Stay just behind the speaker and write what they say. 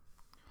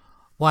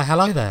Why,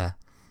 hello there.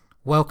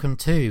 Welcome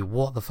to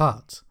What the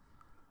Fuck.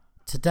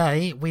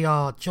 Today we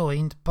are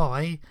joined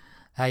by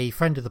a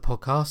friend of the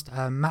podcast,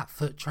 Matt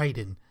Foot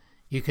Trading.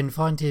 You can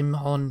find him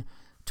on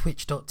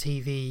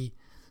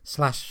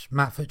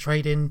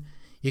twitch.tv/MattFootTrading.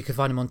 You can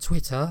find him on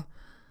Twitter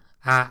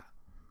at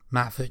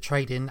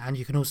MattFootTrading, and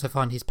you can also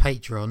find his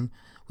Patreon,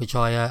 which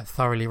I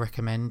thoroughly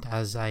recommend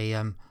as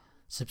a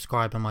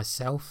subscriber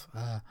myself.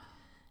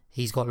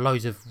 He's got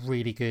loads of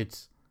really good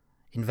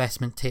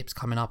investment tips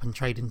coming up and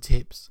trading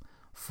tips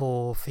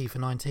for FIFA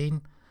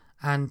 19.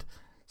 And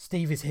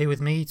Steve is here with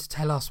me to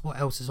tell us what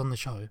else is on the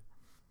show.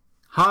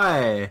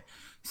 Hi.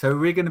 So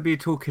we're going to be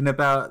talking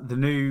about the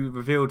new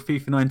revealed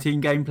FIFA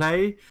 19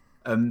 gameplay,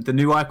 the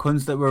new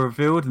icons that were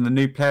revealed and the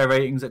new player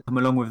ratings that come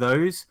along with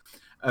those,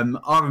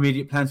 our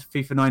immediate plans for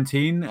FIFA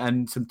 19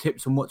 and some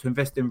tips on what to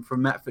invest in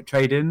from Matt Foot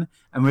Trading.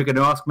 And we're going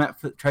to ask Matt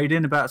Foot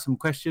Trading about some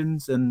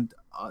questions and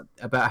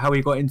about how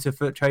he got into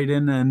foot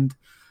trading and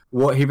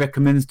what he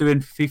recommends doing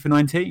for FIFA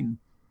 19.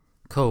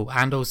 Cool.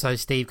 And also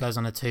Steve goes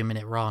on a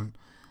 2-minute rant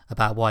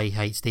about why he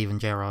hates Steven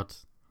Gerrard.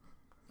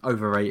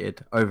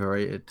 Overrated.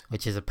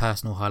 Which is a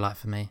personal highlight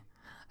for me.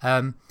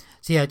 So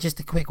yeah,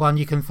 just a quick one.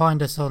 You can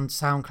find us on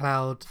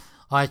SoundCloud,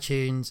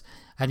 iTunes,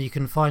 and you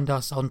can find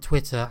us on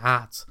Twitter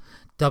at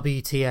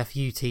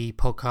WTFUT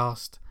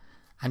Podcast.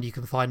 And you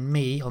can find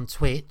me on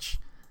Twitch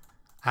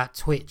at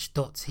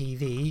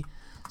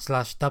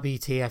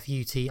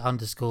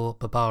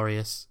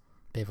twitch.tv/WTFUT_Barbarius.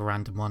 Bit of a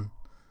random one.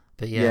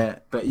 But yeah,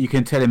 but you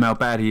can tell him how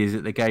bad he is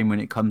at the game when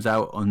it comes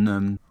out on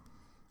the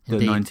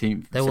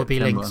 19th. There will be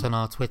links on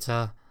our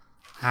Twitter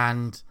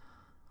and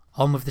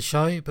on with the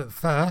show. But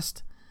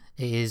first,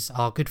 it is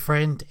our good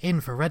friend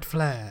Infrared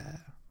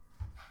Flare.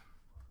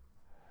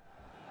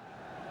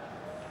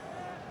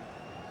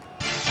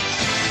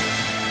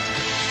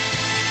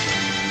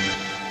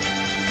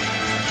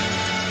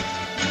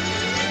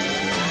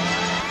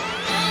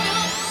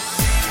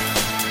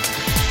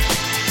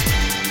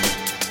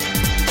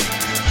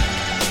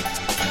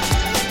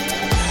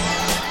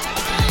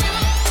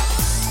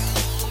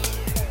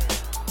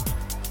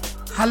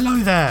 Hello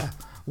there,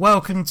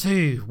 welcome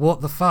to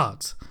What the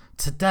Fuck.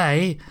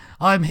 Today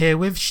I'm here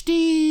with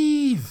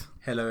Steve.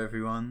 Hello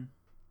everyone.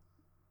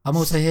 I'm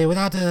also here with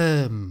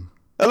Adam.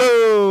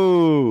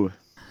 Hello.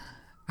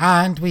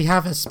 And we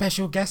have a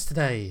special guest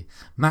today,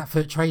 Matt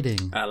Foot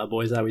Trading. Hello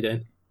boys, how we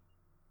doing?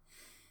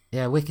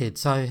 Yeah, wicked.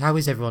 So how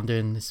is everyone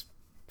doing this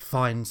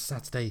fine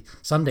Sunday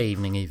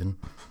evening even?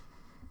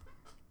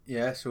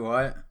 Yeah, it's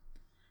alright.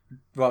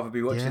 Rather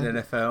be watching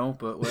NFL,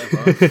 but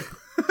whatever.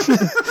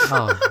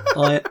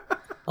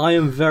 I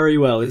am very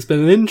well. It's been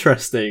an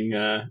interesting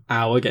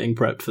hour getting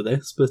prepped for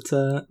this, but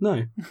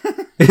no.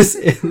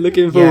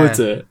 Looking forward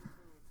to it.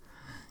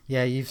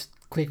 Yeah, you've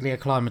quickly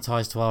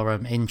acclimatised to our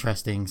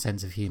interesting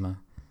sense of humour.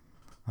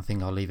 I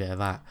think I'll leave it at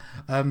that.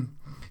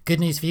 Good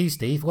news for you,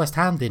 Steve. West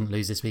Ham didn't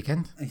lose this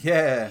weekend.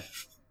 Yeah.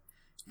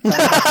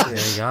 There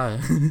you go.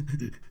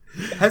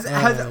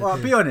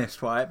 I'll be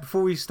honest, right?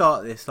 Before we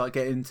start this,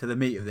 get into the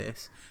meat of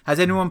this, has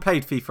anyone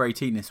played FIFA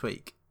 18 this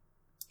week?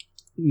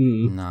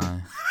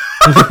 No.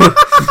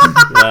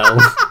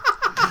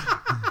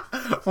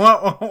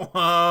 Well,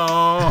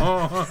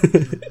 well,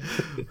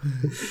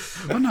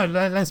 no.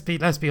 Let's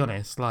be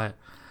honest. I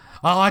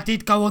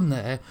did go on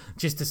there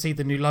just to see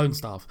the new loan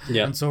stuff,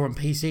 and saw on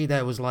PC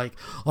there was on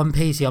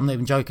PC. I'm not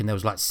even joking. There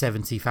was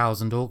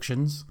 70,000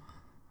 auctions.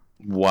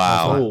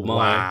 Wow!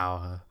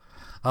 Wow!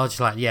 I was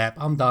just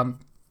I'm done.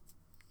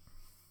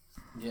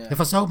 Yeah.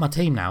 If I sold my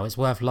team now, it's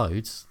worth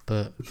loads,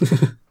 but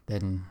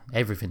then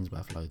everything's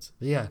worth loads.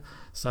 But yeah,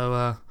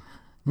 so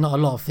not a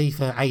lot of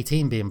FIFA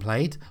 18 being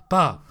played,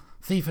 but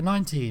FIFA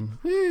 19,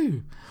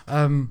 woo!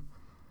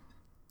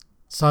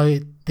 So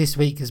this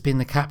week has been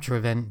the capture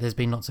event. There's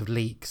been lots of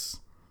leaks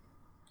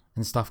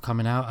and stuff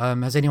coming out.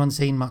 Has anyone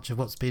seen much of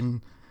what's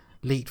been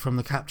leaked from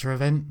the capture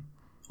event?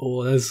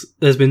 Oh,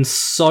 there's been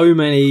so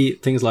many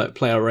things like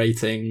player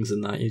ratings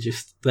and that.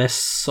 There's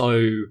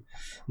so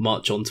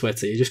much on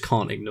Twitter. You just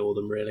can't ignore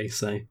them, really.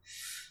 So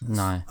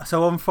no.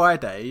 So on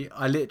Friday,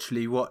 I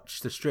literally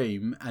watched the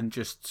stream and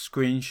just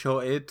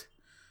screenshotted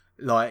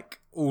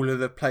all of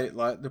the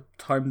the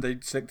time they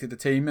selected the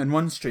team. And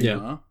one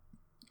streamer,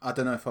 I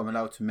don't know if I'm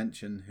allowed to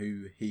mention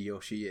who he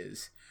or she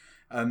is.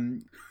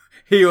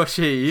 He or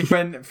she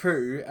went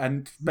through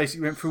and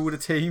basically went through all the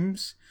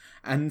teams,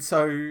 and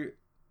so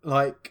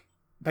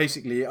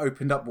basically it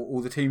opened up what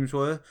all the teams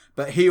were,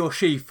 but he or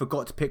she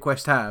forgot to pick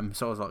West Ham,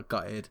 so I was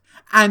gutted.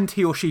 And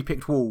he or she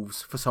picked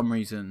Wolves for some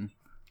reason.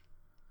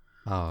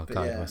 Oh,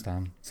 gutted West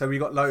Ham. So we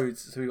got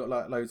loads. So we got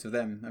loads of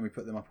them, and we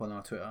put them up on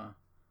our Twitter,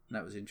 and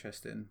that was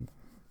interesting.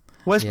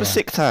 Where's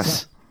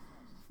Besiktas?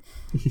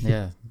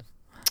 Yeah,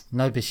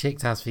 no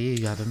Besiktas for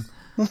you, Adam.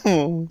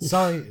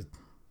 So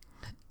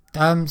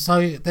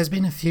there's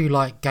been a few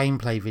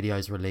gameplay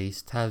videos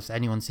released. Has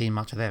anyone seen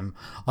much of them?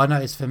 I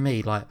noticed for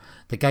me the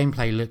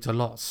gameplay looked a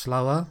lot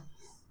slower.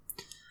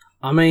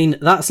 I mean,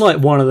 that's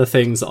one of the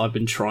things that I've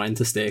been trying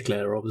to steer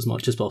clear of as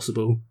much as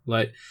possible.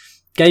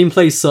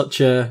 Gameplay's such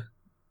a,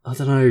 I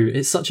don't know,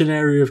 it's such an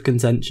area of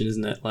contention,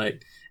 isn't it?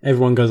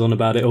 everyone goes on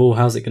about it. Oh,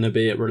 how's it going to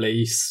be at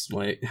release?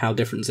 Like, how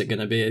different is it going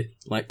to be,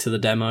 like, to the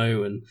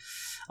demo? And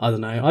I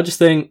don't know. I just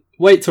think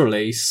wait to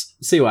release,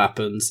 see what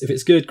happens. If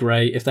it's good,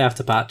 great. If they have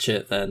to patch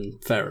it, then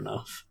fair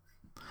enough.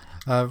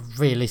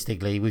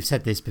 Realistically, we've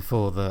said this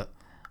before, that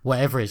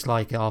whatever it's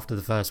like after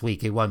the first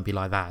week, it won't be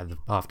like that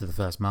after the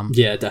first month.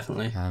 Yeah,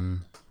 definitely.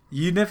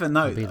 You never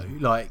know, though.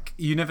 Like,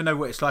 you never know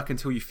what it's like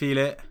until you feel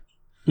it.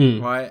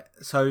 Right,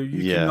 so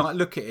you can like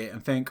look at it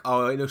and think,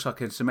 oh, it looks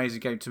like it's an amazing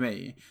game to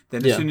me.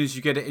 Then as soon as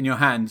you get it in your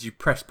hands, you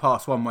press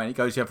past one way and it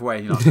goes the other way,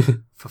 and you're like,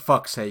 for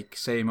fuck's sake,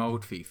 same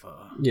old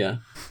FIFA. Yeah,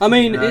 I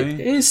mean, it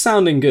is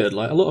sounding good.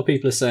 Like, a lot of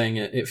people are saying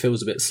it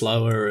feels a bit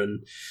slower,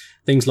 and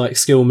things like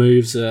skill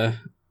moves are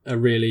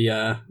really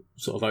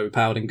sort of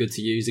overpowered and good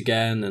to use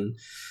again, and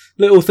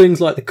little things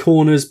like the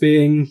corners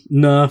being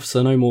nerfed,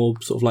 so no more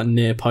sort of like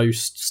near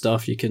post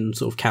stuff. You can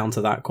sort of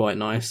counter that quite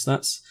nice.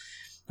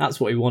 That's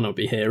what we want to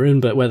be hearing,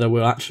 but whether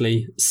we'll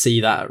actually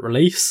see that at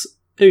release,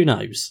 who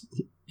knows?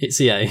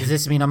 It's EA. Does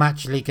this mean I'm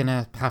actually going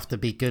to have to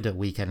be good at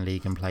Weekend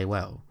League and play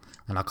well,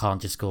 and I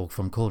can't just score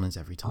from corners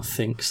every time? I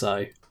think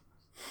so.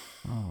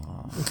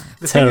 Oh.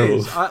 The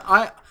Terrible. thing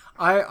is,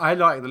 I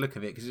like the look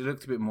of it because it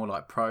looked a bit more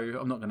like Pro.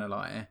 I'm not going to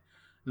lie.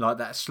 Like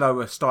that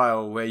slower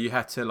style where you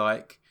had to,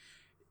 like,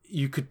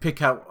 you could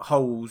pick out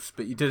holes,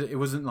 but it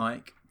wasn't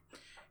like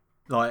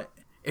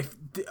if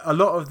a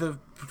lot of the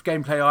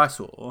gameplay I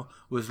saw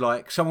was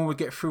like someone would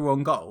get through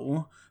on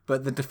goal,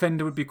 but the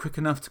defender would be quick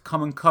enough to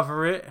come and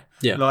cover it.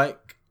 Yeah.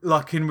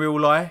 Like in real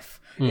life,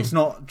 it's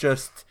not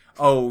just,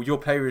 oh, your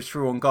player is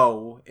through on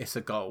goal. It's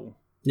a goal.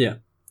 Yeah.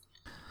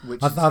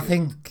 I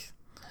think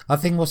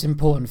what's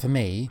important for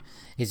me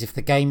is if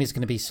the game is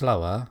going to be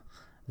slower,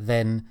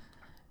 then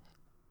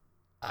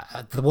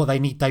what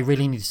they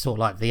really need to sort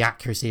like the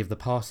accuracy of the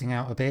passing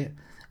out a bit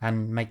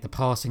and make the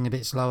passing a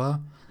bit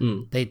slower.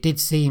 They did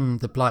seem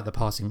the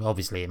passing,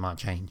 obviously it might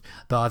change,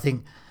 but I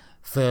think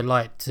for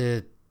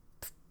the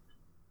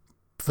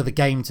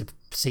game to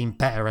seem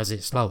better as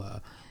it's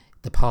slower,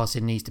 the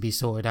passing needs to be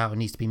sorted out and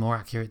needs to be more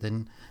accurate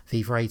than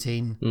FIFA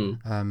 18.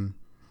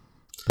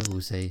 But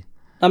we'll see.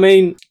 I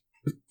mean,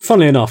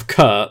 funnily enough,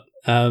 Kurt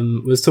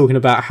was talking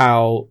about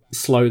how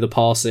slow the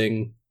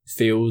passing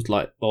feels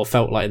like, or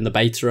felt like in the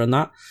beta and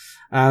that.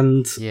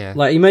 And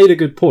like, he made a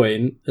good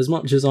point. As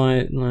much as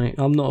I'm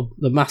not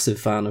a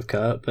massive fan of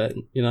Kurt, but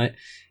you know,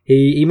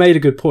 he made a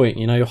good point.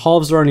 You know,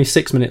 halves are only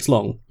 6 minutes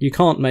long. You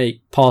can't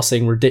make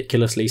passing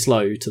ridiculously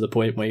slow to the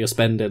point where you're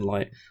spending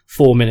like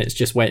 4 minutes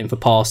just waiting for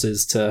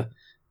passes to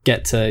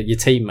get to your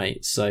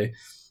teammates. So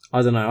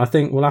I don't know. I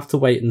think we'll have to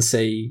wait and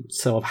see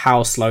sort of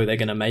how slow they're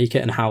going to make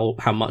it and how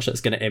much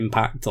that's going to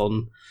impact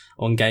on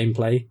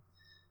gameplay.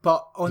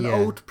 But on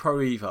old Pro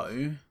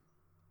Evo,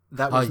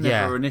 that was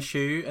never an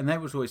issue, and there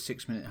was always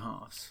 6 minute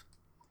halves.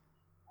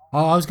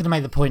 Oh, I was going to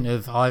make the point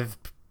of I've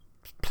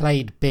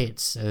played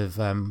bits of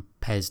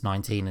PES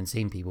 19 and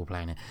seen people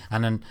playing it,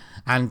 and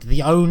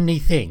the only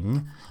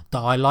thing that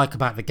I like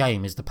about the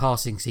game is the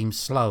passing seems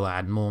slower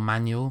and more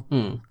manual.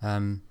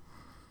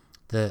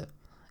 That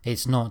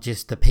it's not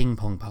just the ping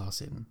pong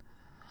passing.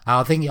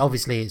 I think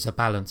obviously it's a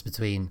balance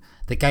between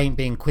the game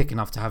being quick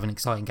enough to have an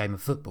exciting game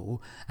of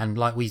football, and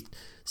like we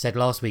said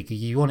last week,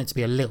 you want it to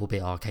be a little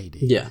bit arcadey.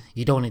 Yeah.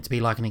 You don't want it to be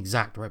like an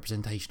exact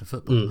representation of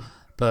football,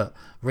 but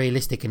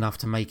realistic enough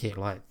to make it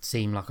like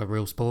seem like a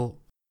real sport.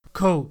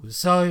 Cool.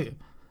 So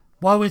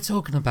while we're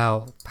talking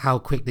about how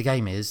quick the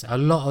game is, a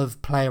lot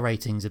of player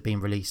ratings have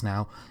been released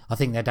now. I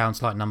think they're down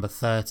to like number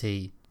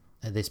 30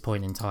 at this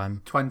point in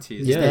time. 20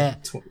 is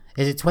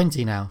is it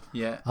 20 now?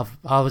 Yeah.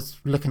 I was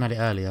looking at it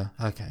earlier.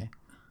 Okay.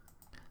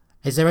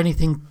 Is there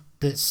anything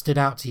that stood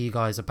out to you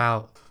guys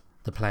about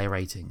the player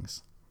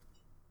ratings?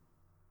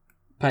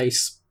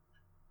 Pace.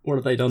 What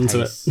have they done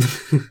to it?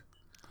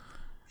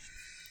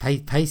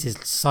 Pace is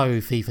so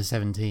FIFA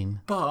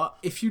 17. But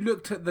if you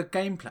looked at the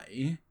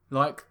gameplay,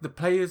 like the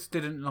players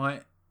didn't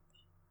like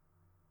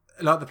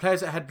the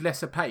players that had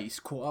lesser pace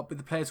caught up with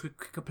the players with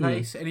quicker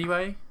pace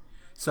anyway.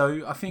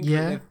 So I think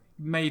they've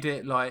made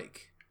it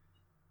like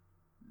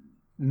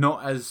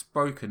not as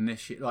broken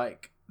this year.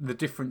 Like the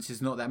difference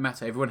is not that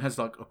matter. Everyone has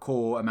like a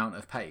core amount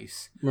of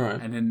pace, right?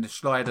 And then the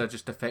slider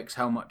just affects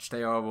how much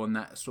they are on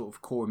that sort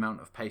of core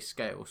amount of pace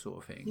scale, sort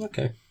of thing.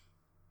 Okay.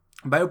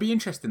 But it'll be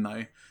interesting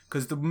though,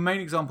 because the main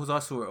examples I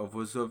saw it of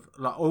was of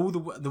like all the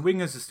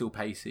wingers are still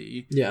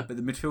pacey, but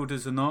the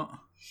midfielders are not.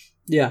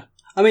 Yeah,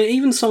 I mean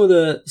even some of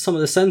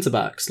the centre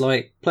backs,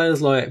 like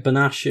players like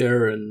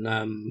Benassia and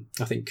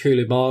I think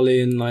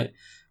Koulibaly and like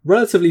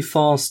relatively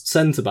fast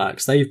centre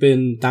backs, they've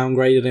been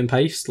downgraded in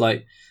pace.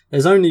 Like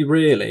there's only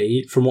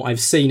really, from what I've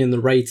seen in the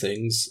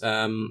ratings,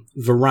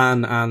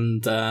 Varane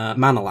and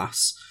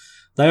Manolas.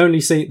 They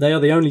are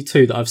the only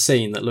two that I've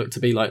seen that look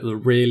to be like the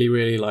really,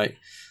 really like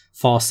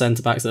fast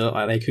centre backs that look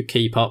like they could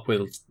keep up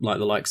with like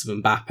the likes of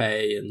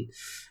Mbappe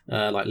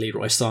and like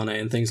Leroy Sané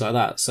and things like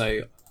that.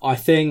 So I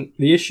think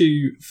the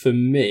issue for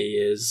me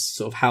is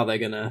sort of how they're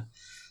gonna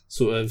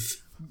sort of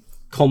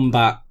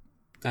combat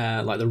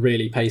like the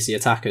really pacey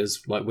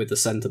attackers, like with the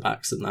centre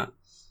backs and that.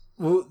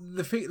 Well,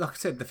 the thing, like I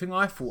said, the thing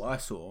I thought I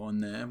saw on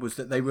there was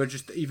that they were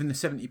just, even the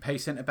 70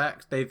 pace centre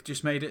backs, they've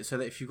just made it so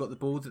that if you've got the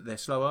ball, that they're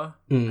slower,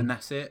 and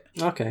that's it.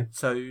 Okay.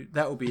 So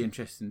that will be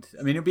interesting.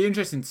 I mean, it'll be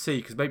interesting to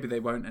see, because maybe they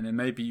won't, and then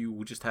maybe you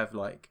will just have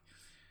like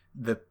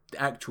the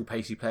actual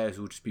pacey players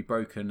will just be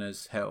broken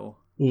as hell.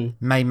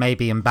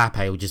 Maybe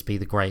Mbappe will just be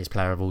the greatest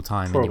player of all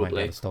time, and you won't be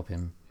able to stop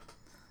him.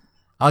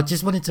 I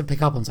just wanted to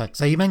pick up on something.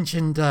 So you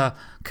mentioned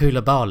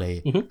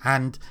Koulibaly,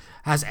 and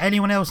has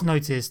anyone else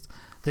noticed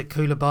that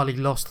Koulibaly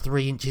lost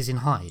 3 inches in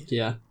height?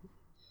 Yeah.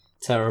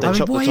 Terrible. I mean,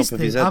 Chop the what top is of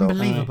his this? head off.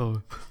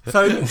 Unbelievable.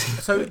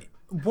 So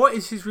what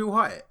is his real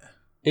height?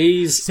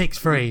 He's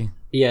 6'3".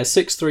 yeah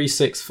 6'3",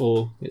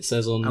 6'4". It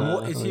says on. And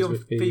what is he his on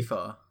Wikipedia.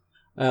 FIFA?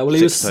 Well,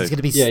 he was 6'2". He's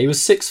gonna be he was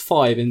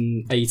 6'5"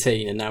 in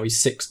 18, and now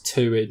he's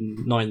 6'2"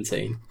 in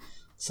 19.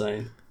 So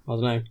I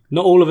don't know.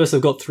 Not all of us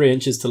have got 3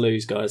 inches to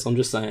lose, guys. I'm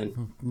just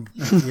saying.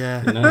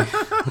 yeah. You know?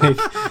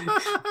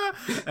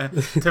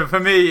 So for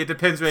me, it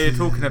depends where you're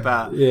talking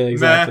about. Yeah,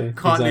 exactly. Meh,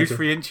 can't lose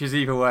Exactly. 3 inches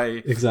either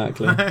way.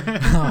 Exactly.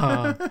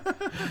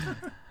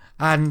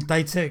 And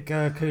they took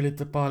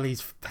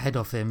Koulibaly's head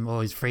off him,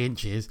 or his 3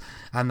 inches,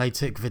 and they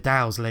took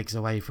Vidal's legs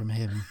away from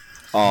him.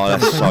 Oh,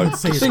 that's so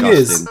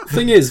disgusting.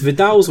 Thing is,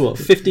 Vidal's what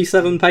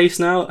 57 pace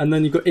now, and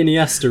then you've got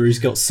Iniesta who's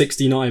got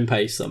 69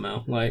 pace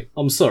somehow. Like,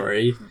 I'm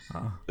sorry,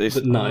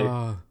 but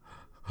no.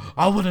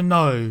 I want to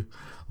know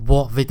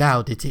what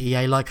Vidal did to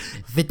EA. Like,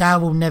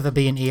 Vidal will never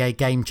be an EA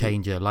game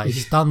changer. Like,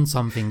 he's done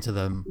something to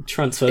them.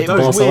 Transferred It to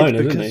was Barcelona,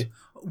 weird didn't he?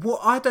 What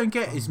I don't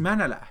get is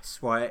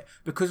Manolas, right?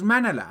 Because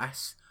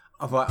Manolas,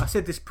 I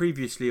said this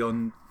previously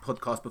on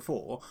podcast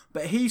before,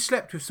 but he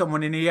slept with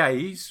someone in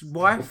EA's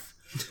wife.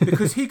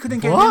 Because he couldn't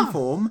get an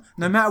inform,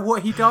 no matter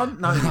what he done.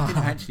 No, he didn't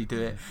actually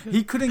do it.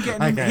 He couldn't get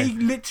an Okay. He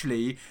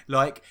literally,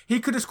 like, he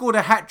could have scored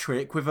a hat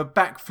trick with a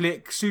back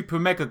flick super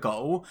mega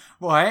goal,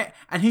 right?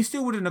 And he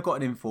still wouldn't have got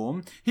an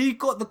inform. He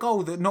got the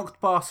goal that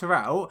knocked Barca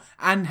out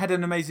and had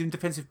an amazing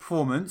defensive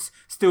performance.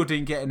 Still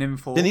didn't get an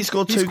inform. Then he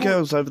scored two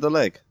girls over the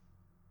leg.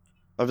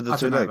 Over the I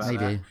two don't know legs. about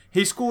that. Maybe.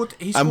 He scored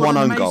one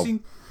an own goal.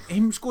 amazing.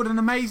 He scored an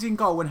amazing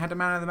goal and had a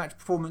man of the match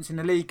performance in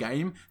the league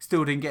game.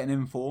 Still didn't get an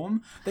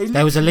inform.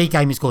 There was a league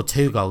game he scored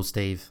 2 goals,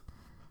 Steve.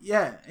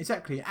 Yeah,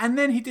 exactly. And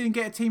then he didn't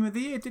get a team of the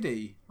year, did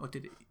he? Or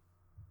did he?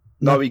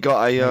 No, he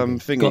got a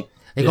thingy.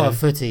 He got a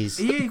footies.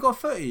 Yeah, he got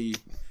 30.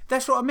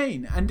 That's what I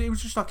mean. And it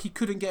was just like he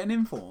couldn't get an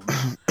inform.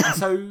 And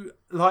so,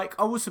 like,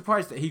 I was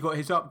surprised that he got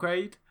his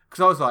upgrade.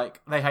 Because I was like,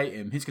 they hate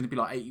him. He's going to be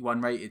like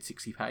 81 rated,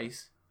 60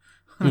 pace.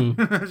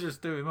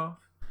 Just do him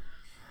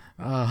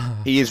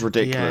off. He is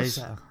ridiculous.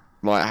 Yeah,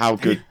 Like how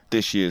good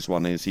this year's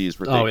one is. He is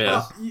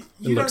ridiculous. Oh yeah,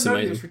 You looks don't know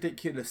amazing. it's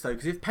ridiculous, though.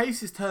 Because if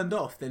pace is turned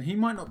off, then he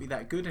might not be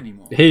that good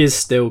anymore. He is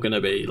still going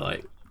to be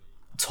like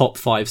top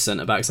 5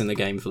 centre backs in the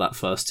game for that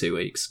first 2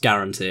 weeks.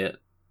 Guarantee it.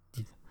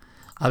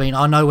 I mean,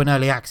 I know when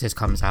early access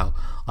comes out,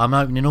 I'm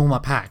opening all my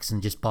packs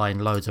and just buying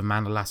loads of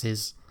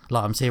Manolas's.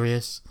 Like, I'm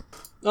serious.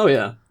 Oh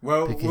yeah.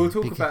 Well, we'll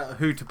talk about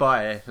who to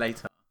buy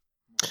later.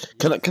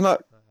 Can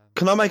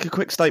I make a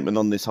quick statement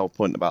on this whole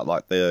point about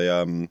like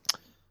the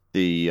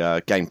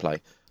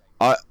gameplay?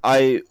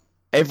 I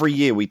every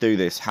year we do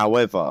this.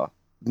 However,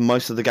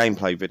 most of the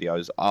gameplay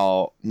videos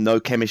are no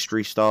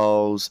chemistry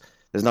styles.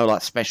 There's no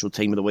like special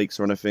team of the weeks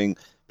or anything.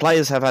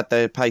 Players have had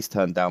their pace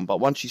turned down, but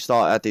once you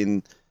start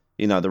adding,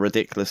 you know, the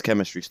ridiculous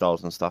chemistry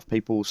styles and stuff,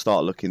 people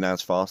start looking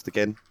as fast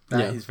again.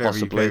 That is very,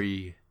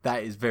 possibly.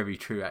 that is very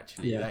true.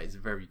 Actually, Yeah. that is a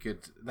very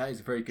good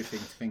thing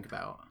to think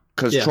about.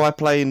 Because try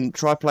playing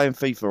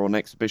FIFA on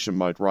exhibition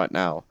mode right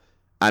now,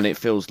 and it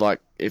feels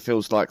like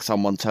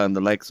someone turned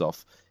the legs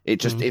off.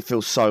 It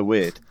feels so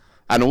weird.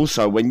 And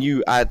also when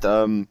you add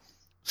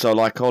so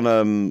like on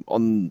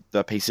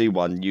the PC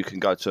one, you can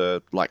go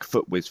to like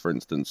FootWiz for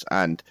instance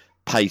and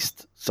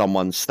paste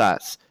someone's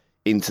stats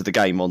into the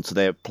game onto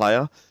their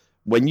player.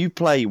 When you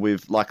play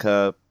with like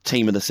a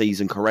team of the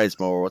season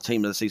Quaresma or a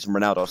team of the season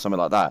Ronaldo or something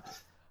like that,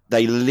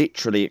 they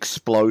literally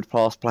explode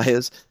past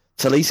players.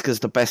 Talisca's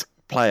the best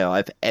player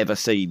I've ever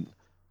seen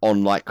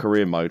on like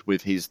career mode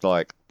with his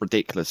like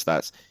ridiculous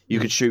stats. You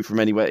could shoot from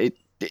anywhere.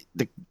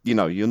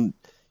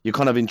 You're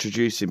kind of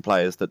introducing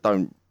players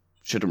that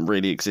shouldn't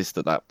really exist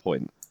at that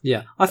point.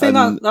 Yeah, I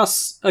think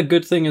that's a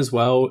good thing as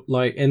well.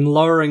 Like in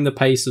lowering the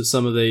pace of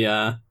some of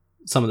the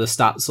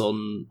stats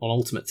on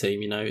Ultimate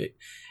Team, you know,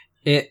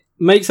 it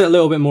makes it a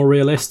little bit more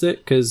realistic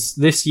because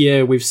this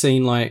year we've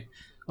seen like,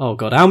 oh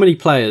god, how many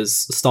players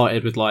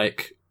started with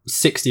like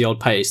 60 odd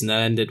pace and then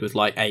ended with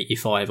like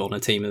 85 on a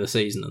team of the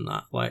season and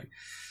that like.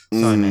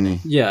 So many.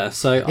 Yeah,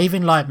 so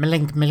even like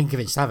Milinkovic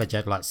Savic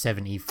had like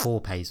 74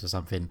 pace or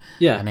something,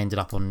 and ended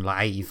up on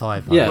like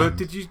 85. Yeah. Well,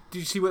 did you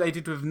see what they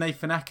did with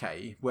Nathan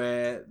Ake,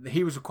 where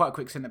he was a quite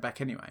quick centre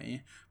back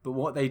anyway? But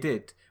what they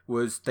did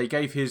was they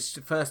gave his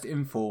first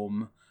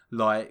inform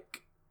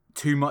like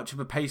too much of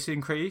a pace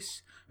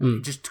increase,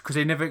 just because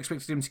they never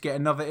expected him to get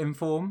another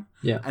inform.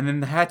 Yeah, and then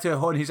they had to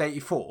on his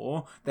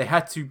 84. They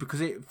had to because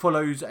it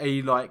follows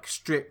a like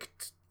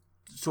strict.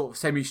 Sort of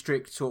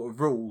semi-strict sort of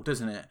rule,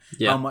 doesn't it?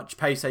 Yeah. How much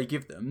pace they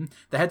give them.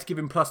 They had to give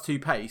him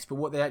 +2 pace, but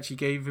what they actually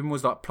gave him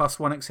was like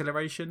 +1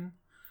 acceleration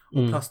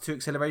or +2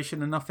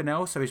 acceleration and nothing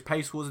else. So his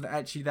pace wasn't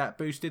actually that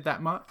boosted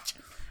that much.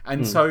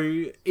 And so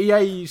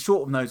EA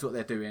sort of knows what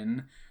they're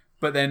doing,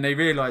 but then they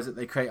realise that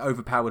they create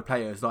overpowered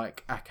players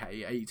like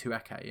Ake, 82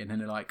 Ake, and then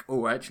they're like,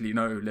 oh, actually,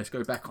 no, let's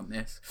go back on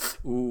this.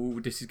 Oh,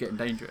 this is getting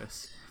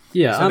dangerous.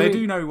 Yeah, so they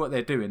do know what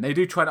they're doing. They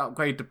do try to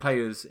upgrade the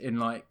players in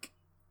like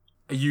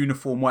a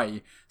uniform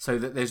way, so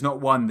that there's not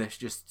one that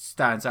just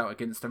stands out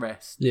against the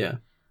rest. Yeah.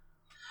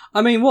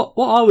 I mean, what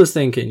I was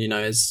thinking,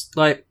 is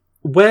like,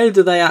 where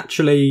do they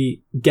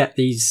actually get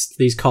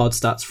these card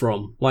stats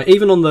from? Like,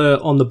 even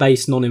on the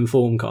base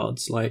non-informed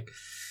cards, like,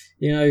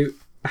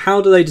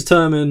 how do they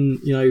determine,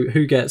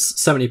 who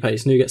gets 70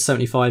 pace and who gets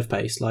 75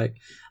 pace? Like,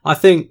 I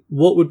think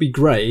what would be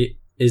great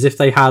is if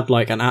they had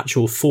like an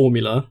actual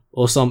formula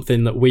or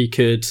something that we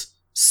could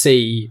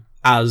see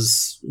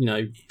as,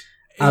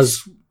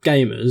 as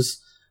gamers,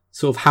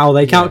 sort of how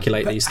they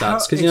calculate these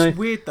stats. Because it's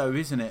weird though,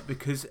 isn't it?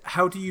 Because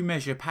how do you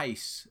measure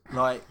pace?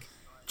 Like,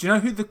 do you know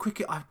who the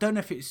quickest? I don't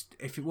know if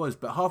it was,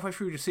 but halfway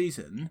through the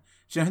season,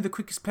 do you know who the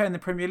quickest player in the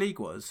Premier League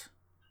was?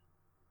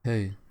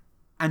 Who?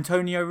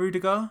 Antonio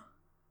Rudiger.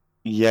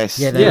 Yes,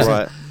 yeah, that's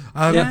right.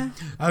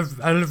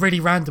 A really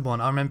random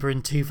one. I remember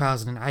in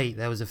 2008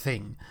 there was a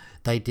thing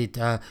they did.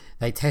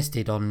 They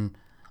tested on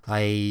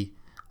a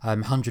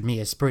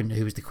 100-meter sprint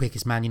who was the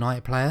quickest Man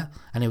United player,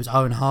 and it was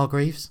Owen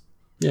Hargreaves.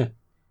 Yeah,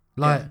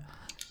 like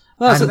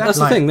well, that's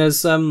the thing.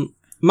 There's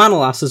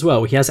Manolas as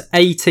well. He has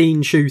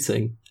 18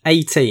 shooting.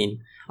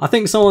 18. I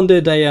think someone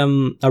did a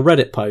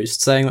Reddit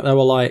post saying that there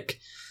were like,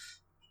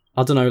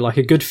 I don't know, like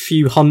a good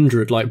few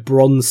hundred like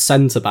bronze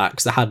centre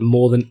backs that had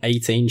more than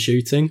 18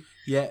 shooting.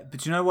 Yeah, but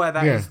do you know why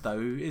that is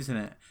though, isn't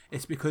it?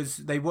 It's because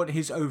they want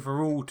his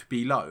overall to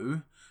be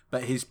low,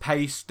 but his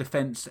pace,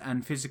 defence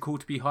and physical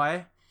to be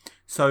high.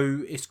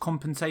 So it's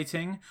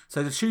compensating.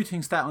 So the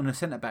shooting stat on a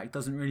centre back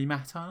doesn't really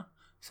matter.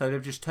 So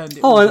they've just turned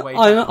it all the way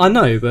down. I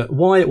know, but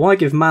why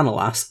give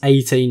Manolas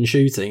 18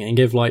 shooting and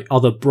give like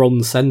other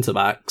bronze centre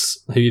backs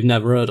who you've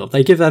never heard of?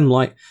 They give them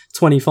like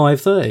 25,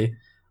 30.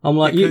 I'm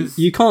like,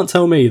 you can't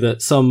tell me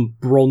that some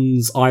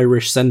bronze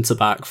Irish centre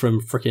back from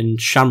freaking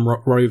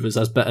Shamrock Rovers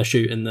has better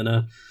shooting than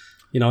a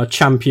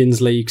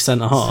Champions League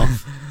centre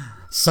half.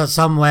 So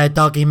somewhere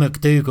Dougie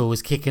McDougall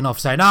was kicking off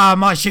saying,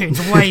 my shooting's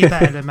way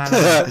better than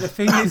Manolas. The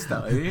thing is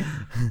though,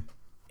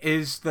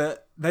 is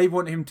that they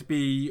want him to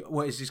be,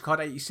 what is his card,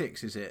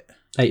 86 is it?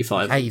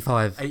 85.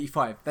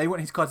 85. They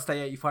want his card to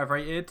stay 85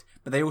 rated,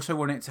 but they also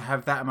want it to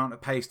have that amount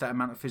of pace, that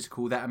amount of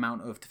physical, that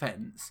amount of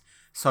defence.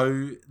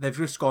 So they've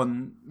just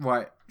gone,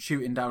 right,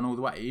 shooting down all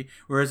the way.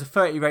 Whereas a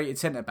 30 rated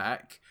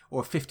centre-back,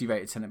 or a 50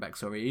 rated centre-back,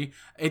 sorry,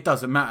 it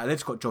doesn't matter. They've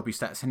just got jobby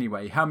stats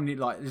anyway. How many,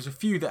 like, there's a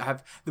few that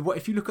have,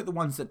 if you look at the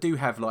ones that do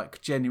have,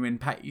 like, genuine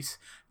pace,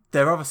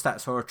 their other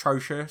stats are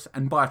atrocious.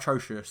 And by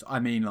atrocious, I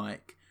mean,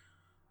 like,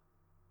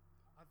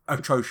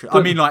 atrocious.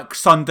 I mean, like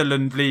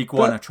Sunderland League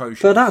One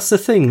atrocious. But that's the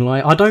thing.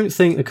 Like, I don't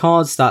think the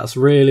card stats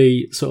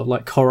really sort of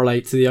like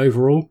correlate to the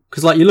overall.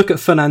 Because like you look at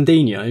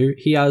Fernandinho,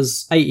 he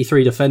has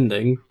 83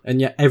 defending,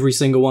 and yet every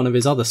single one of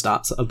his other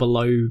stats are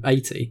below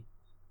 80.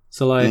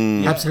 So like,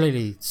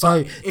 absolutely.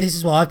 So this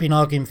is what I've been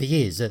arguing for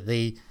years, that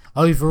the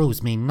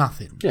overalls mean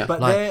nothing. Yeah, but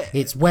like,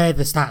 it's where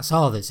the stats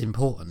are that's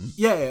important.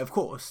 Yeah, of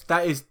course,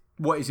 that is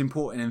what is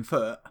important in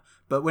foot.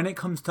 But when it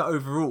comes to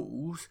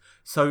overalls,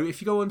 so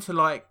if you go onto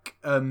like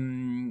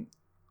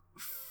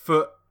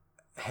foot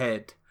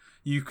head,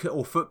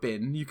 or foot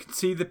bin, you can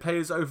see the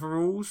players'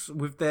 overalls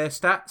with their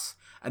stats,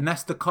 and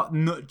that's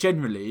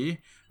generally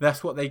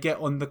that's what they get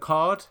on the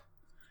card,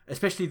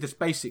 especially the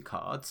basic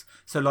cards.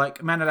 So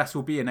like Manolas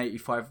will be an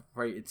 85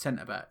 rated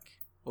centre back.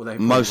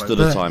 Most of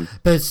the time.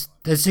 But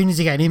as soon as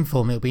you get an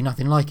inform, it'll be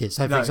nothing like it.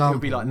 So, for example,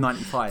 it'll be like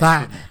 95.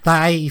 That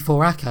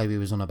 84 Ake we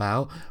was on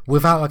about,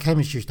 without a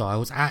chemistry style,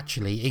 was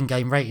actually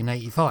in-game rating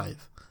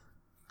 85.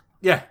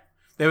 Yeah,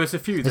 there was a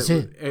few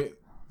that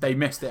they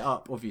messed it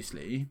up,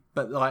 obviously,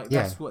 but like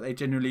that's what they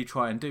generally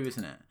try and do,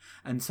 isn't it?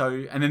 And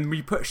then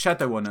we put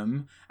Shadow on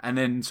them, and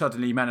then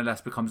suddenly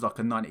Manolas becomes like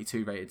a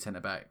 92 rated centre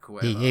back or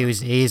whatever.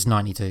 He is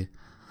 92.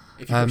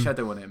 If you put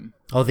Shadow on him.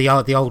 Oh, the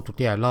old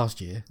last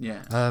year.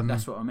 Yeah,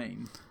 that's what I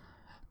mean.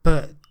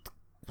 But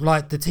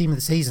like the team of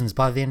the seasons,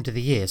 by the end of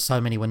the year,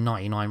 so many were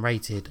 99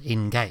 rated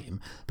in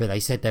game, but they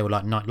said they were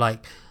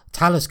like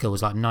Talisker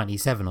was like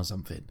 97 or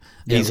something.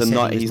 He's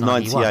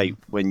 98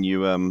 when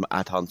you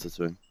add Hunter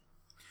to him.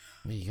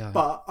 There you go.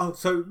 But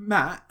so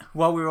Matt,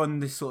 while we're on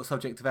this sort of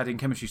subject of adding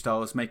chemistry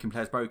styles, making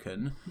players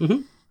broken,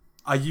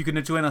 are you going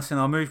to join us in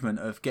our movement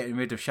of getting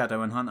rid of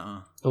Shadow and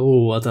Hunter?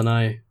 Oh, I don't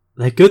know.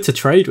 They're good to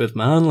trade with,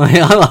 man. Like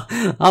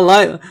I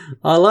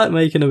like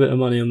making a bit of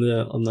money on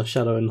the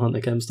Shadow and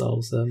Hunter chem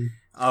styles.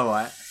 All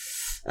right.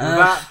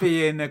 Without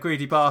being a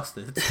greedy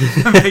bastard,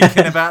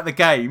 thinking about the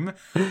game,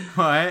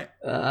 right?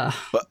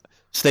 But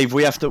Steve,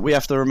 we have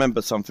to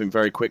remember something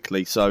very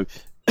quickly. So,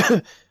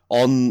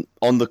 on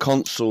the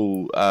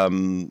console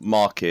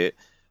market,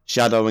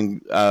 Shadow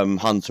and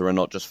Hunter are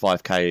not just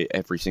 5k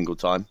every single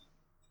time.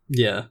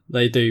 Yeah,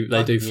 they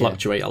do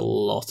fluctuate a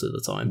lot of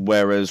the time.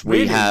 Whereas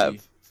we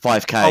have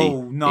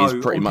 5k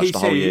is pretty much PC, the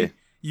whole year.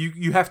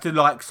 You have to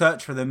like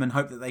search for them and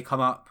hope that they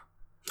come up.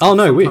 Oh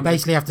no, we You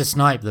basically have to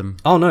snipe them.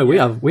 Oh no, we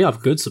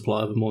have good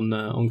supply of them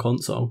on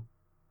console.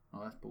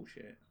 Oh, that's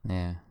bullshit.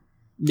 Yeah.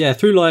 Yeah,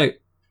 through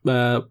like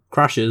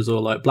crashes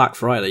or like Black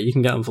Friday, you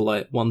can get them for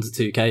like 1 to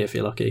 2k if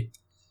you're lucky.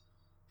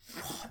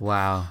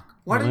 Wow.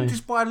 Why don't you Right.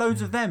 just buy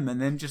loads of them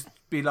and then just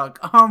be like,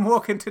 oh, I'm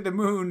walking to the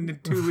moon in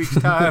 2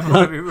 weeks' time, I'm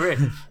gonna be rich.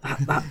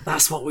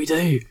 That's what we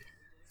do.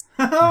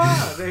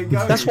 There you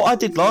go. That's what I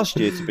did last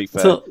year, to be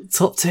fair.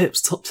 Top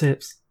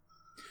tips.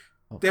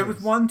 There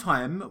was one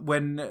time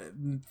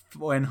when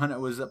Hunter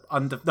was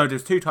under. No,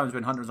 there's 2 times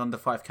when Hunter was under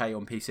 5k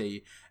on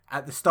PC.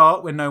 At the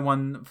start, when no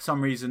one, for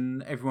some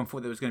reason, everyone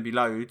thought there was going to be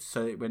loads,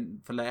 so it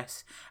went for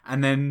less.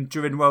 And then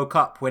during World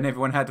Cup, when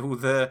everyone had all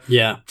the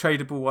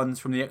tradable ones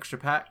from the extra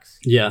packs.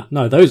 Yeah,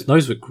 no,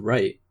 those were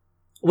great.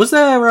 Was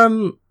there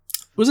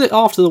was it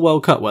after the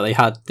World Cup where they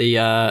had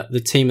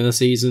the team of the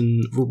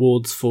season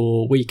rewards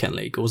for Weekend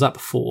League, or was that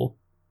before?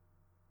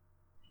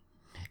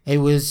 It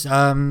was.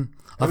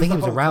 I think the it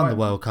was whole around the time.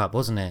 World Cup,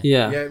 wasn't it?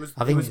 Yeah. Yeah, it was.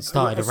 I think it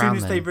started as around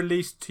soon as they then.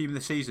 released Team of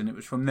the Season. It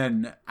was from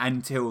then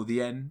until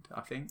the end,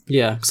 I think.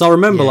 Yeah, because I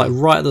remember Yeah. like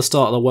right at the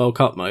start of the World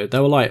Cup mode,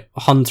 there were like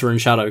Hunter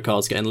and Shadow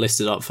cards getting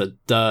listed up for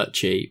dirt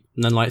cheap,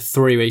 and then like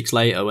 3 weeks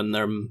later, when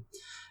there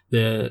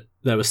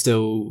were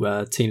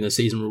still Team of the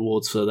Season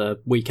rewards for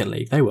the Weekend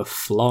League, they were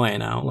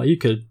flying out. Like you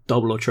could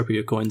double or triple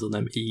your coins on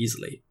them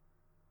easily.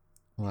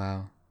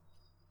 Wow.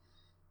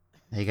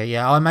 There you go.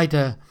 Yeah, I made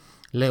a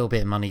little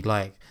bit of money,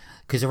 like,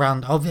 because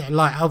around,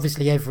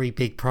 obviously every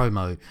big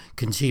promo,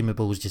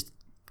 consumables just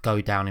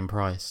go down in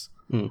price.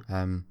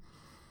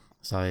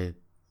 So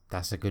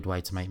that's a good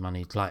way to make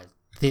money. Like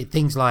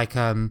things like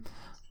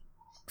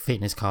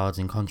fitness cards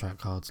and contract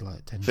cards,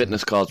 like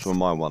Fitness cards were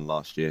my one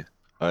last year.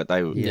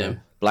 Yeah.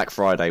 Black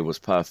Friday was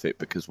perfect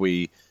because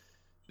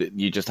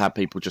you just had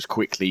people just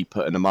quickly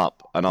putting them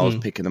up, and I was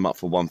picking them up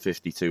for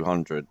 150,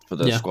 200 for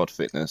the squad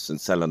fitness and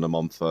selling them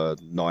on for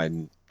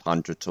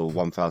 900 to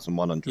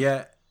 1,100.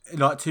 Yeah,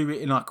 like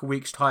in like a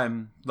week's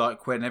time,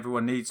 like when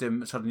everyone needs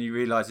them, suddenly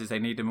realizes they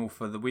need them all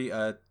for the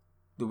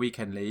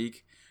Weekend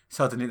League.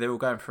 Suddenly they're all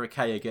going for a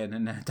K again,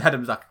 and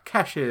Adam's like,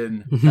 cash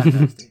in.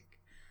 Fantastic.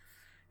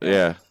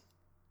 Yeah.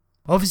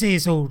 Obviously,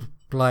 it's all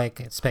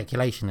like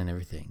speculation and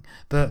everything,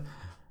 but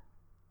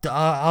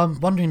I'm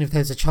wondering if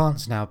there's a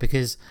chance now,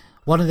 because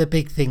one of the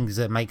big things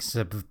that makes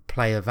a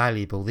player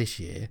valuable this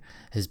year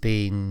has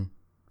been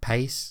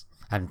pace,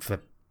 and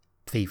for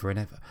FIFA and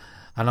ever.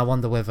 And I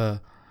wonder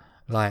whether,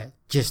 like,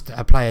 just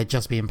a player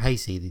just being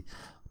pacey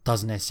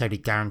doesn't necessarily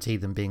guarantee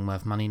them being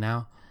worth money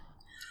now.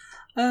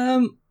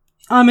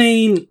 I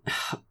mean,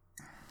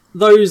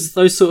 those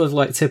sort of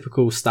like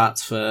typical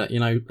stats for, you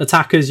know,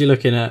 attackers, you're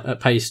looking at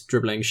pace,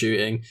 dribbling,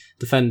 shooting,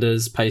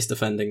 defenders, pace,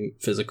 defending,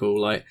 physical.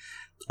 Like,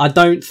 I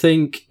don't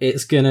think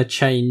it's gonna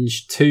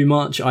change too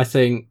much. I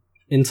think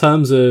in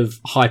terms of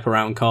hype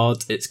around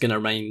cards, it's gonna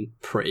remain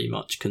pretty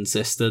much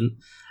consistent.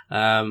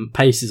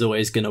 Pace is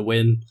always gonna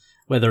win,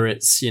 whether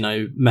it's, you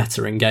know,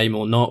 meta in game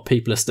or not.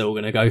 People are still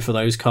gonna go for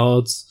those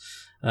cards.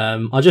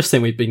 I just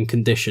think we've been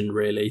conditioned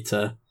really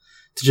to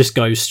just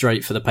go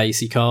straight for the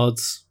pacey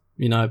cards.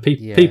 You know,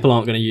 people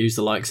aren't going to use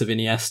the likes of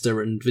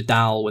Iniesta and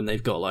Vidal when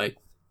they've got like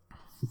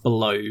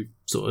below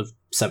sort of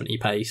 70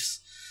 pace.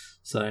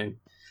 So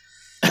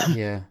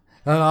Yeah.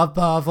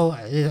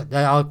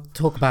 I'll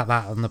talk about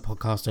that on the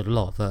podcast a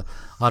lot, that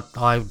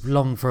I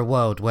long for a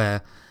world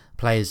where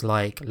players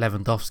like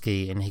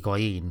Lewandowski and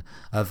Higuain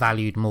are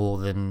valued more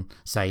than,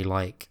 say,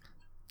 like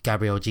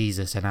Gabriel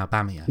Jesus and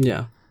Aubameyang.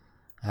 yeah.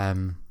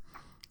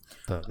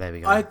 But there we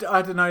go. I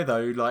don't know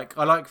though. Like,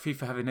 I like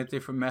FIFA having a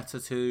different meta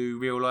to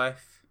real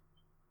life.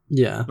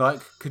 Yeah.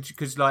 Like,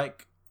 because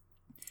like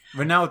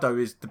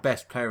Ronaldo is the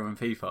best player on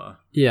FIFA.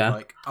 Yeah.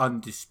 Like,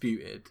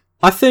 undisputed.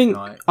 I think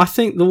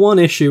the one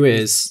issue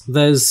is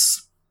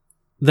there's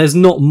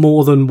not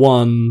more than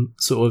one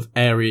sort of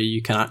area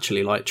you can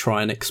actually like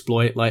try and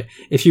exploit. Like,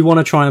 if you want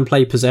to try and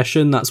play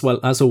possession, that's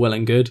all well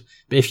and good.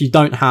 But if you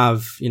don't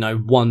have, you know,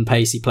 one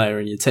pacey player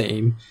in your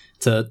team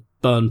to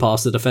burn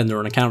past the defender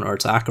on a counter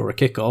attack or a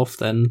kickoff,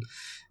 then,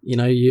 you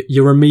know,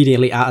 you're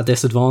immediately at a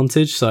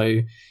disadvantage. So,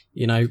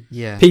 you know,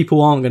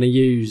 people aren't going to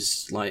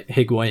use like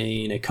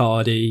Higuain,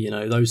 Icardi, you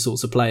know, those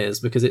sorts of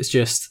players, because it's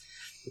just,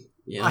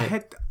 you know,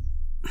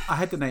 I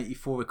had an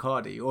 84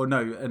 Icardi, or no,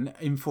 an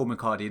Inform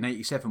Icardi, an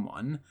 87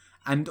 one,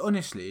 and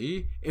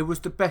honestly, it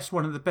was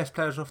one of the best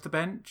players off the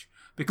bench,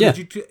 because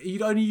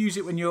you'd only use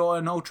it when you're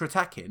an ultra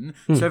attacking,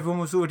 so everyone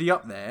was already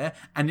up there,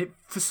 and it,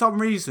 for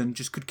some reason,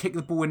 just could kick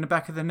the ball in the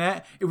back of the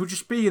net. It would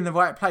just be in the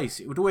right place.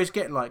 It would always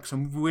get like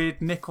some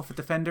weird nick off a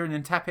defender and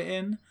then tap it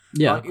in.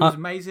 Yeah, like, it was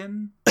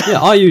amazing.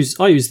 Yeah, I use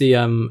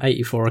the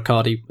 84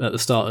 Icardi at the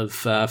start of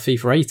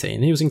FIFA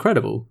 18. He was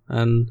incredible,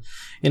 and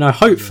you know,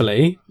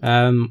 hopefully,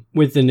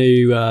 with the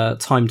new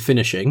timed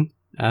finishing,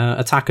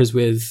 attackers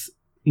with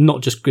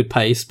not just good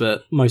pace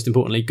but most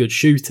importantly good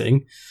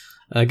shooting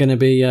are going to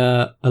be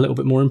a little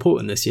bit more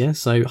important this year.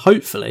 So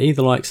hopefully,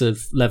 the likes of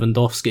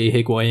Lewandowski,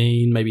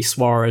 Higuain, maybe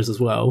Suarez as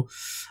well,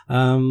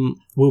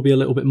 will be a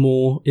little bit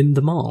more in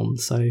demand.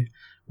 So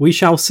we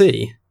shall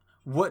see.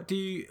 What do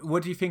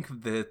you think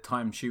of the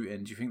time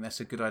shooting? Do you think that's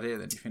a good idea?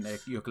 Then do you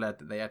think you're glad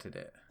that they added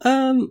it?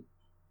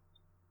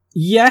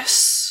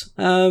 Yes.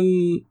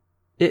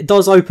 It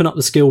does open up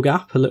the skill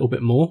gap a little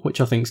bit more,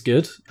 which I think is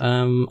good.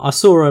 I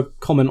saw a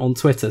comment on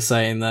Twitter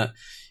saying that,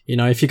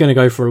 if you're going to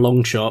go for a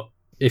long shot,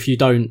 if you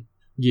don't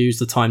use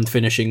the timed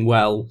finishing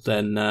well,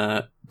 then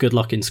good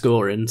luck in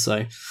scoring.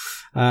 So,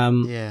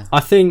 I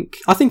think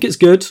it's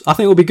good. I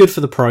think it'll be good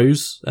for the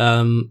pros.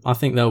 I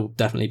think they'll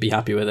definitely be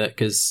happy with it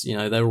because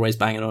they're always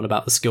banging on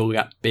about the skill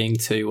gap being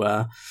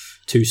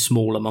too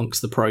small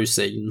amongst the pro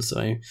scene.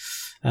 So.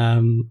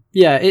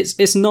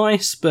 It's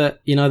nice,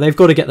 but they've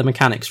got to get the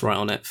mechanics right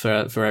on it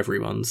for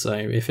everyone. So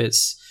if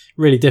it's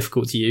really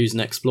difficult to use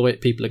and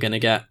exploit, people are going to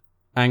get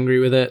angry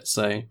with it.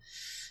 So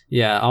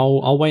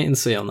I'll wait and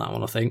see on that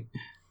one. I think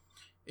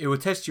it will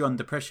test you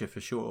under pressure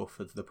for sure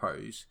for the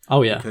pros.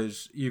 Oh yeah,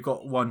 because you've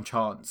got one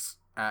chance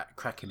at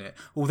cracking it.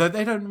 Although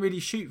they don't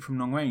really shoot from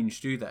long range,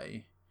 do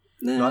they?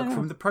 No. Like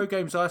from the pro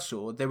games I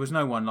saw, there was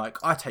no one like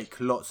I take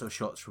lots of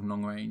shots from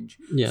long range.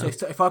 Yeah.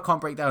 So if I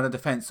can't break down a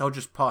defense, I'll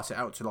just pass it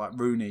out to like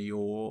Rooney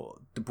or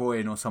De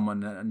Bruyne or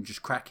someone and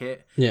just crack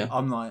it. Yeah.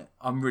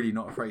 I'm really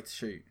not afraid to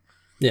shoot.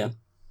 Yeah.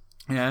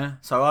 Yeah.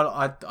 So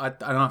I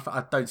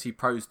don't see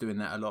pros doing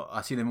that a lot.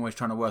 I see them always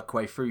trying to work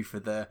way through for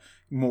the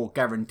more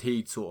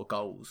guaranteed sort of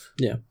goals.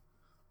 Yeah.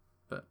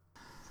 But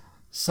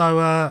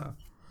so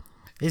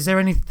is there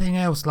anything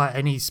else, like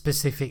any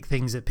specific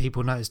things that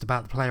people noticed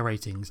about the player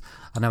ratings?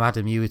 I know,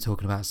 Adam, you were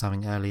talking about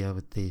something earlier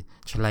with the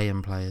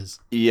Chilean players.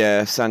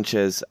 Yeah,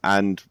 Sanchez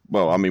and,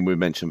 well, I mean, we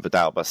mentioned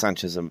Vidal, but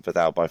Sanchez and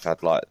Vidal both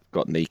had, got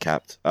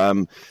kneecapped.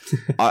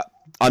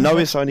 I know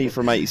it's only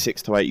from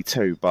 86 to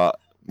 82, but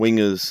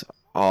wingers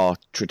are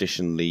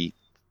traditionally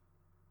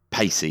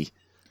pacey.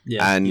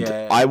 Yeah. And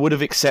I would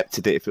have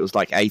accepted it if it was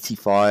like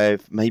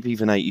 85, maybe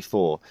even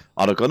 84.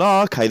 I'd have gone,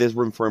 oh, okay, there's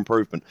room for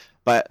improvement.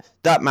 But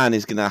that man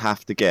is going to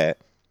have to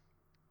get,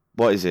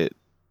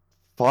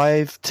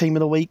 5 team of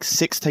the weeks,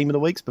 6 team of the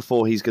weeks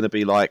before he's going to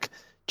be like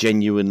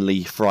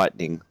genuinely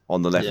frightening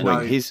on the left wing.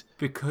 No,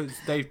 because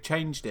they've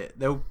changed it.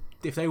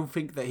 If they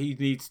think that he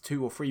needs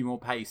 2 or 3 more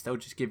pace, they'll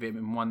just give him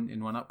in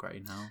one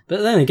upgrade now.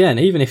 But then again,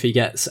 even if he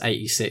gets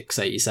 86,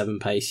 87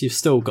 pace, you've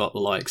still got the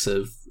likes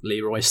of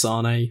Leroy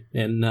Sané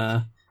in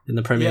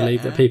the Premier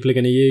League that people are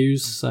going to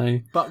use. So,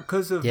 but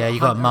because of you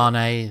got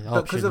Mane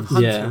but because of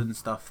Hunter and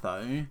stuff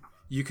though,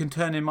 you can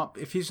turn him up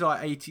if he's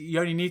like 80.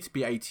 You only need to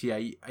be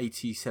 88,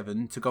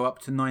 87 to go up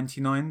to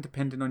 99,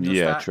 depending on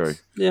your stats. True.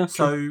 Yeah,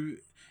 so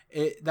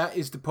that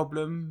is the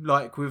problem.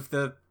 Like with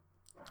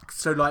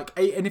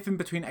anything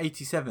between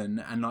 87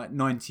 and like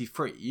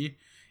 93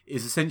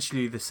 is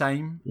essentially the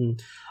same.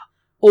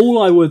 All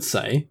I would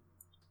say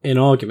in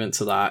argument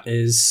to that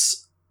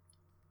is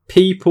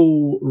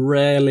people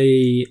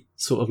rarely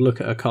sort of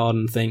look at a card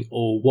and think,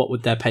 oh, what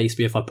would their pace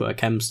be if I put a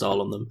chem style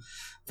on them?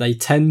 They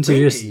tend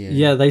to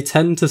they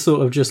tend to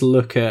sort of just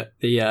look at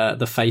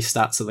the face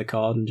stats of the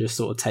card and just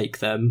sort of take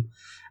them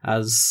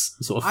as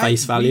sort of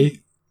face value.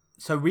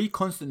 So we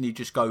constantly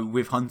just go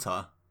with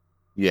Hunter.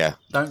 Yeah.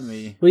 Don't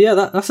we? Well, yeah,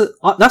 that's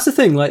the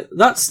thing. Like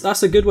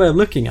that's a good way of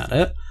looking at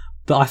it.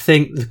 But I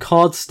think the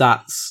card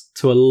stats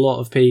to a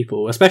lot of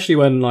people, especially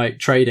when like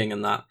trading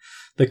and that,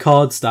 the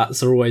card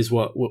stats are always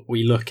what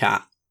we look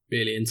at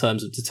really in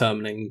terms of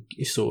determining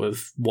sort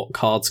of what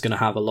card's going to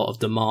have a lot of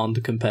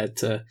demand compared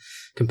to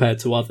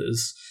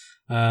others.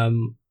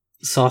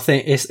 So I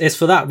think it's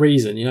for that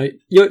reason.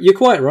 You're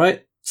quite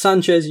right.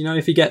 Sanchez,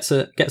 if he gets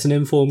an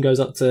inform,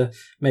 goes up to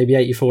maybe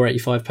 84,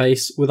 85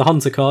 pace with a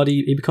Hunter card,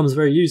 he becomes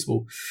very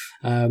usable.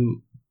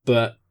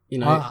 But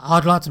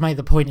I'd like to make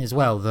the point as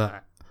well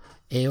that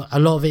a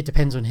lot of it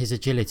depends on his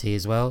agility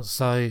as well.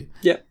 So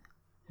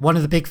one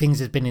of the big things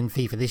that's been in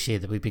FIFA this year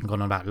that we've been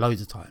going on about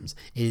loads of times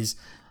is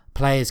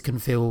players can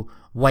feel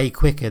way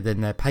quicker than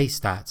their pace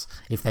stats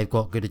if they've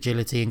got good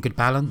agility and good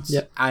balance.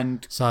 Yep.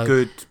 And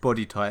good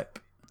body type.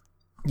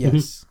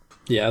 Yes.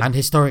 Yeah. And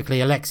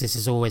historically, Alexis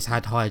has always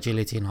had high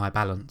agility and high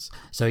balance,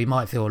 so he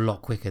might feel a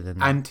lot quicker than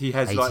that. And he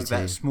has 82. like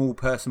that small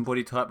person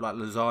body type like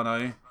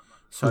Lozano,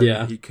 so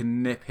he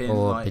can nip in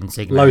or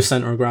low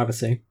centre of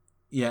gravity.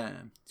 Yeah.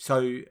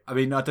 So I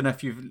mean, I don't know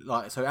if you've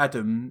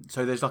Adam.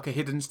 So there's like a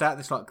hidden stat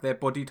that's like their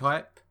body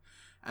type,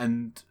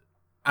 and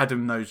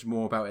Adam knows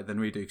more about it than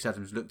we do because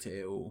Adam's looked at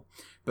it all.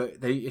 But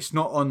it's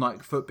not on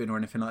like Footbin or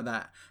anything like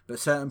that. But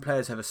certain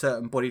players have a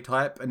certain body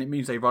type, and it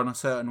means they run a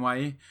certain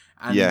way.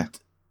 And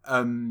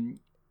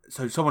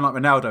so someone like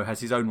Ronaldo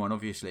has his own one,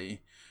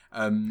 obviously.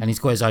 And he's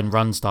got his own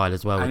run style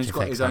as well, which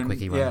affects how quick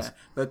he runs. Yeah,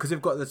 but because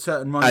they've got the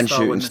certain run and style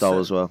shooting style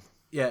as well.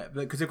 Yeah,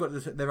 because they've got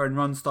their own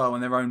run style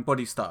and their own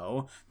body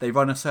style. They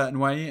run a certain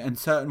way, and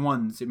certain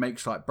ones it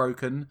makes like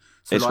broken.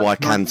 So it's why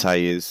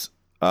Kante is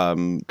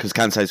because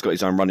Kante's got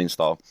his own running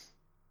style.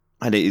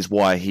 And it is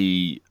why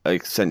he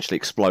essentially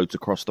explodes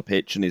across the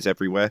pitch and is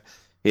everywhere.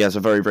 He has a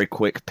very, very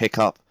quick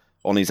pickup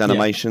on his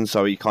animation,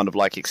 so he kind of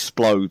like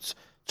explodes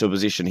to a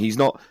position. He's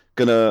not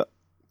going to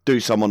do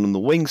someone on the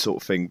wing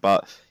sort of thing,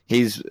 but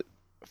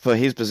for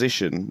his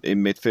position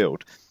in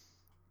midfield,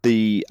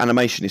 the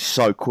animation is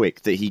so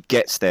quick that he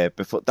gets there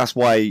before. That's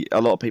why a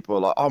lot of people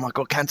are like, "Oh my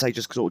god, Kante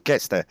just sort of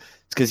gets there."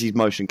 It's because he's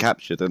motion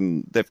captured,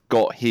 and they've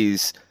got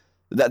his.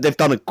 They've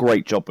done a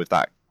great job with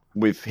that,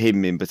 with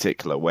him in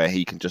particular, where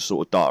he can just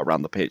sort of dart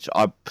around the pitch.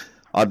 I've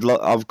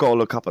got to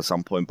look up at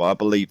some point, but I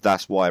believe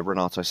that's why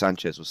Renato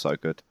Sanchez was so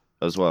good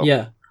as well.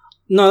 Yeah,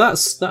 no,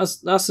 that's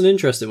an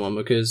interesting one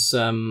because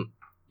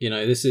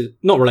this is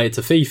not related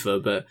to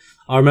FIFA, but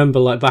I remember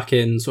like back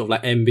in sort of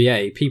like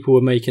NBA, people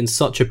were making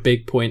such a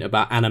big point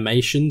about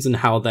animations and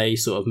how they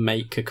sort of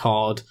make a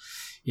card,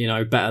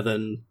 better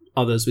than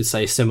others with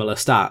say similar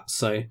stats.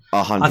 So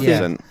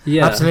 100%.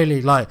 Yeah,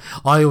 absolutely. Like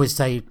I always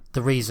say,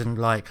 the reason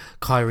like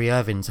Kyrie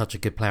Irving's such a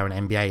good player in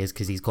NBA is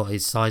because he's got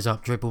his size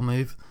up dribble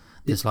move.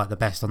 That's like the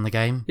best on the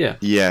game.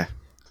 Yeah.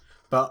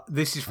 But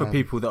this is for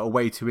people that are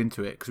way too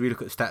into it, because we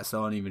look at stats that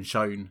aren't even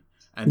shown.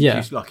 And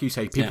like you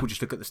say, people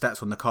just look at the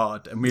stats on the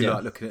card, and we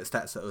like looking at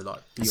stats that are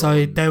like beyond.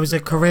 So there was a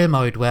career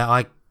mode where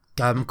I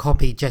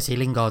copied Jesse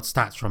Lingard's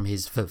stats from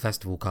his Foot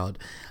Festival card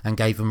and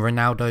gave him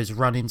Ronaldo's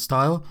running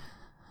style.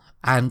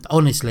 And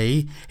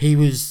honestly, he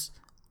was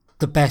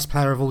the best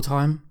player of all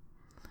time.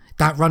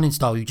 That running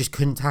style, you just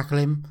couldn't tackle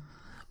him.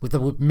 With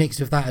the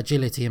mix of that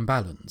agility and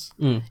balance,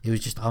 it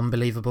was just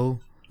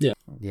unbelievable.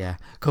 Yeah,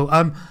 cool.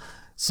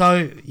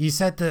 So you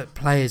said that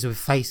players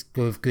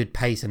with good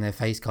pace and their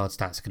face card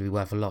stats are going to be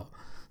worth a lot.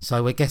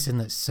 So we're guessing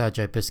that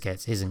Sergio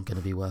Busquets isn't going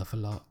to be worth a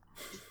lot.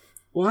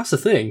 Well, that's the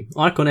thing.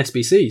 Icon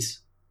SBCs.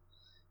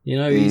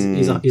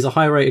 He's a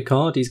high rated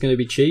card. He's going to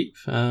be cheap.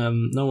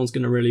 No one's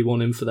going to really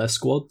want him for their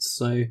squads,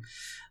 so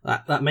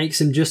that makes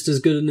him just as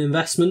good an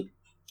investment.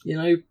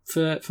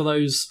 For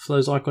those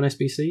Icon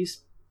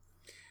SBCs.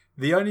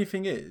 The only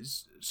thing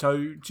is, so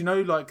do you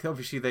know, like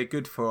obviously they're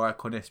good for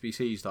Icon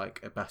SBCs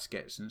like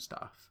Baskets and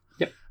stuff.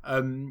 Yep.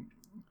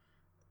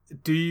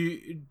 Do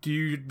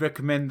you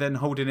recommend then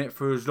holding it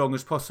for as long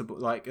as possible,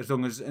 like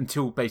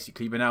until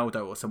basically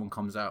Ronaldo or someone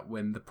comes out,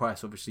 when the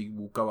price obviously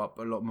will go up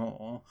a lot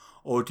more,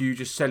 or do you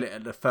just sell it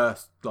at the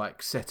first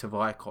like set of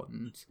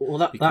icons? Well,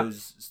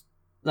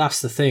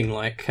 that's the thing.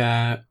 Like,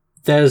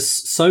 there's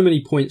so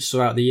many points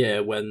throughout the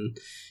year when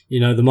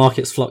the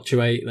markets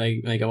fluctuate.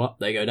 They go up,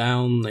 they go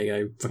down, they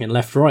go fucking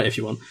left, right if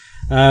you want.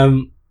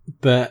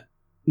 But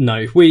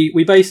no,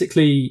 we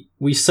basically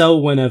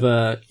sell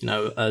whenever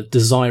a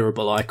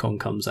desirable icon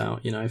comes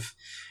out.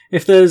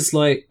 If there's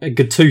like a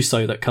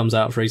Gattuso that comes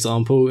out, for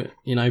example,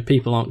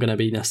 people aren't going to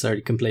be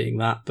necessarily completing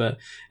that. But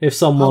if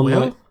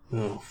someone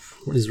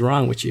what is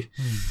wrong with you?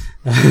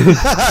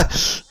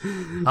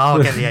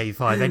 I'll get the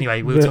 85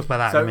 anyway. We'll talk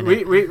about that in a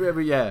minute.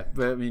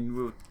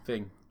 We'll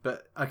think.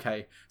 But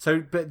okay,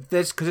 but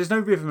there's no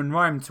rhythm and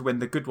rhyme to when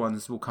the good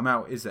ones will come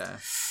out, is there?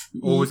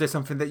 Or was there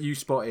something that you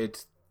spotted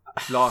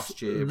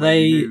last year when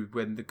you knew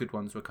when the good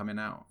ones were coming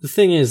out? The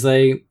thing is,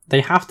 they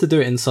have to do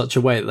it in such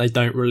a way that they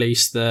don't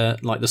release the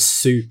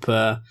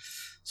super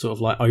sort of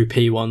like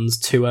OP ones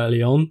too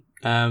early on.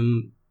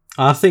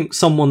 I think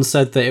someone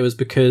said that it was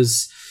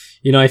because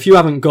if you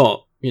haven't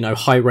got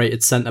high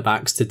rated centre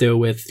backs to deal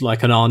with,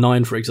 like an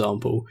R9 for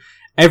example,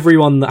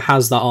 everyone that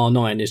has that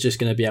R9 is just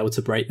going to be able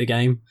to break the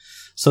game.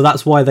 So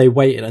that's why they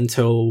waited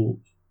until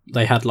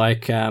they had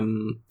like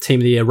Team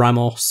of the Year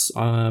Ramos.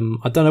 I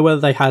don't know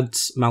whether they had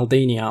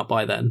Maldini out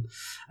by then,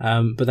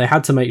 but they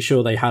had to make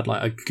sure they had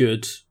like a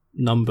good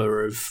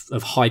number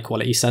of high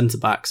quality centre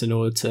backs in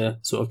order to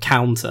sort of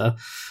counter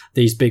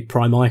these big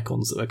prime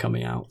icons that were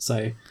coming out.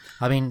 So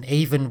I mean,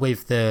 even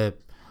with the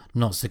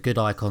not so good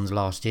icons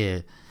last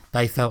year,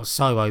 they felt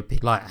so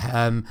OP. Like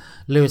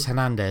Luis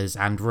Hernandez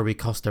and Rui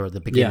Costa at the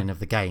beginning of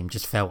the game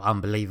just felt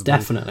unbelievable.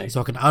 Definitely.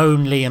 So I can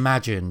only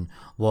imagine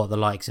what the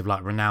likes of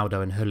like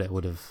Ronaldo and Hullet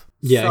would have.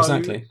 Yeah,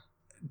 exactly.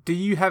 Do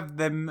you have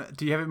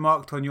it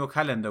marked on your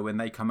calendar when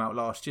they come out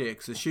last year?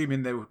 Because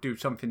assuming they will do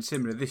something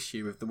similar this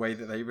year with the way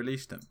that they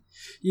released them.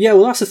 Yeah,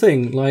 well, that's the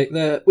thing. Like,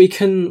 we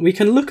can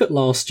look at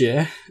last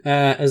year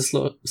as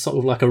sort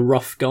of like a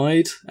rough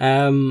guide.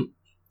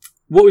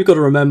 What we've got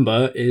to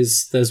remember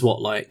is there's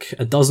like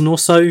a dozen or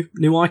so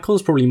new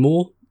icons, probably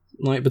more,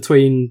 like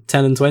between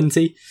 10 and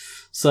 20.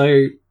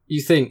 So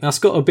you think that's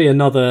got to be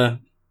another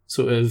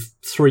sort of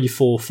 3,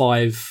 4,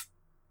 5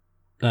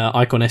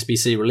 icon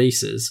SBC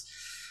releases.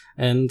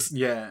 And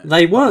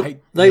they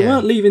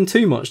weren't leaving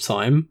too much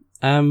time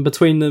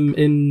between them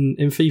in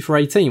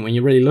FIFA 18 when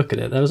you really look at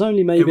it. There was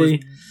only maybe... It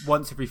was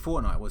once every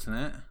fortnight, wasn't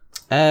it?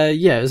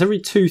 Yeah, it was every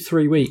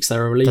 2-3 weeks they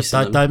were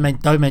releasing them.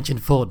 Don't mention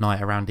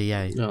Fortnite around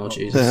EA. Oh,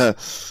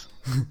 Jesus.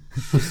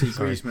 See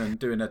Griezmann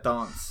doing a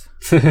dance.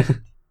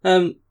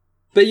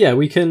 But yeah,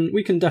 we can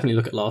definitely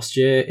look at last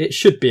year. It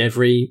should be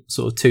every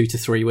sort of 2 to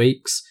 3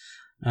 weeks.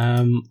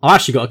 I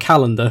actually got a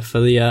calendar for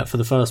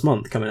the first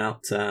month coming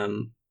out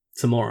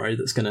tomorrow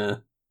that's going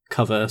to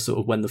cover sort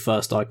of when the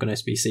first Icon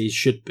SBCs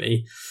should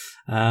be.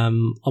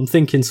 I'm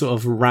thinking sort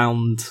of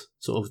around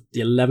sort of the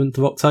 11th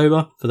of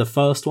October for the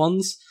first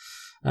ones.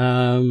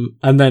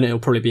 And then it'll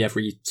probably be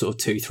every sort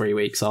of 2-3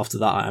 weeks after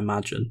that, I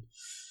imagine.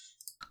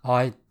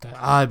 I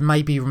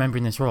may be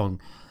remembering this wrong,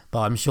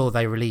 but I'm sure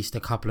they released a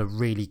couple of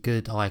really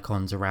good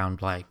icons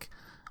around like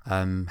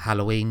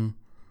Halloween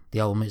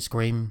the Ultimate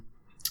Scream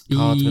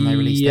cards when they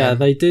released Yeah, them?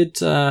 they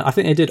did. I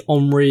think they did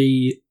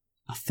Omri.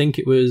 I think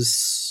it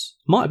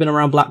might have been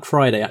around Black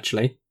Friday,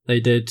 actually. They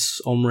did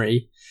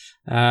Omri.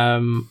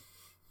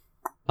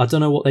 I don't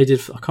know what they did.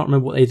 I can't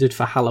remember what they did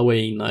for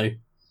Halloween, though.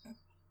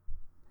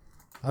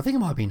 I think it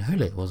might have been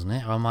Hullet, wasn't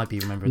it? Or I might be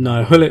remembering.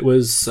 No, that wrong. Hullet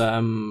was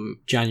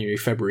January,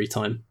 February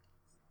time.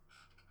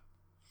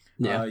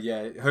 Yeah.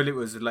 Hullet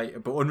was later,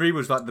 but Henry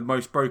was like the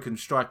most broken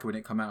striker when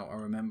it came out. I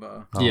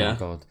remember. Oh Yeah. my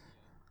god!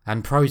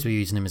 And pros were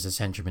using him as a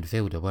central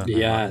midfielder, weren't they?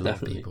 Yeah, Like a lot of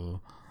definitely.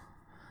 people.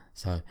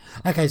 So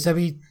okay, so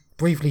we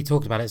briefly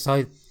talked about it.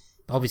 So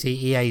obviously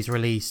EA's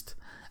released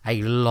a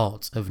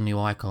lot of new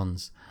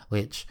icons,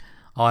 which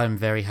I'm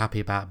very happy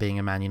about being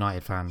a Man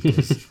United fan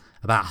because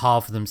about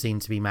half of them seem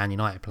to be Man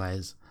United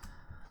players.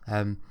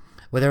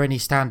 Were there any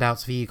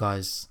standouts for you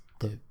guys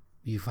that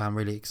you found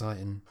really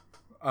exciting?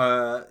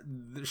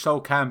 Sol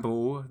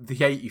Campbell,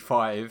 the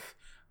 85,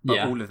 but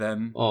Yeah. all of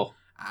them, Oh.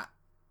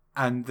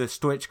 and the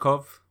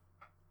Stoichkov.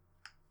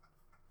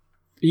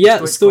 Yeah,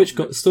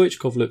 Stoichkov-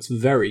 Stoichkov looks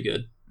very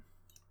good.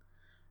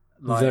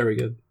 Like, Very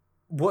good.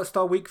 What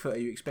star weak foot are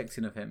you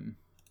expecting of him?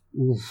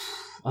 Oof.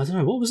 I don't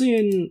know. What was he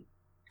in?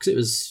 Because it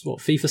was,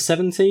 FIFA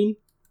 17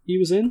 he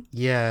was in?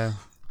 Yeah,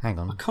 hang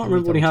on. I can't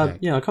remember what he had.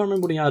 Yeah, I can't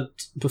remember what he had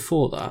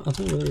before that. I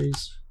don't know whether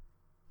he's...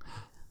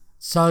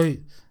 So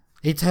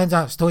it turns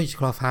out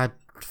Stoichkov had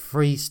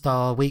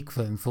 3-star weak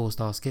foot and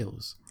 4-star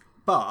skills.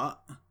 But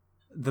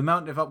the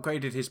amount they've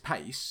upgraded his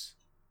pace,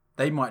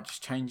 they might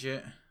just change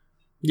it.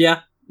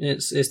 Yeah,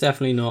 it's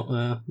definitely not...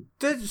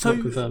 So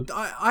Not confirmed.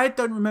 I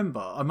don't remember.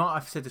 I might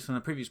have said this on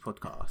a previous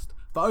podcast,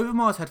 but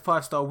Overmars had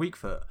 5-star weak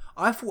foot.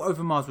 I thought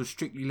Overmars was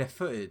strictly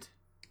left-footed.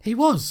 He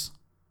was.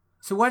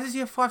 So why does he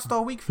have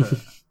 5-star weak foot?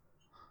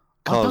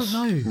 I don't Cause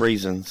know.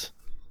 reasons.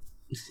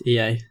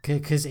 EA.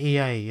 Because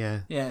EA, yeah.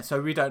 Yeah, so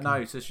we don't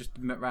know. So it's just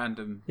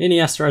random.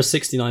 Iniesta has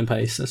 69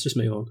 pace. Let's just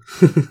move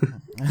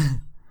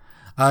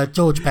on.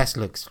 George Best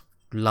looks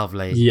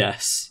lovely.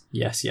 Yes.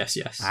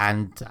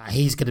 And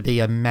he's going to be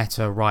a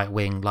meta right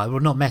wing. Like, well,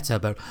 not meta,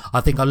 but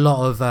I think a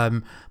lot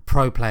of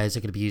pro players are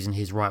going to be using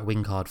his right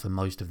wing card for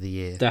most of the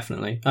year.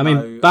 Definitely. I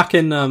mean, back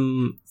in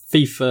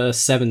FIFA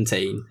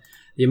 17,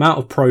 the amount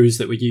of pros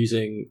that were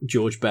using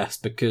George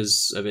Best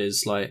because of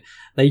his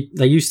they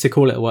used to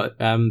call it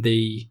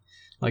the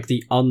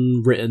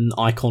unwritten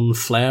icon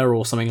flair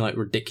or something like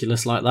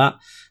ridiculous like that.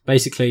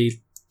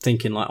 Basically,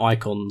 thinking like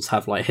icons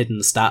have like hidden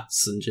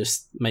stats and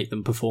just make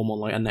them perform on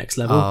like a next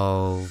level.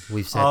 Oh,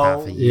 we've said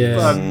that for years.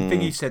 yeah.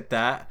 Thingy said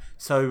that.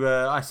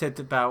 So I said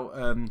about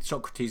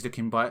Socrates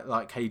looking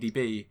like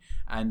KDB,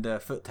 and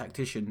Foot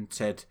Tactician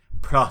said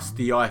plus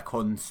the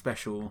icon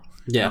special.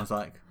 Yeah. And I was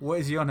like, what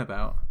is he on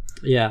about?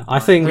 Yeah, I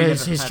think Well,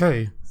 it's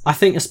true. I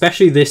think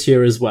especially this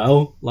year as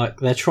well, like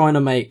they're trying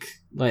to make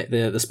like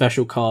the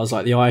special cards,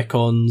 like the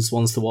icons,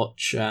 ones to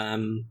watch,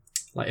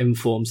 like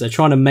informs. They're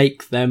trying to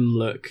make them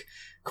look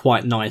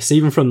quite nice,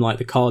 even from like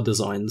the card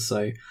designs.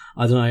 So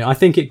I don't know. I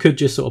think it could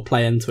just sort of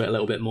play into it a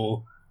little bit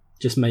more,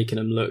 just making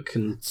them look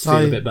and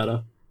feel a bit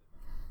better.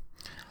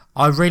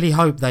 I really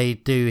hope they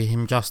do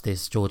him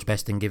justice, George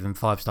Best, and give him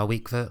 5-star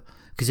weak foot.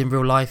 Because in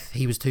real life,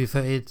 he was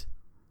 2-footed.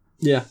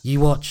 Yeah.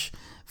 You watch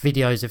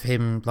videos of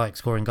him like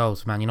scoring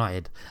goals for Man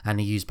United, and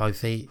he used both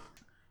feet.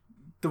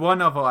 The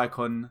one other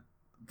icon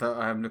that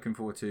I am looking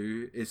forward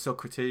to is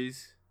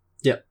Socrates.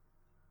 Yep.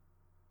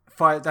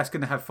 That's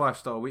going to have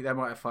 5-star weak. They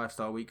might have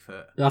 5-star weak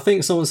foot. I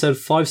think someone said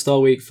 5-star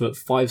weak foot,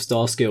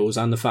 5-star skills,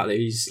 and the fact that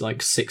he's like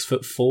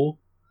 6'4".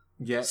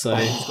 Yeah, So-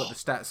 and he's got the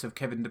stats of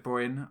Kevin De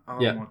Bruyne. Oh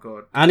Yeah. my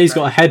god! And he's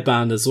got a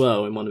headband as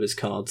well in one of his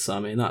cards. So,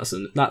 I mean, that's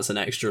an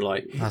extra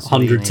like That's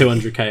what you 100,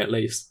 need. 200k at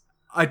least.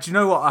 Do you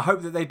know what? I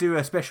hope that they do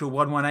a special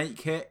 118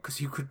 kit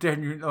because you could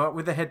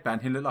with the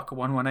headband, he look like a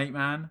 118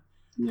 man.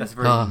 That's a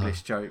very Oh.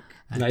 English joke.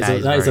 That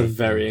is a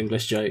very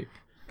English joke.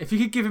 If you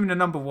could give him the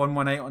number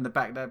 118 on the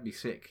back, that'd be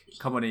sick.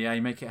 Come on, EA,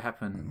 make it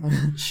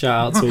happen.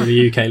 Shout out to all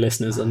the UK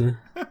listeners on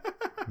there.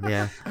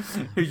 Yeah.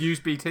 Who use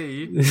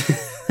BT?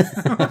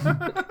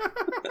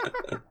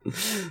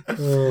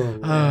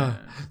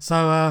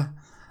 So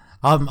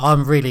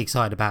I'm really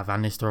excited about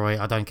Van Nistelrooy.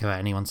 I don't care what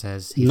anyone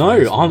says. He's No,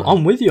 Van Nistelrooy.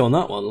 I'm with you on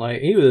that one.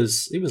 Like he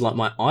was like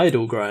my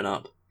idol growing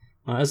up.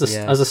 Like, as a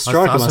Yeah. as a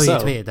striker I saw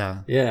myself. you tweeted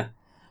that. Yeah.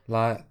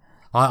 Like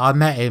I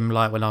met him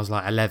like when I was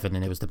like 11,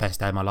 and it was the best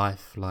day of my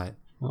life. Like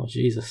Oh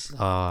Jesus.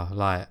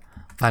 like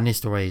Van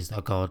Nistelrooy is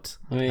a god,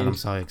 I mean, and I'm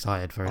so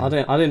excited for him. I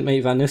didn't meet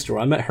Van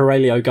Nistelrooy. I met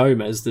Aurelio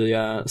Gomez,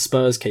 the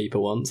Spurs keeper,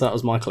 once. That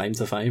was my claim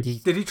to fame.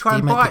 Did he try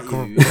Did and he bite make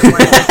the you?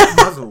 The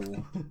muzzle.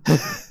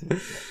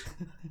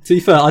 To be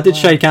fair, I did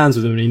shake hands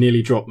with him and he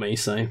nearly dropped me.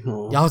 So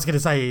oh. Yeah, I was gonna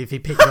say if he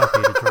picked you up,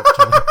 he'd have dropped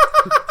you.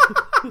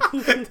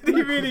 Did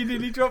he really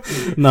nearly drop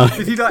you? No.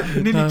 Did he like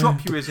nearly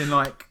drop you as in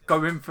like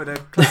go in for the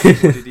clap,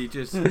 or did he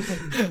just?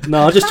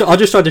 No, I just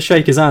tried to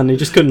shake his hand. He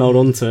just couldn't hold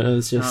on to it. It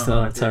was just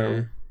Oh, dear.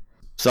 terrible.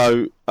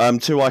 So,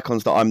 two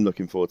icons that I'm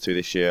looking forward to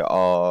this year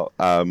are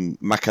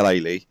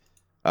Makalele.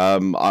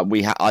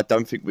 I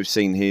don't think we've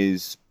seen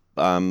his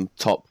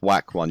top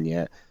whack one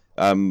yet.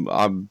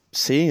 I'm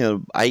seeing a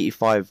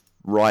 85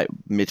 right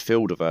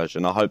midfielder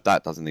version. I hope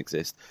that doesn't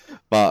exist.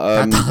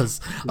 But that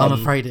does. I'm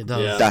afraid it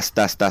does. Yeah.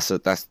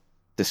 that's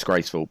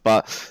disgraceful.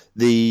 But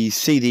the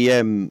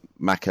CDM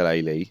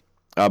Makelele,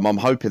 I'm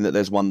hoping that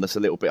there's one that's a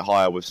little bit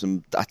higher with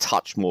a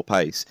touch more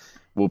pace.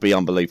 Will be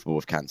unbelievable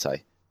with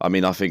Kante. I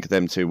mean, I think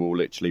them two will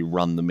literally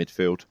run the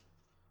midfield.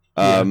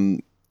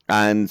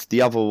 And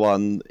the other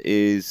one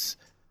is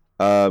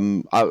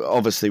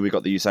obviously we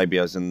got the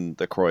Eusebios and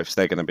the Cruyffs.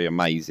 They're going to be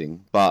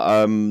amazing.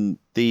 But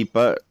the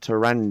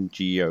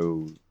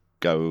Bertarangio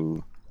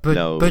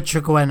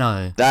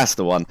Butragueno. That's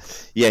the one.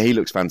 Yeah, he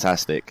looks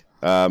fantastic.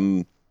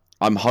 I'm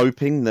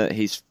hoping that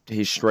his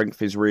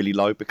strength is really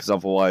low because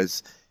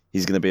otherwise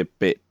he's going to be a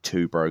bit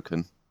too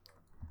broken.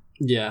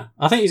 Yeah,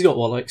 I think he's got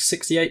like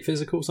 68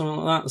 physical, something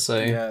like that. So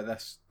yeah,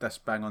 that's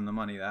bang on the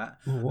money. That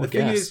the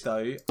thing is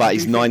though, but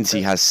his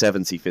 90 has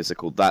 70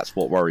 physical. That's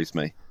what worries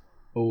me.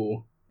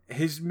 Oh, the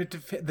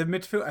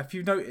midfield. Have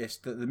you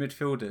noticed that the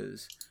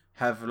midfielders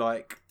have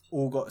like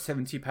all got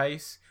 70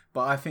 pace?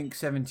 But I think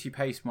 70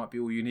 pace might be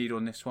all you need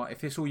on this one.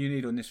 If it's all you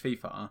need on this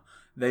FIFA,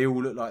 they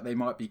all look like they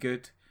might be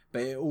good.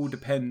 But it all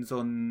depends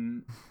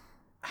on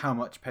how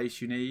much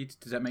pace you need.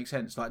 Does that make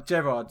sense? Like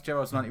Gerrard's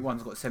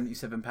 91's got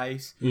 77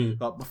 pace.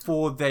 Like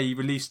before they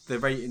released the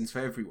ratings for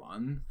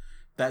everyone,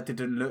 that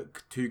didn't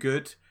look too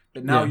good.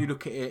 But now you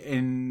look at it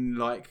in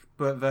like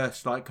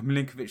versus like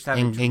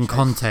Milinkovic-Savic in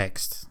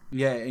context.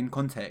 Yeah, in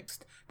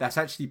context, that's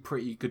actually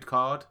pretty good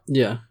card.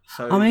 Yeah,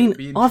 so I mean, it'd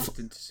be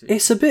interesting to see.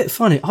 It's a bit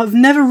funny. I've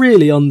never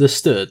really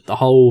understood the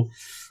whole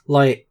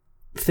like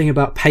thing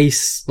about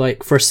pace,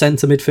 like for a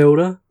centre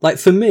midfielder. Like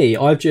for me,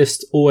 I've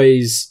just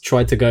always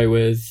tried to go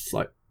with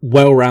like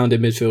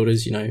well-rounded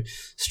midfielders. You know,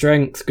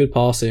 strength, good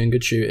passing,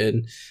 good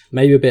shooting,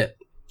 maybe a bit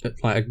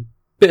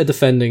of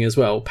defending as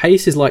well.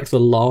 Pace is like the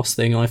last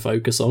thing I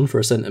focus on for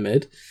a centre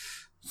mid.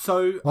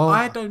 So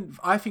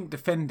I think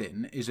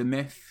defending is a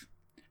myth,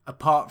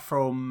 apart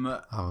from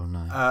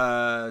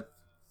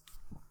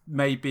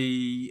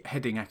maybe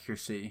heading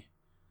accuracy,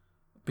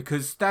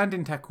 because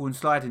standing tackle and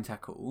sliding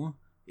tackle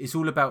is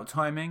all about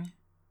timing.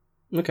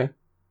 Okay.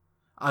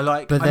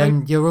 But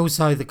then you're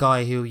also the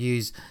guy who'll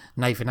use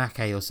Nathan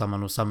Ake or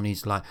someone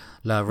who's like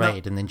lower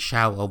rated and then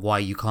shout at why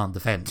you can't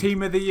defend.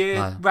 Team of the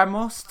year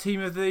Ramos,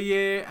 team of the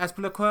year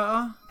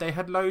Azpilicueta, they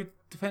had low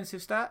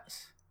defensive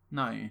stats?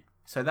 No.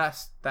 So that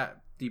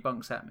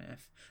debunks that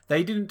myth.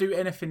 They didn't do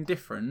anything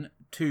different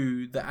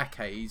to the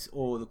Akes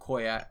or the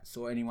Koyats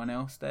or anyone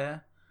else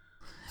there.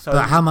 So,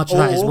 but how much of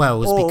that as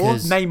well is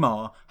because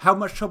Neymar. How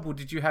much trouble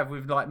did you have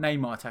with like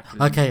Neymar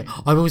tackling? Okay,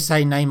 I will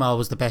say Neymar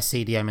was the best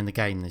CDM in the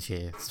game this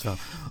year. So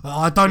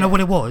I don't know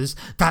what it was.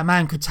 That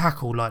man could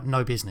tackle like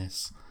no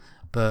business.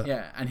 But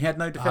yeah, and he had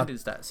no defending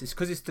stats. It's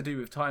because it's to do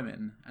with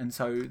timing, and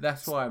so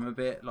that's why I'm a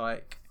bit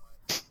like.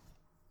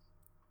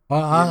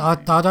 I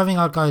don't think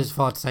I'd go as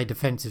far to say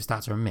defensive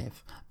stats are a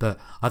myth, but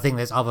I think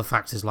there's other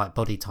factors like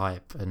body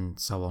type and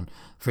so on.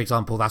 For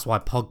example, that's why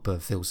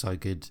Pogba feels so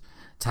good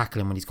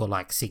tackling when he's got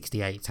like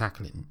 68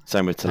 tackling.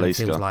 Same with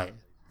Talisca. Feels like,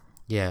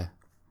 yeah.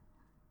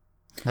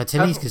 No,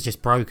 Talisca's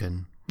just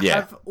broken. Yeah.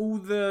 Have all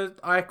the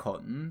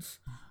icons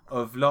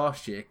of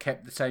last year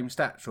kept the same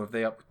stats, or have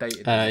they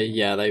updated them?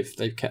 Yeah,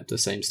 they've kept the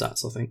same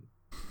stats, I think.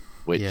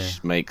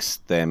 Which makes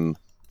them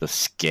the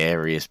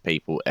scariest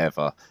people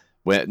ever.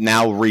 We're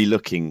now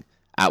re-looking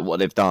at what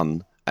they've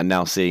done and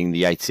now seeing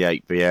the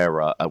 88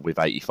 Vieira with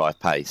 85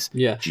 pace.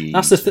 Yeah,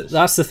 Jesus.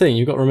 that's the thing.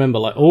 You've got to remember,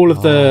 like all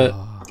of the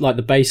like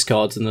the base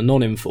cards and the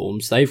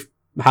non-informs, they've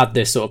had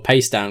this sort of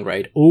pace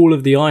downgrade. All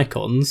of the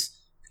icons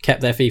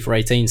kept their FIFA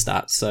 18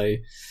 stats. So,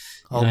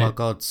 my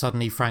god!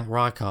 Suddenly, Frank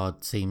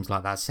Rijkaard seems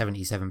like that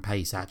 77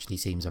 pace actually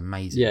seems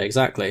amazing. Yeah,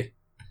 exactly.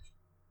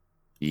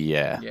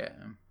 Yeah. Yeah.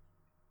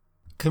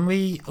 Can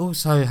we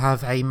also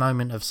have a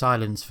moment of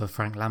silence for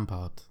Frank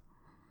Lampard?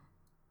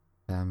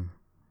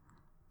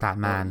 That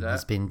man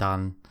has been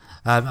done.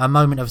 A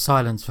moment of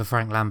silence for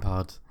Frank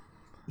Lampard.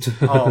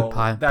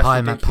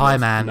 Pie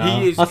man.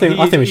 No, I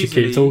think we should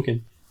keep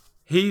talking.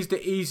 He's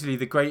easily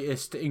the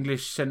greatest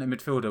English centre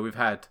midfielder we've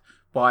had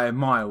by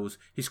miles.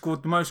 He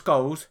scored the most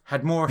goals,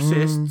 had more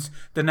assists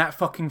than that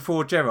fucking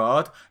Ford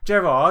Gerrard.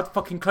 Gerrard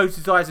fucking closed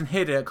his eyes and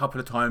hit it a couple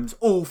of times.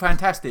 All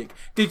fantastic.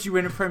 Did you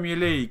win a Premier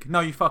League? No,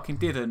 you fucking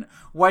didn't.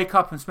 Wake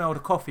up and smell the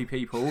coffee,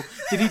 people.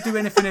 Did he do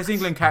anything as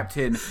England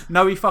captain?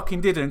 No, he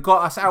fucking didn't.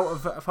 Got us out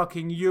of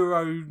fucking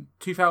Euro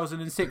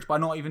 2006 by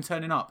not even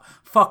turning up.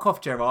 Fuck off,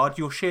 Gerrard.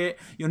 You're shit.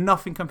 You're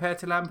nothing compared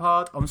to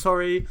Lampard. I'm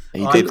sorry.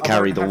 He did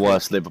carry the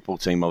worst Liverpool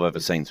team I've ever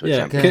seen to a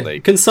Champions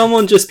League. Can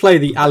someone just play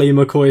the Ali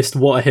McCoist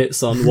 "What a Hit,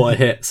 Son, What a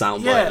Hit"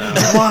 soundbite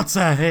now? What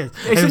a hit!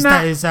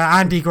 It's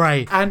Andy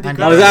Gray. Andy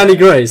Gray. Oh, it's Andy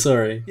Gray.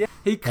 Sorry. Yeah,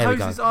 he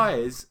closed his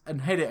eyes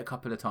and hit it a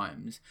couple of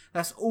times.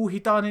 That's all he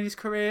done in his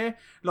career.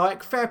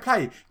 Like, fair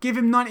play. Give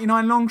him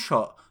 99 long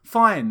shot.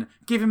 fine.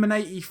 Give him an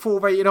 84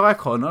 rated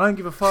icon. I don't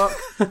give a fuck.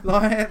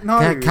 Like,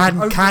 no.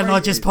 Can I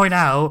just point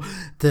out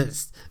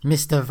that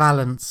Mr.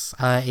 Valance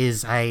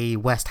is a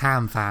West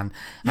Ham fan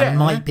and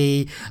might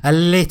be a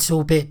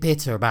little bit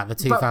bitter about the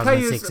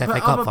 2006 FA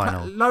Cup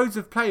final. Loads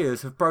of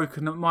players have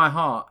broken my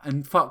heart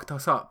and fucked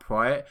us up,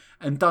 right?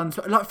 And done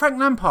like Frank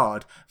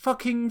Lampard.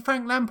 Fucking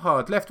Frank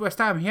Lampard left West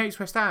Ham. He hates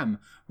West Ham,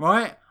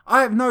 right?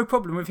 I have no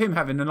problem with him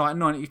having a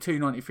 92,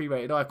 93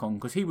 rated icon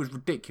because he was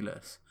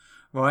ridiculous,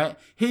 right?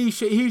 He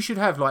should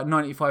have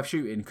 95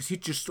 shooting because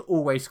he'd just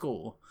always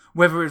score.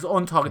 Whether it's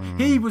on target.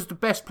 He was the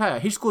best player.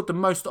 He scored the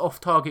most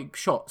off-target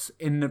shots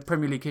in the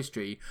Premier League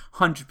history.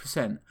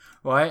 100%,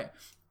 right?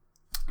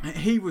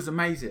 He was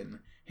amazing.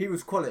 He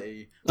was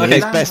quality. Okay,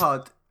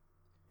 Lampard...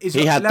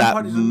 He had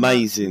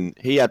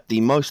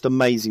the most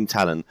amazing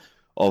talent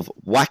of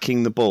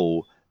whacking the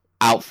ball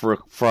out for a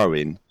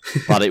throw-in,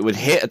 but it would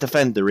hit a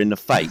defender in the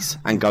face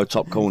and go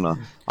top corner.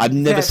 I've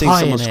never seen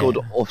someone scored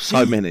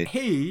so many.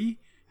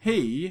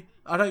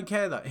 I don't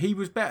care that he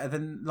was better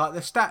than the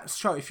stats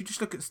show. If you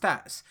just look at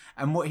stats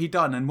and what he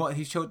done and what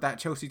he showed that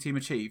Chelsea team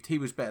achieved, he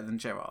was better than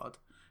Gerrard.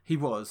 He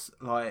was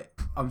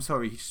I'm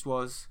sorry, he just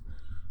was.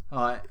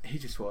 He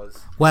just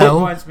was.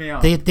 Well,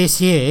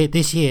 this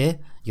year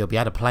you'll be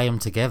able to play them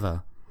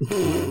together.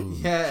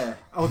 Yeah.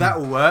 Oh, that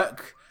will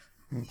work.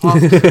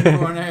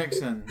 Warren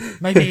Ericsson.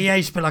 Maybe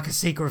EA should put a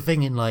secret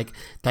thing in,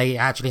 they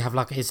actually have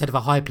instead of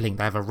a hyperlink,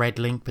 they have a red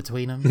link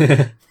between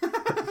them.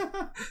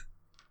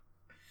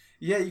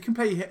 Yeah, you can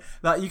play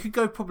you could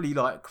go probably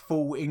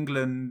full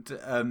England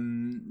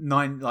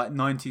 90s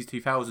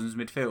 2000s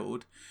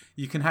midfield.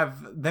 You can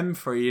have them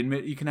three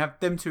you can have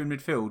them two in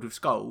midfield with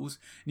Scholes,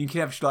 and you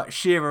can have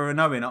Shearer and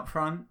Owen up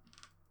front.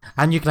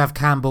 And you can have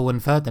Campbell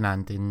and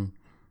Ferdinand in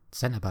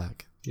centre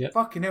back. Yep.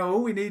 Fucking hell,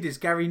 all we need is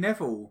Gary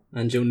Neville.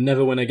 And you'll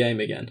never win a game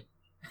again.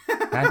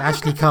 And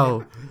Ashley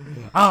Cole.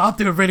 I'm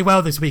doing really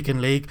well this week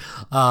in league.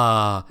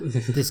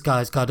 This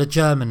guy's got a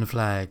German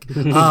flag.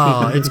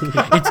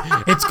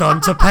 It's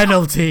gone to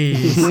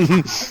penalties.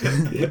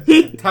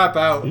 Tap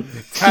out.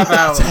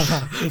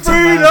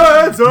 Three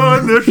lads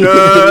on the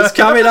shirt. It's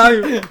coming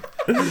home.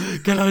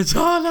 Can I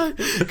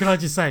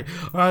just say,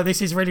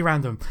 this is really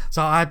random.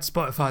 So I had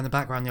Spotify in the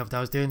background the other day.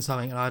 I was doing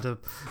something and I had a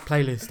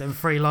playlist and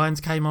 3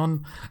 Lions came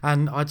on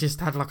and I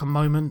just had a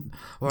moment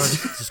where I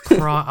just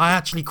cried. I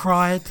actually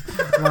cried.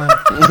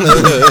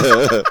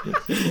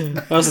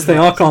 That's the thing.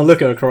 I can't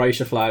look at a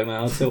Croatia flag,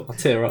 man. I'll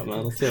tear up,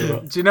 man.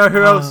 Do you know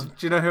who else?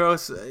 Do you know who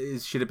else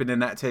should have been in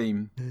that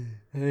team?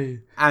 Who?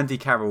 Andy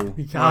Carroll.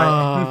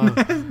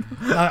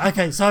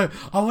 Okay, so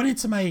I wanted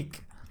to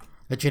make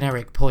a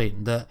generic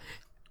point that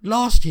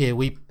last year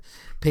we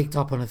picked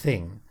up on a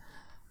thing,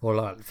 or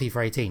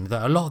FIFA 18,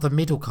 that a lot of the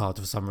middle cards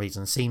for some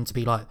reason seem to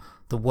be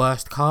the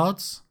worst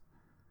cards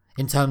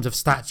in terms of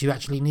stats you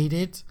actually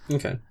needed.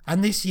 Okay.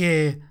 And this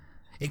year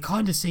it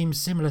kind of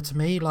seems similar to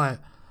me,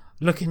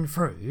 looking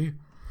through,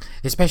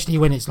 especially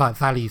when it's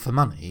value for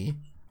money,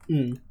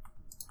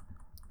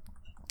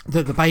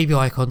 that the baby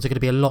icons are going to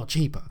be a lot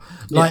cheaper.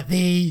 Yeah.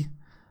 The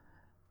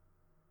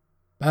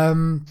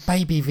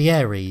baby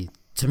Vieri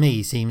to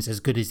me seems as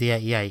good as the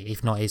 88,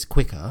 if not is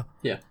quicker.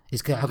 Yeah.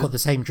 I've got the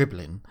same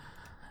dribbling.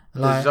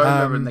 The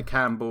Zola and the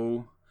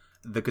Campbell,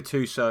 the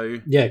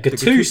Gattuso. Yeah,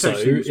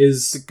 Gattuso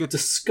is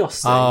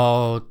disgusting.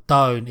 Oh,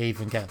 don't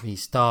even get me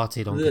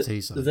started on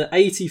Gattuso. The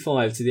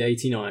 85 to the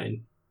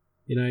 89,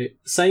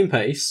 same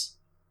pace.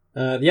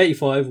 The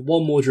 85,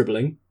 1 more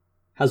dribbling,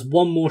 has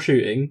 1 more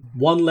shooting,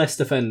 1 less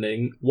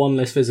defending, 1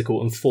 less physical,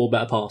 and 4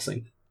 better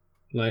passing.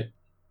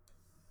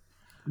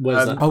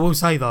 Where's that? I will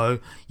say though,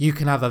 you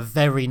can have a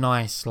very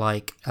nice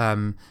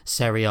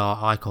Serie A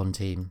icon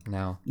team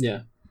now.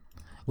 Yeah.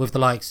 With the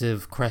likes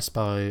of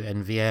Crespo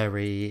and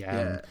Vieri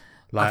and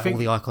all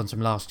the icons from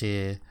last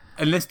year.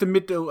 Unless the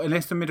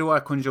middle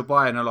icons you're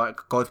buying are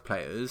god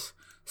players,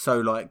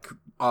 so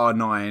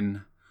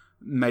R9,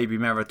 maybe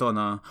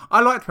Maradona.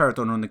 I liked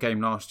Maradona on the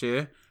game last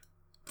year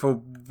for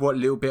what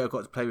little bit I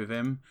got to play with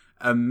him.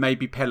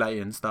 Maybe Pele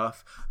and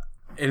stuff.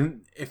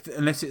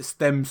 Unless it's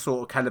them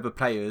sort of caliber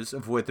players,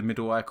 avoid the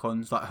middle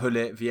icons like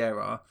Hullet,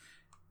 Vieira.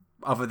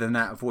 Other than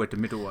that, avoid the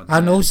middle ones.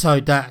 And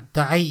also the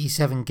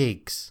 87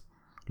 gigs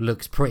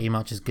looks pretty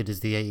much as good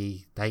as the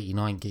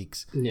 89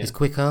 gigs. Yeah. It's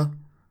quicker.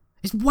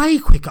 It's way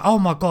quicker. Oh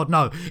my god,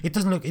 no! It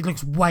doesn't look. It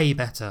looks way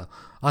better.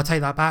 I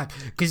take that back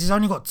because it's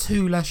only got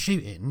 2 less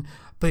shooting,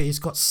 but it's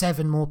got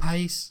 7 more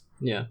pace.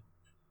 Yeah.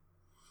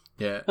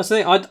 Yeah. That's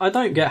the thing. I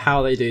don't get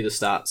how they do the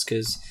stats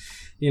because,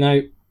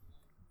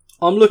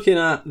 I'm looking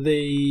at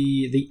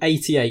the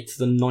 88 to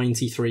the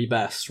 93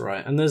 best,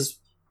 right? And there's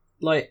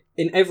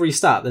in every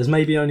stat, there's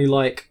maybe only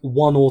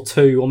 1 or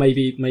 2 or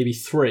maybe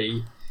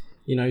 3,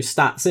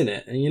 stats in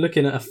it, and you're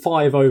looking at a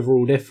 5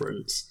 overall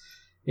difference.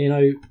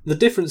 The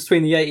difference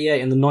between the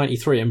 88 and the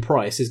 93 in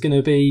price is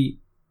going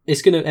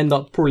to end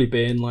up probably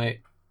being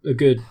a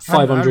good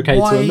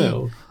 500k to a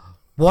mil.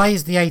 Why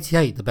is the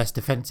 88 the best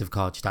defensive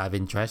card just out of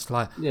interest?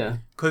 Yeah.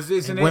 Because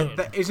isn't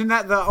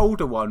that the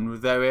older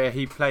one where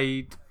he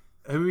played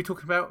Who are we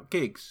talking about?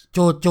 Giggs?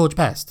 George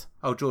Best.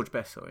 Oh, George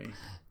Best, sorry.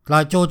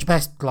 Like, George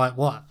Best, like,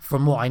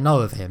 from what I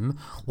know of him,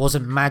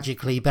 wasn't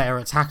magically better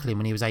at tackling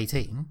when he was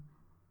 18.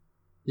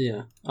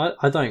 Yeah,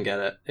 I don't get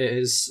it. It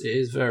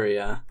is very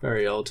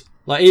very odd.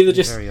 Like, either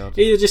just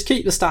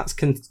keep the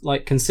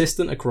stats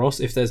consistent across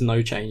if there's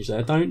no change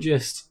there. Don't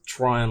just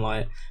try and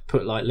like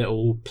put like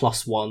little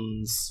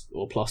 +1s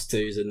or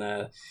 +2s in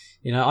there.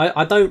 You know,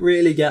 I don't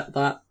really get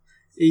that.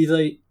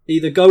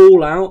 Either go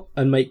all out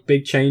and make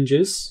big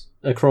changes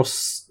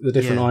across the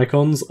different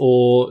icons,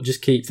 or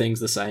just keep things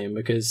the same,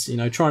 because, you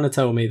know, trying to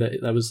tell me that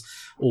there was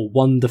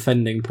one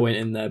defending point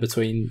in there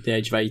between the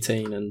age of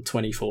 18 and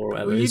 24 or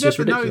whatever is just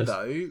ridiculous. You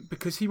never know, though,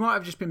 because he might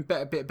have just been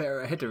a bit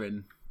better at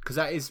headering, because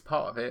that is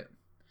part of it.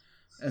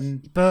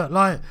 But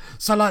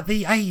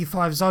the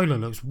 85 Zola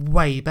looks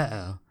way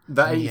better.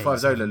 That 85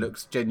 Zola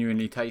looks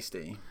genuinely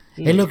tasty.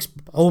 It looks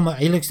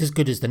as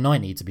good as the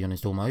 90, to be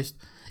honest, almost.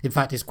 In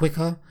fact, it's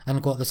quicker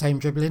and got the same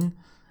dribbling.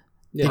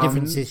 The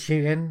difference is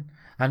shooting,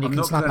 and you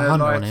can slap a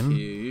 100 on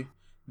him.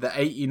 The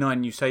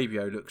 89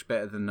 Eusebio looks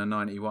better than the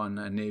 91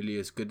 and nearly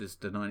as good as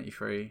the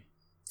 93.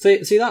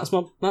 See, that's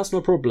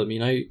my problem, you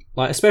know,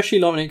 like, especially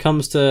like when it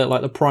comes to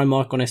like the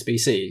Primark on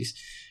SBCs,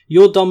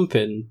 you're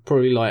dumping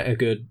probably like a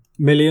good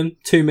 1 million,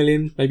 2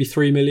 million, maybe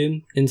 3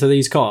 million into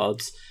these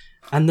cards,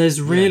 and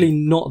there's really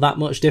not that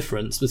much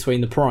difference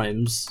between the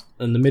primes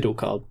and the middle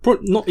card.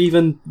 Not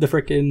even the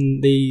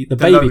freaking the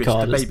baby lowest,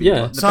 card. The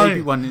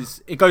baby one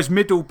it goes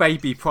middle,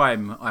 baby,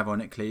 prime,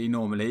 ironically,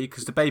 normally,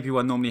 because the baby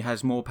one normally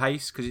has more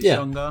pace because it's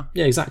younger.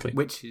 Yeah, exactly.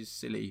 Which is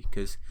silly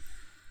because.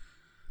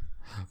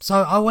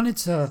 So I wanted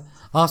to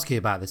ask you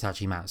about this,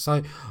 actually, Matt.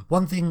 So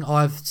one thing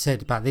I've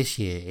said about this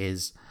year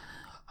is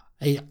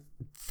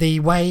the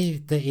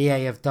way that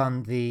EA have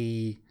done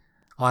the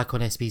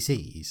Icon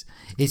SBCs.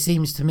 It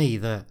seems to me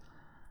that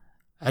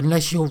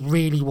unless you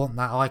really want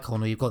that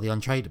icon or you've got the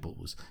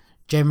untradables,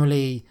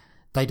 generally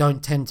they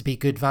don't tend to be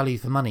good value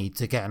for money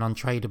to get an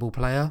untradeable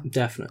player.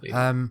 Definitely.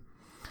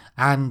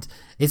 And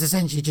it's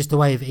essentially just a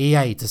way of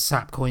EA to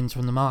sap coins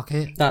from the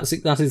market. That's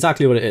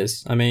exactly what it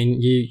is. I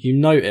mean, you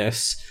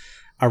notice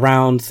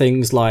around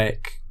things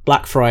like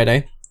Black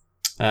Friday,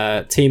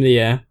 Team of the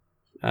Year,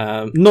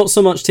 not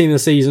so much Team of the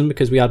Season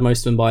because we had most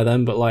of them by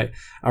then, but like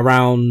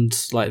around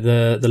like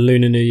the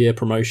Lunar New Year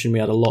promotion, we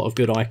had a lot of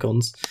good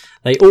icons.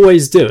 They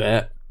always do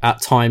it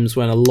at times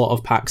when a lot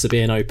of packs are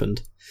being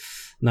opened.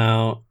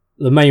 Now,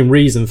 the main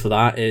reason for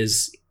that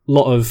is a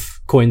lot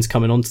of coins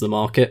coming onto the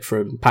market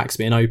from packs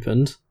being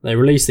opened. They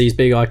release these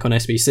big icon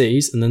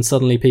SBCs, and then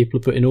suddenly people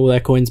are putting all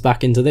their coins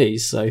back into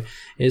these. So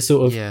it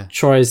sort of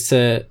tries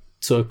to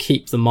sort of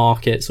keep the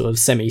market sort of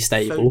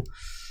semi-stable. So,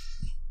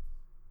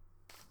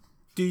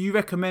 do you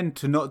recommend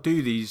to not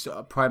do these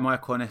prime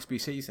icon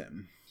SBCs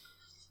then?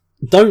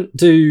 Don't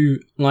do,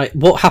 like,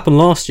 what happened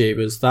last year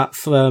was that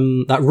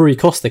that Rui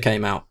Costa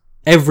came out.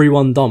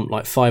 Everyone dumped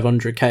like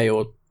 500k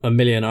or $1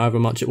 million, however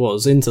much it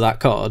was, into that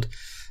card.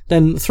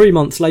 Then 3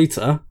 months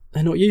later,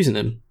 they're not using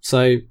him.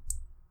 So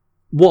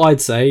what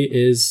I'd say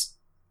is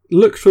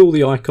look through all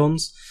the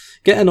icons,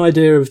 get an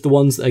idea of the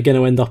ones that are going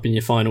to end up in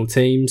your final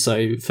team.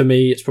 So for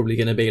me, it's probably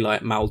going to be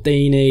like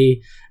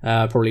Maldini,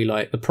 probably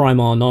like the Prime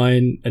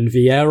R9 and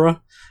Vieira.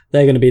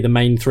 They're going to be the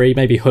main three,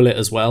 maybe Hullet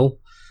as well.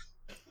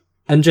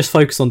 And just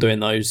focus on doing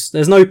those.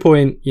 There's no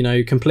point, you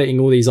know, completing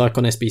all these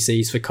icon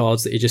SBCs for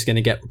cards that you're just going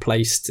to get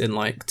replaced in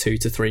like 2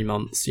 to 3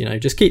 months. You know,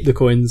 just keep the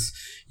coins,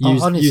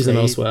 use them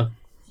elsewhere.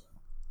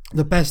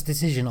 The best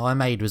decision I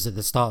made was at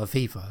the start of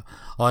FIFA.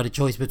 I had a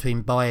choice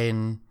between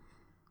buying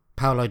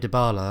Paulo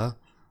Dybala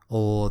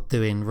or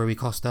doing Rui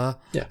Costa,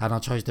 and I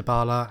chose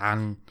Dybala,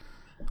 and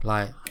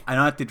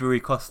I did Rui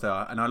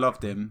Costa, and I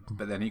loved him,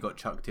 but then he got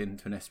chucked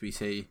into an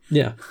SBC.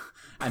 Yeah.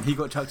 And he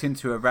got chucked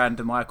into a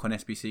random icon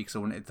SBC because I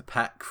wanted the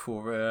pack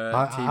for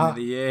Team of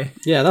the Year.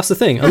 Yeah, that's the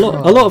thing. A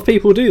lot of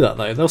people do that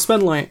though. They'll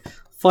spend like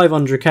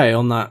 500k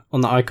on that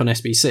icon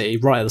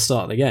SBC right at the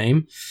start of the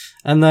game,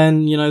 and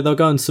then, you know, they'll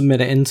go and submit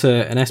it into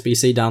an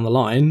SBC down the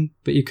line,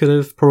 but you could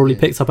have probably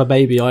picked up a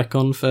baby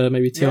icon for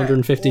maybe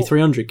 250,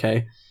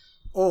 300k.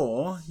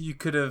 Or you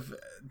could have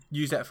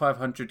used that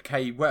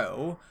 500k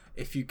well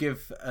if you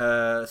give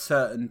a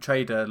certain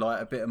trader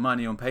like a bit of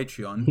money on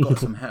Patreon, got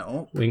some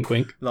help. Wink,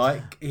 wink.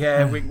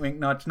 Wink, wink,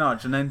 nudge,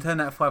 nudge, and then turn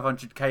that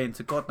 500k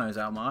into God knows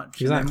how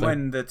much. Exactly. And then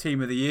when the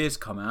Team of the Years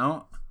come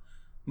out,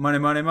 money,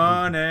 money,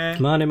 money.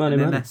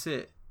 That's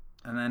it.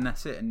 And then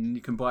that's it. And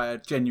you can buy a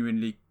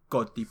genuinely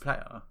godly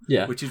player.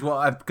 Yeah. Which is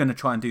what I'm going to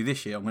try and do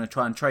this year. I'm going to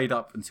try and trade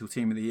up until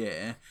Team of the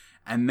Year,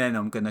 and then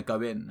I'm going to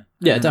go in.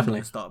 Yeah,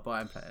 definitely. Start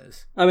buying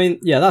players. I mean,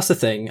 yeah, that's the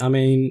thing. I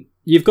mean,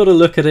 you've got to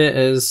look at it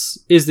as,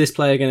 is this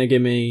player going to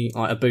give me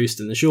like a boost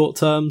in the short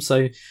term?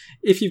 So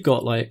if you've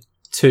got like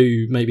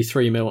 2, maybe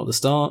 3 mil at the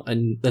start,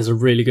 and there's a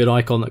really good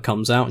icon that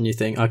comes out and you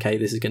think, okay,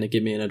 this is going to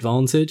give me an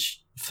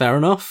advantage, fair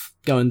enough,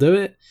 go and do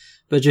it.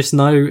 But just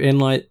know in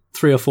like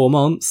 3 or 4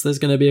 months, there's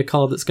going to be a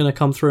card that's going to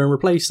come through and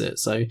replace it.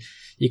 So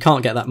you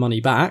can't get that money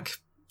back.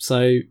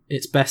 So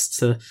it's best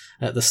to,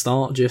 at the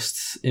start,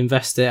 just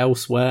invest it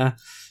elsewhere,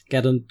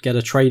 get a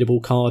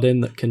tradable card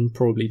in that can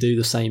probably do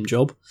the same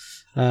job,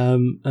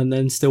 and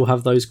then still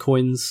have those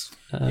coins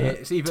to be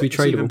tradable. It's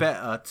even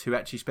better to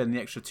actually spend the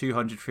extra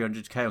 200,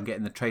 300k on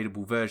getting the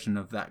tradable version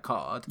of that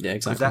card. Yeah,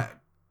 exactly.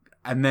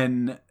 And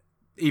then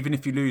even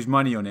if you lose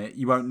money on it,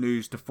 you won't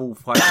lose the full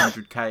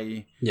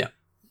 500k. Yeah,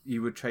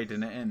 you were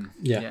trading it in.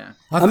 Yeah.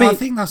 I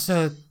think that's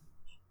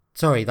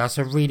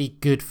a really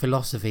good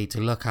philosophy to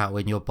look at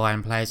when you're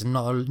buying players, and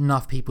not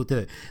enough people do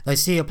it. They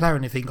see a player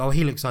and they think, oh,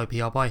 he looks OP,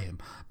 I'll buy him.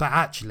 But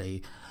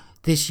actually,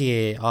 this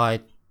year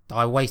I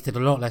wasted a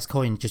lot less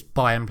coins just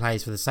buying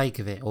players for the sake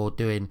of it, or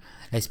doing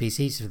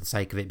SBCs for the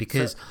sake of it,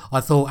 because I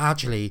thought,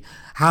 actually,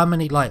 how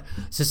many,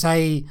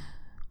 say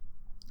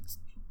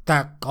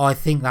that I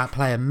think that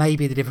player may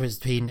be the difference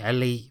between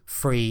Elite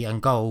 3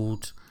 and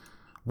Gold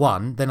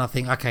 1, then I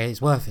think, okay,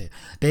 it's worth it.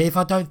 But if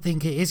I don't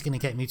think it is going to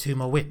get me 2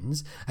 more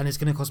wins and it's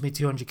going to cost me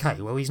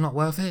 200k, well, he's not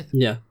worth it.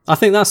 Yeah, I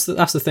think that's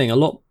the thing. A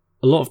lot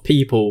of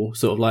people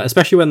sort of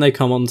especially when they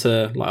come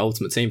onto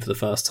Ultimate Team for the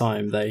first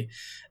time, they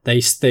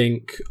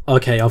think,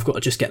 okay, I've got to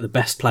just get the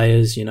best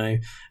players,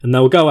 and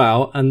they'll go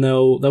out and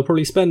they'll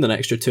probably spend an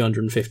extra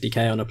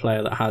 250k on a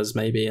player that has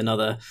maybe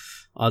another,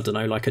 I don't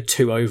know, a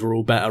 2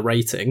 overall better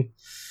rating,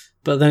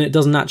 but then it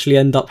doesn't actually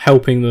end up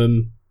helping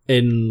them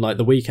in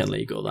the weekend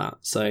league or that.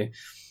 So,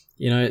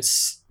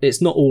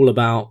 it's not all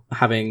about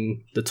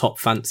having the top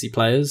fancy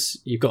players.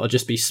 You've got to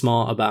just be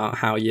smart about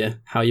how you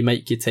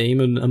make your team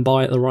and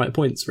buy at the right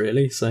points,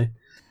 really. So,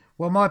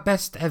 well, my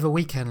best ever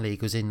weekend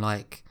league was in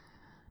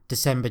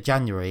December,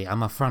 January, and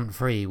my front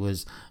three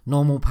was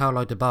normal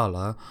Paulo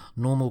Dybala,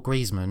 normal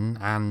Griezmann,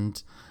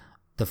 and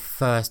the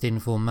first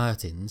informed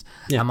Mertens.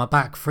 Yeah. And my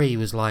back three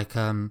was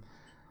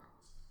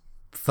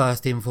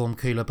first informed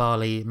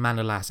Koulibaly,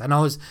 Manolas, and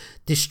I was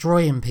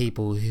destroying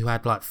people who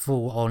had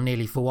full or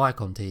nearly full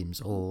icon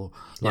teams, or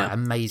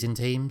amazing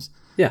teams.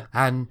 Yeah.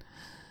 And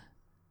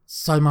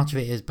so much of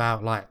it is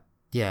about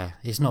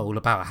it's not all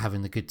about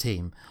having the good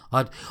team.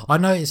 I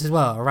noticed as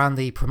well around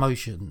the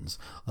promotions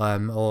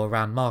or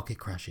around market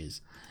crashes,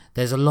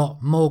 there's a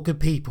lot more good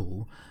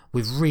people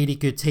with really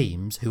good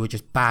teams who are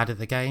just bad at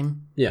the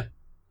game. Yeah.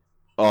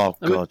 Oh,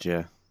 God,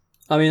 yeah.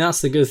 I mean,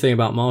 that's the good thing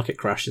about market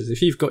crashes.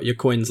 If you've got your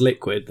coins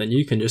liquid, then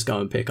you can just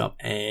go and pick up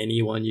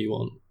anyone you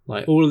want.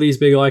 All of these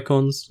big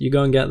icons, you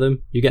go and get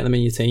them. You get them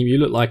in your team. You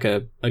look like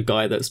a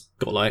guy that's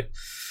got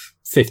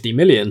 50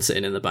 million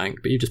sitting in the bank,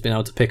 but you've just been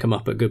able to pick them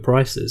up at good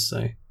prices.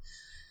 So,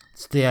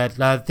 yeah,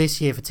 this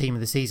year for Team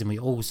of the Season, we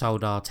all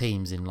sold our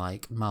teams in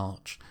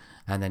March,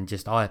 and then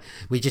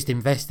we just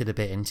invested a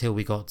bit until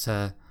we got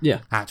to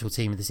actual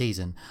Team of the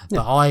Season.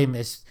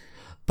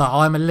 But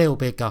I'm a little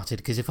bit gutted,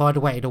 because if I'd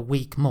waited a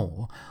week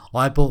more,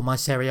 I bought my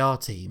Serie A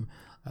team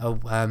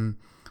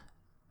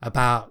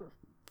about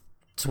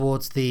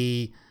towards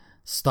the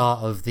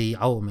start of the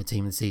Ultimate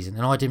Team of the Season,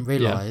 and I didn't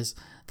realise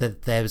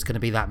that there was going to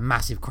be that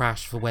massive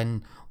crash for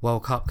when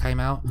World Cup came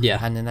out,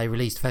 and then they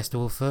released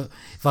Festival Foot.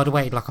 If I'd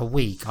waited a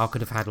week, I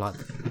could have had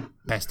the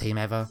best team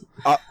ever.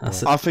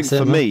 I think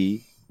for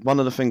me, one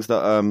of the things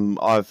that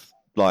I've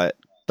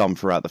done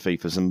throughout the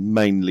FIFAs, and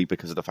mainly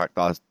because of the fact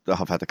that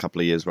I've had a couple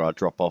of years where I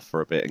drop off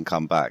for a bit and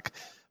come back,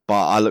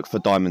 but I look for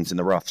diamonds in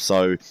the rough.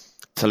 So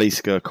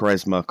Talisca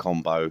Quaresma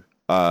combo,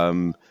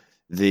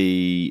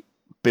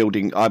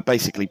 I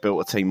basically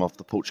built a team off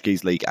the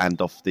Portuguese league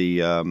and off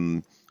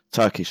the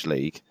Turkish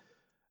league,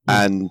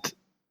 and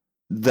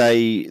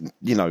they,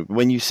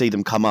 when you see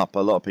them come up, a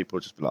lot of people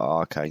just be like,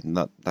 oh, okay,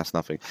 that's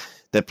nothing.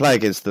 They play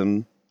against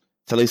them,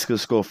 Talisca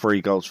score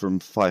 3 goals from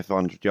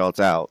 500 yards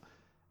out,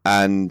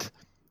 and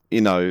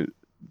I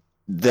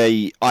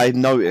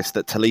noticed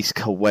that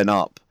Talisca went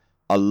up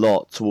a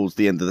lot towards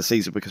the end of the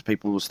season because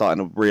people were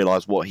starting to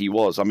realise what he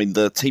was. I mean,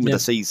 the team of the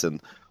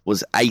season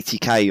was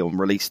 80k on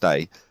release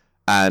day,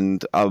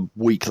 and a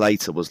week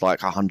later was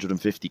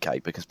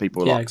 150k because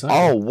people were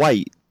oh,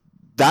 wait,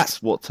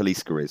 that's what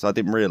Talisca is. I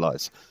didn't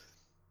realise.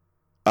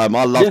 I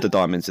love the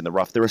diamonds in the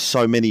rough. There are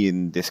so many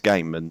in this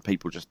game, and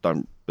people just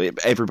don't.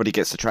 Everybody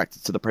gets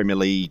attracted to the Premier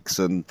Leagues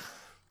and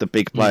the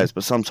big players,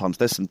 but sometimes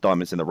there's some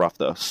diamonds in the rough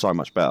that are so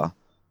much better.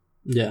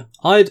 Yeah,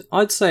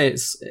 I'd say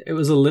it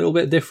was a little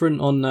bit different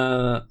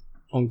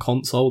on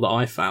console that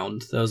I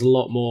found. There was a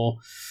lot more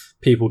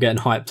people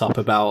getting hyped up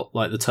about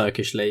the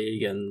Turkish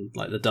league and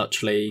the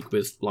Dutch league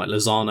with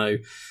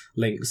Lozano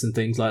links and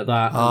things like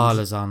that.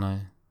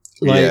 Lozano.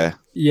 Yeah,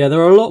 there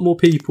are a lot more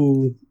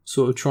people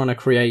sort of trying to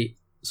create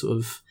sort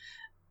of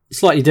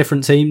slightly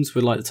different teams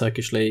with the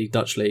Turkish league,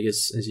 Dutch league,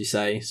 as you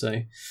say.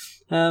 So,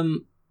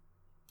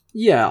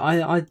 yeah,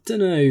 I don't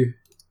know.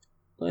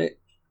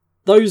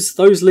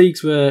 Those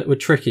leagues were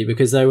tricky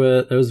because there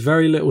was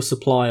very little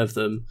supply of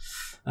them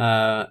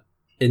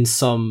in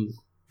some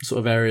sort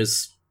of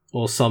areas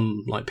or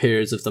some like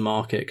periods of the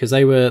market, because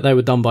they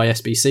were done by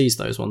SBCs,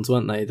 those ones,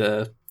 weren't they?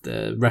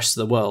 The rest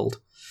of the world.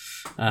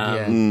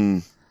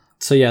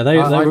 So yeah,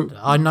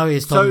 I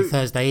noticed on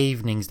Thursday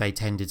evenings they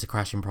tended to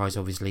crash in price,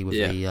 obviously with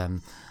the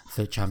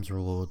Foot Champs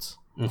rewards.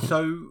 Mm-hmm.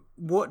 So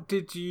what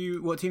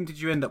team did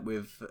you end up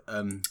with,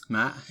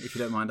 Matt? If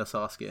you don't mind us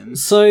asking.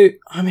 So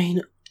I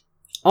mean,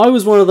 I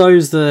was one of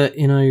those that,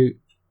 you know,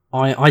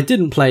 I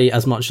didn't play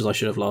as much as I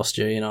should have last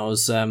year. I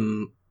was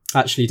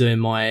actually doing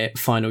my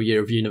final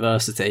year of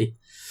university.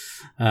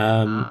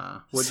 What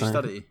did you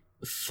study?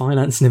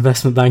 Finance and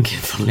investment banking,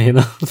 funnily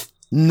enough.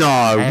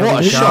 No, There what a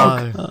we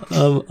shock!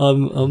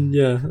 go.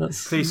 Yeah,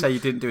 that's. Please say you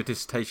didn't do a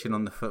dissertation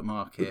on the foot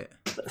market.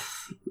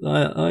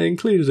 I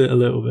included it a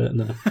little bit.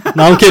 No,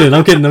 I'm kidding.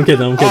 I'm kidding.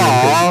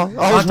 Aw,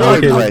 I was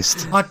don't- very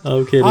impressed.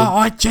 I'm kidding.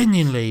 I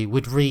genuinely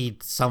would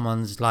read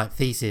someone's like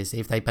thesis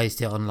if they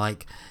based it on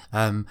like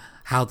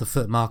how the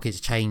foot market's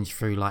changed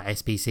through like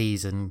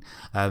SBCs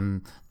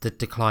and the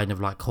decline of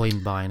like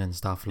coin buying and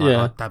stuff. Like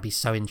Yeah. that'd be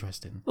so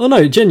interesting. Well,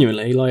 no,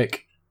 genuinely,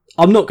 like,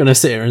 I'm not going to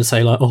sit here and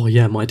say like, oh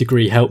yeah, my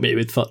degree helped me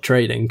with FUT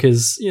trading,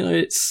 because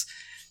it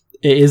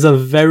is a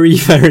very,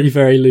 very,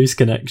 very loose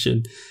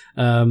connection.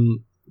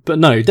 But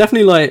no,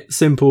 definitely like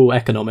simple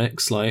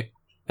economics, like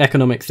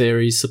economic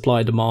theories,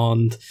 supply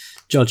demand,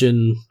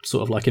 judging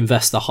sort of like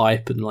investor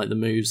hype and like the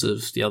moves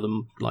of the other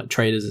like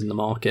traders in the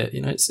market.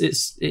 It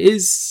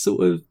is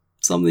sort of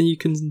something you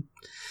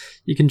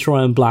can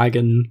try and blag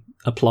and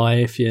apply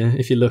if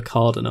you look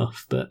hard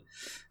enough. But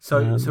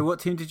So what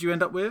team did you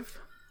end up with?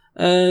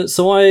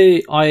 so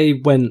I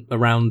went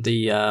around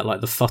the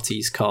like the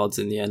futties cards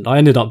in the end. I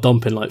ended up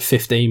dumping like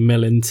 15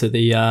 mil into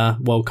the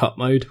World Cup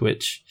mode,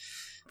 which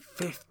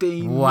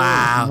 15.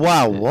 Wow.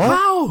 Wow, what?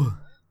 Wow.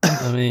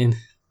 I mean,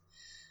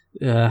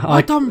 yeah,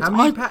 I dumped. How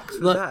many I, packs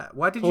was like- that?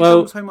 Why did you well-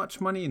 dump so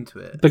much money into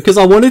it? because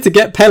I wanted to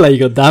get Pele,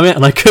 goddammit,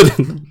 and I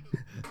couldn't.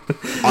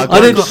 I I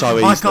got didn't- it so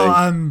I easily. got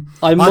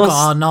I I must-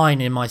 got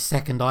R9 in my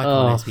second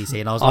icon Oh, SBC,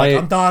 and I was like,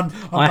 I'm done.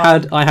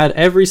 I had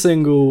every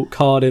single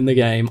card in the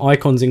game,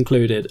 icons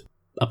included,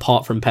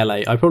 apart from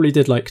Pele. I probably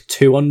did like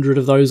 200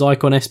 of those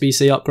icon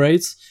SBC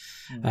upgrades.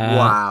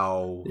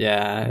 Wow.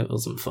 Yeah, it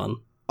wasn't fun.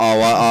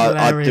 Oh,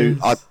 I do. Hilarious.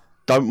 I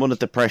don't want to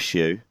depress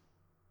you,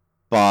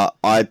 but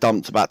I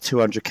dumped about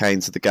 200k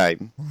into the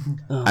game,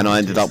 and I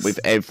ended up with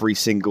every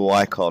single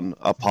icon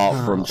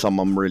apart from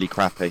someone really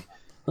crappy.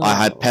 I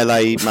had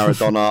Pele,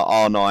 Maradona,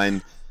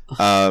 R9,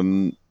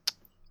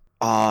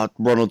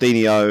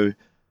 Ronaldinho.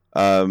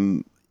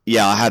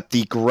 Yeah, I had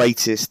the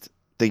greatest.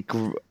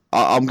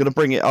 I'm gonna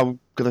bring it. I'm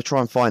gonna try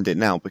and find it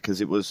now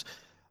because it was.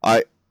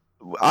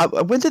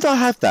 When did I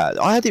have that?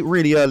 I had it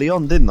really early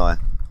on, didn't I?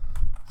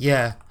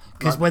 Yeah,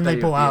 because Like when the they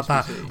day brought out of the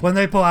that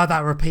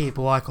SBC.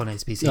 repeatable icon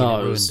SBC, Oh,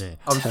 it it was ruined it.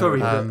 I'm sorry,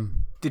 but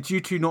Um, did you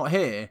two not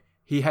hear?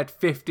 He had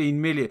 15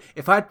 million.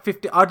 If I had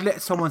 50, I'd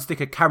let someone stick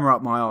a camera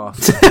up my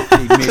arse.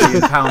 15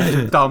 million pounds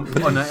to dump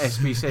on an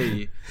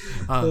SBC.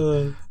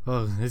 oh,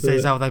 is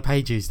that what they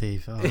paid you,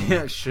 Steve? Oh.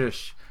 Yeah,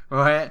 shush.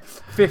 Right?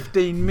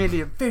 15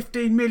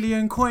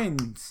 million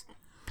coins.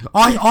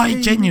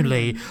 I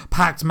genuinely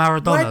packed Why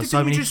Maradona didn't so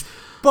you many. just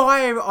buy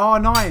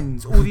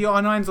R9s, all the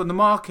R9s on the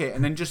market,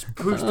 and then just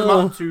boost them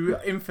up to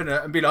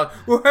infinite and be like,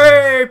 well,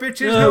 hey,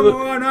 bitches, Yeah, no but-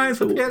 more R9s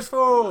for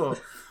PS4.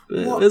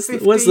 What, Where's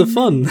the 15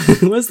 fun?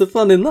 Where's the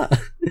fun in that?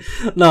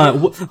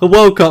 No, the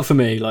World Cup for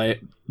me,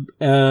 like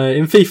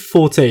in FIFA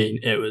 14,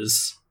 it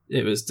was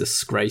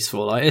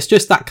disgraceful. Like it's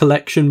just that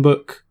collection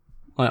book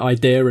like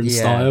idea and Yeah.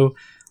 style.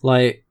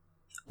 Like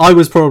I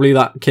was probably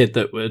that kid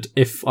that would,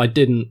 if I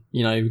didn't,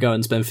 go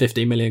and spend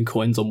 50 million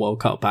coins on World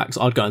Cup packs,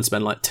 I'd go and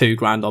spend like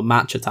 $2,000 on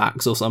match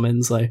attacks or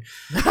something. So,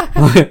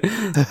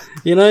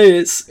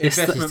 it's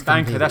Investment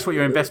banker, that's what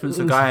your investments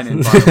are going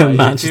in, by the way.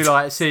 Matched. You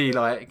do see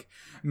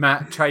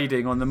Matt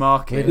trading on the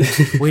market.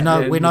 We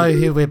know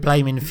who we're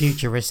blaming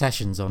future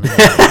recessions on. Here.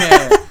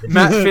 Yeah,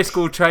 Matt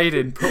fiscal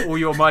trading, put all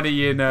your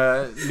money in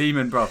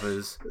Lehman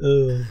Brothers.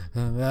 We're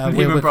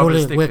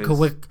Brothers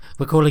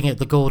calling it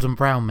the Gordon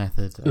Brown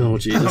method. Oh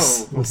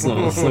Jesus! Let's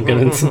not get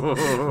into.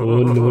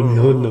 Oh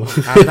no!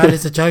 That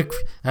is a joke.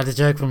 That is a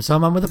joke from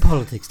someone with a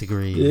politics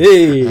degree.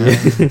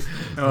 Hey.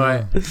 All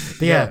right.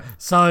 But yeah,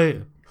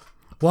 so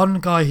one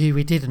guy who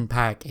we didn't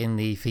pack in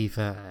the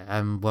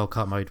FIFA World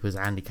Cup mode was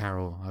Andy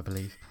Carroll, I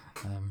believe.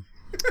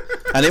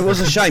 And it was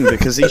a shame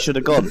because he should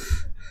have gone.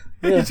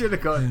 You should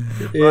have gone.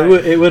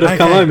 It would have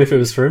come Okay. home if it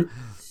was for him.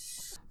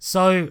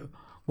 So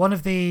one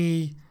of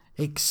the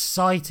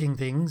exciting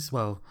things,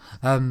 for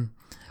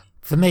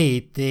me,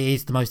 it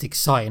is the most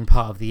exciting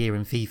part of the year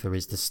in FIFA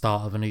is the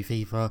start of a new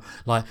FIFA.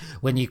 Like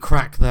when you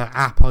crack the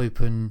app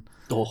open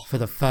for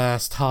the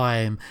first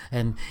time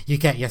and you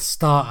get your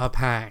starter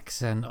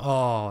packs and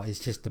it's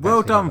just the best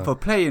Well thing done ever. for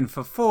playing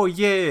for 4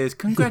 years.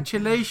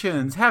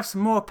 Congratulations. Have some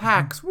more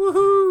packs.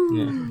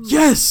 Woohoo.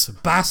 Yes,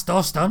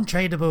 Bastos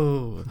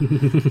untradeable.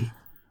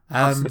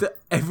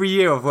 Every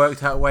year I've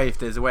worked out a way if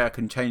there's a way I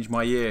can change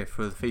my year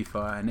for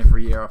FIFA, and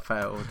every year I've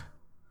failed.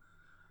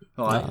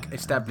 Like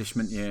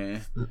establishment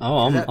year.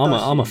 Oh, That I'm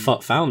does a seem-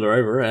 FUT founder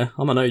over here.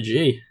 I'm an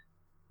OG.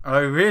 Oh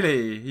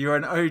really? You're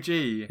an OG?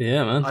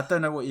 Yeah, man. I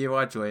don't know what year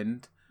I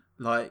joined.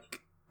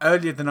 Like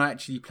earlier than I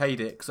actually played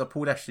it, because I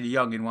pulled Ashley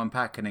Young in one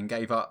pack and then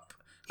gave up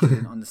because I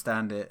didn't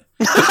understand it.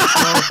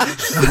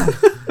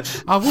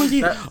 I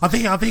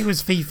think it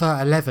was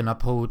FIFA 11. I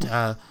pulled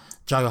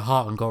Joe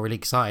Hart and got really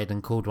excited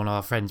and called one of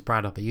our friends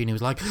Brad up at uni.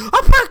 Was like,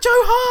 I packed Joe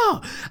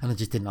Hart, and I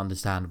just didn't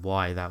understand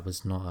why that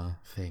was not a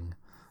thing.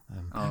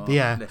 Oh, But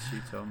yeah. bless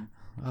you, Tom.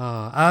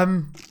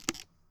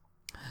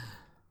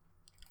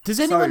 Does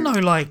anyone know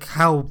like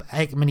how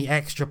many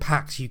extra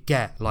packs you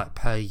get like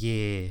per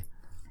year?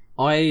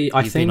 I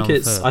think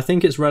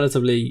it's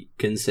relatively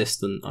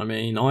consistent. I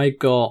mean, I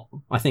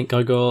think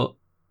I got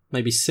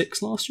maybe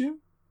 6 last year.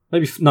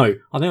 I think I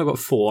got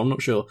 4. I'm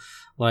not sure.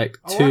 Like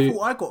 2. I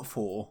thought I got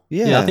 4.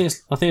 Yeah, I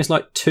think it's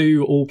like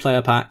 2 all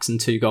player packs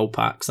and 2 gold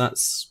packs.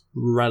 That's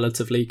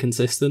relatively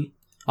consistent.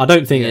 I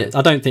don't think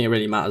it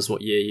really matters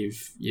what year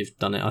you've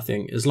done it. I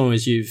think as long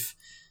as you've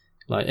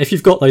if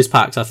you've got those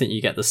packs, I think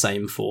you get the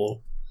same 4.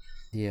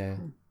 Yeah.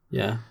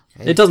 Yeah.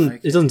 Okay. It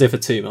doesn't differ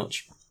too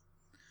much.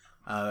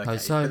 Okay.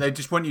 So they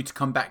just want you to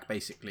come back,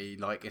 basically.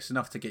 Like, it's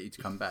enough to get you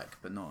to come back,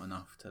 but not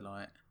enough to,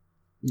 like...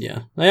 Yeah.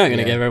 They aren't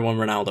going to give everyone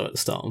Ronaldo at the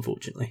start,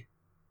 unfortunately.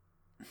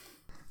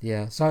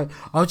 Yeah. So,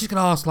 I was just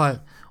going to ask, like,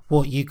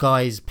 what you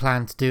guys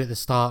plan to do at the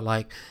start,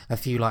 like, a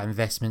few, like,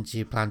 investments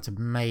you plan to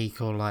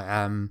make, or,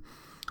 like,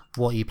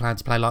 what you plan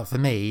to play. Like, for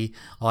me,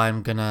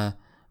 I'm going to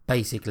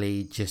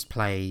basically just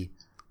play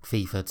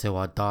FIFA till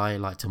I die,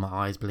 like, till my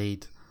eyes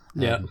bleed.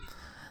 Yeah.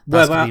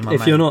 Web app,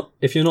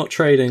 if you're not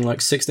trading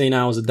like 16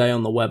 hours a day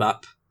on the web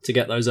app to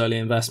get those early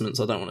investments,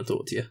 I don't want to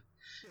talk to you,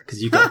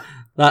 because you got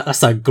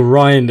that's a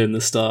grind in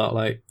the start.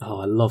 Like,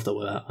 I love the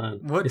web app,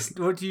 man.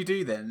 What do you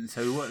do then?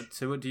 So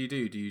what do you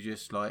do? Do you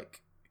just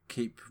like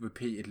keep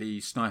repeatedly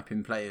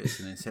sniping players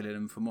and then selling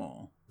them for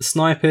more?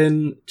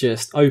 Sniping,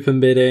 just open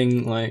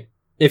bidding. Like,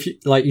 if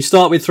you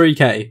start with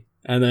 3k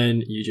and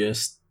then you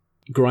just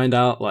grind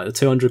out like the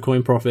 200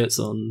 coin profits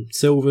on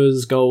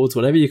silvers, golds,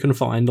 whatever you can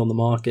find on the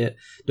market,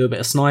 do a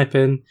bit of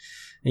sniping,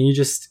 and you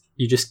just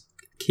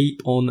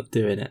keep on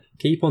doing it,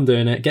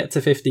 get to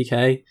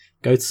 50k,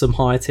 go to some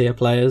higher tier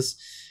players,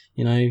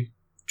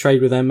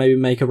 trade with them, maybe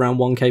make around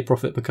 1k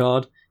profit per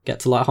card, get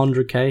to like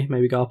 100k,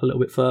 maybe go up a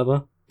little bit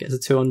further, get to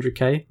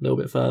 200k, a little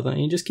bit further,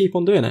 and you just keep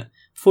on doing it.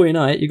 Before you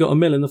know it, you got $1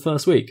 million in the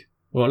first week.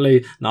 Or at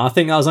least, no, I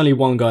think that was only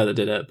one guy that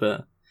did it,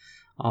 but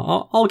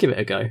I'll give it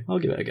a go.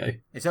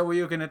 Is that what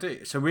you're going to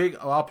do? So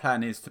our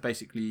plan is to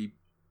basically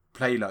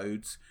play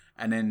loads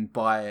and then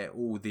buy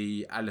all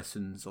the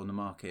Alissons on the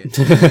market.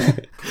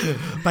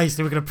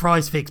 Basically, we're going to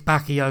prize fix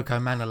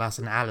Bakayoko, Manolas,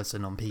 and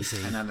Alisson on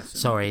PC. And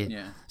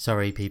Alisson.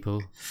 Sorry,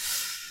 people.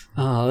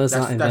 Oh,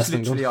 that's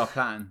literally our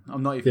plan.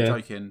 I'm not even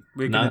joking.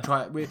 We're going to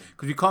try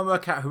because we can't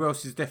work out who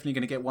else is definitely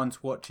going to get 1 to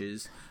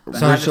watches. But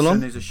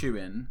Alisson is a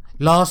shoe-in.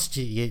 Last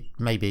year,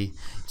 maybe.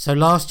 So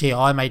last year,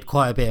 I made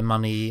quite a bit of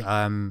money.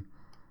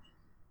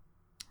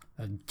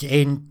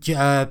 During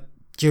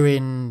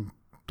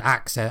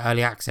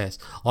early access,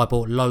 I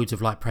bought loads of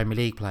like Premier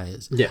League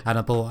players, and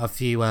I bought a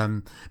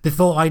few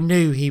before I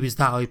knew he was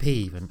that OP.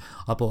 Even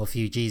I bought a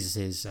few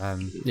Jesuses,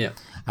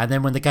 and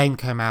then when the game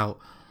came out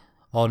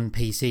on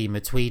PC,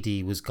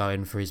 Matuidi was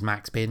going for his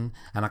max bin,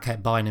 and I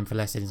kept buying him for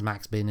less than his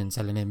max bin and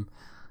selling him,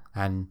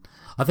 and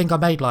I think I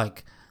made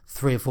like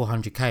 300 or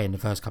 400k in the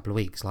first couple of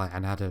weeks, like,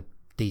 and had a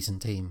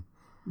decent team.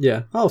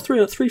 Yeah. Oh,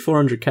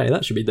 400k,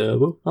 that should be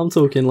doable. I'm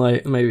talking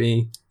like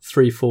maybe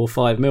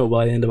 3-4-5 mil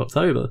by the end of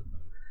October.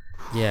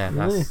 Yeah,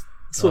 that's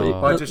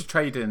by just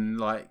trading,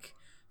 like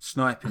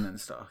sniping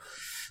and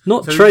stuff.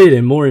 Not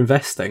trading, more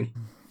investing.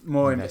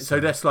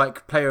 So that's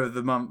like player of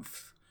the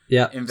month.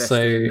 Yeah,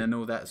 investing and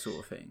all that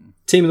sort of thing.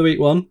 Team of the week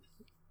 1.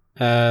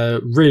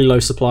 Really low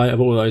supply of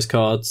all those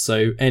cards.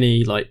 So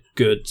any like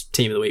good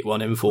team of the week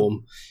 1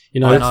 inform.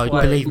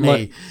 Believe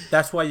me.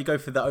 That's why you go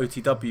for the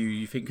OTW.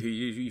 You think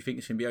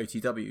it's going to be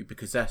OTW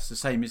because that's the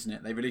same, isn't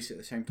it? They release it at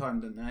the same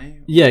time, don't they?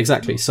 Yeah,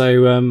 exactly.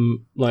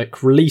 So,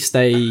 release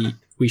day,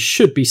 we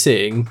should be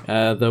seeing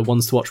the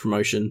ones to watch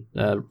promotion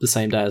the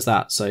same day as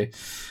that. So,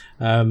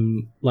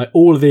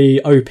 all of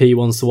the OP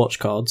ones to watch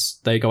cards,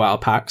 they go out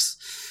of packs,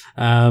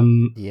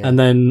 and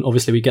then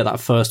obviously we get that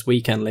first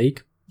weekend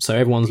league. So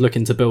everyone's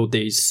looking to build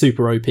these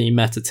super OP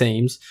meta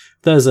teams.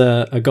 There's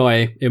a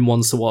guy in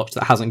ones to watch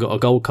that hasn't got a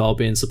gold card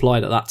being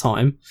supplied at that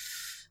time.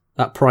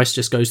 That price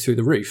just goes through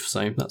the roof.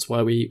 So that's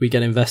why we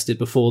get invested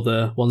before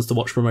the ones to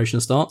watch promotion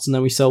starts, and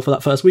then we sell for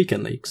that first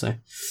weekend league. So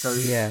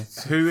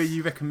who are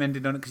you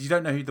recommending on it? Because you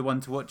don't know who the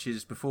one to watch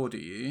is before, do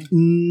you?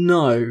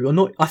 No,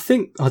 not.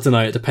 I don't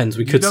know. It depends.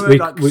 We could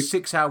like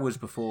 6 hours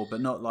before,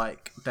 but not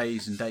like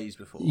days and days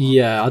before.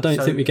 Yeah, I don't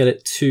think we get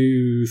it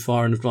too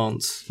far in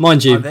advance.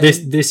 Mind you,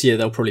 this year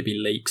there'll probably be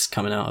leaks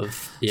coming out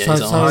of EA's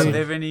arse. Are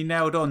there any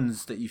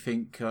nailed-ons that you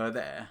think are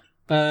there?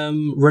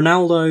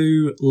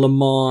 Ronaldo,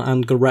 Lamar,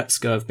 and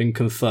Goretzka have been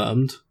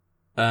confirmed.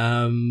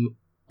 Others.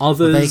 Well,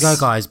 there you go,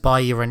 guys. Buy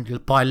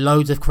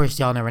loads of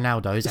Cristiano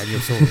Ronaldos and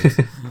you're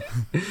sorted.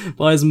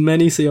 Buy as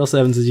many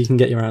CR7s as you can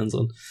get your hands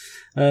on.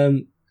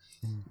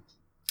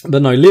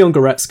 But no, Leon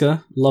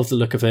Goretzka, love the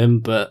look of him,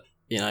 but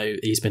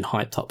he's been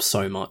hyped up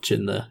so much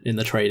in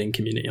the trading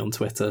community on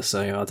Twitter.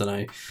 So I don't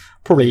know.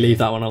 Probably leave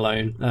that one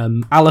alone.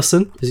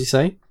 Alisson, as you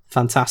say,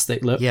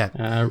 fantastic look.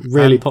 Yeah,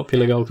 really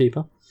popular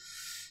goalkeeper.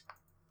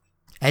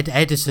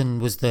 Edison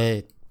was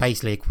the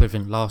basically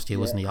equivalent last year,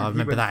 wasn't he? I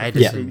remember that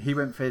Edison. He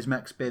went for his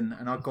max bin,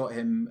 and I got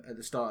him at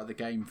the start of the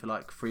game for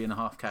like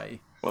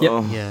 3.5k.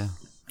 Yep. Yeah.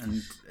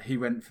 And he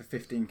went for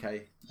 15k,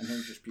 and it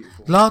was just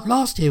beautiful.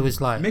 Last year was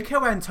like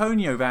Mikel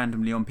Antonio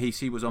randomly on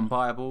PC was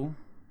unbuyable.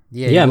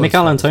 Yeah, he was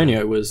Mikel very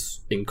Antonio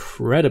was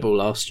incredible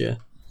last year.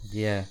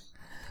 Yeah.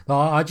 Well,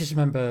 I just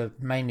remember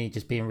mainly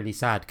just being really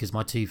sad because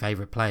my two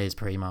favourite players,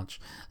 pretty much,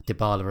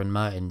 Dybala and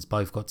Mertens,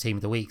 both got Team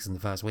of the Weeks in the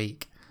first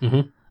week.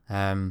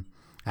 And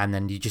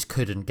then you just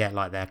couldn't get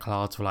like their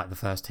cards for like the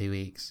first 2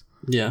 weeks.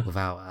 Yeah.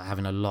 Without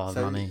having a lot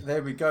of money.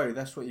 There we go.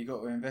 That's what you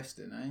got to invest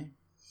in, eh?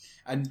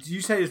 And do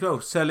you say as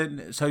well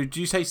selling? So do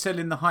you say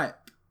selling the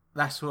hype?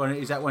 That's one.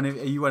 Is that one? Are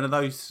you one of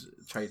those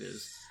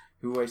traders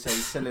who always say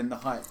selling the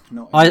hype?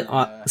 Not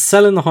I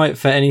selling the hype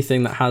for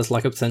anything that has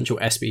like a potential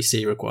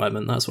SBC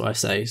requirement. That's what I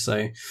say.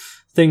 So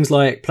things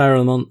like Player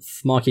of the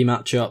Month, marquee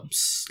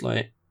matchups,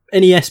 like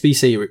any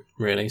SBC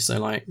really. So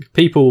like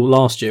people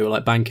last year were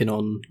like banking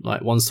on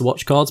like ones to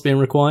watch cards being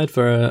required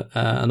for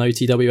an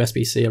OTW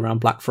SBC around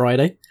Black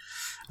Friday.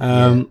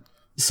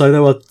 So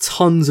there were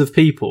tons of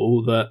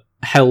people that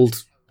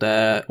held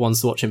their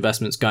ones to watch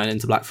investments going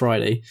into Black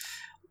Friday.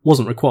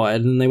 Wasn't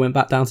required, and they went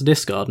back down to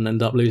discard and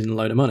ended up losing a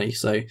load of money.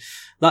 So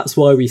that's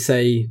why we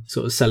say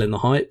sort of selling the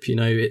hype. You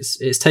know,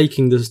 it's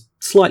taking the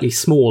slightly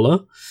smaller,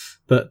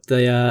 but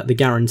the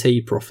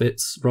guaranteed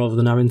profits rather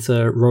than having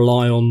to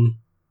rely on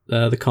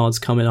the cards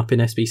coming up in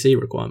SBC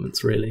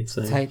requirements. Really,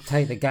 so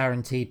take the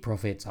guaranteed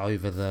profits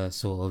over the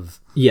sort of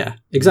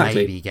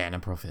exactly maybe getting a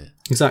profit.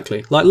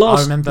 Exactly, like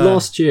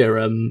last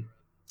year,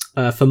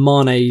 for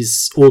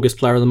Mane's August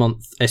Player of the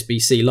Month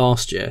SBC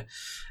last year.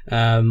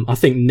 I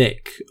think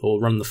Nick, or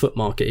Run the Foot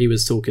Market, he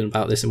was talking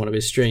about this in one of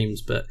his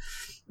streams, but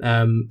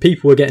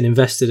people were getting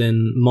invested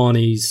in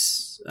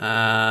Marnie's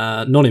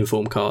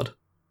non-informed card.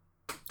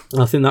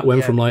 I think that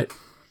went from like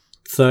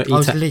 30 I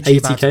was to literally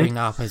about to 80k. bring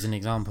that up as an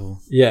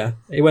example. Yeah,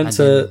 it went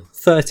to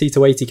 30 to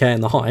 80k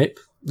in the hype.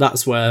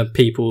 That's where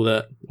people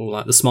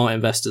like the smart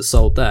investors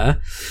sold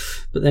there.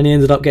 But then he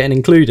ended up getting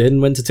included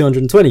and went to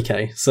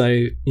 220k. So,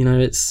 you know,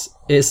 it's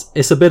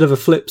a bit of a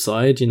flip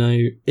side. You know,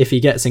 if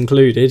he gets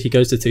included, he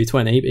goes to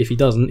 220. But if he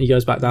doesn't, he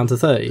goes back down to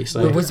 30.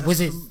 So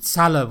was it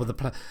Salah with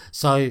the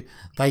So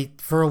they,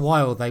 for a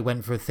while, they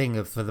went for a thing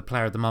of, for the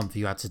Player of the Month,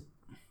 you had to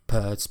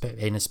put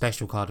in a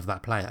special card of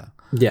that player.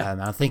 Yeah.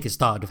 And I think it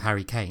started with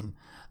Harry Kane.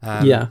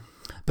 Yeah.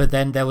 But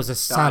then there was a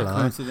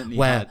Salah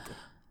where...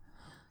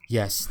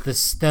 Yes,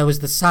 there was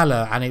the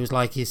Salah, and it was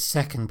like his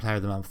second Player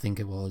of the Month, I think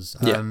it was,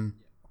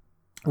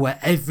 where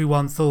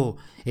everyone thought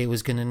it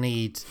was going to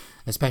need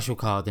a special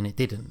card, and it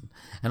didn't.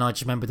 And I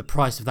just remember the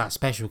price of that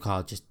special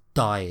card just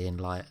dying,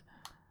 like...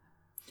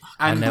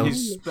 And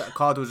his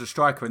card was a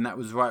striker, and that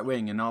was right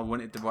wing, and I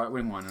wanted the right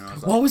wing one. And I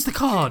was like, what was the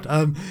card?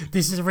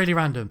 This is really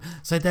random.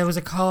 So there was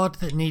a card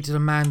that needed a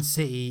Man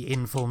City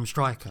informed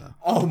striker.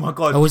 oh my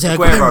god! Or was it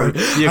Aguero? Aguero?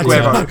 The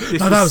Aguero.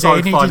 This No, was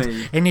so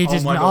funny. It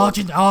needed Oh my an God.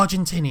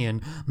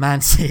 Argentinian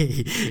Man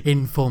City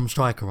informed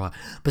striker, right?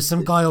 But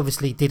some guy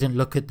obviously didn't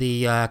look at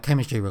the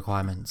chemistry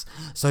requirements.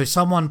 So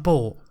someone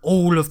bought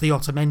all of the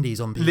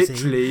Otamendi's on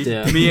PC.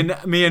 Literally,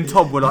 me and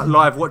Tom were like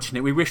live watching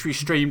it. We wish we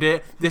streamed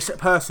it. This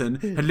person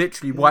had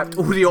literally wiped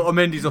all the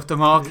Otamendi's off the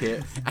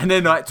market, and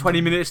then like 20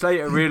 minutes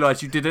later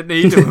realised you didn't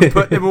need them and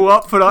put them all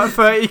up for like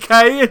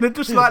 30k, and then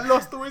just like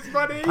lost all his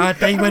money.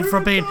 They went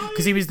from being,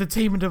 because he was the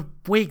team of the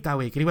week that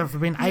week, and he went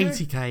from being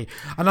 80k,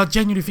 and I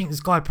genuinely think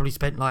this guy probably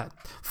spent like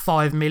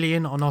 5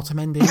 million on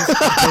Otamendi's.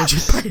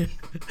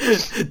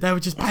 There were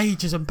just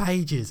pages and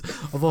pages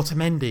of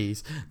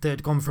Otamendi's that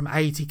had gone from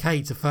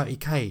 80k to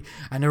 30k,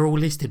 and they're all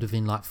listed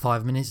within like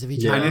 5 minutes of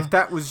each other. And if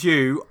that was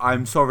you,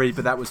 I'm sorry,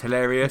 but that was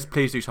hilarious.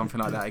 Please do something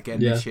like that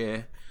again this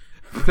year.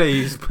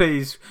 Please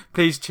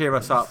cheer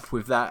us up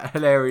with that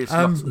hilarious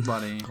lots of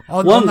money.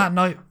 On that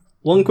note,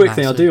 one quick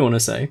thing I do want to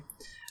say,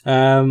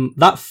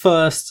 that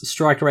first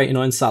Striker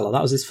 89 Salah,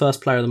 that was his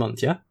first Player of the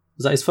Month, yeah?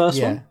 Was that his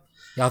first one?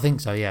 Yeah, I think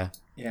so, yeah.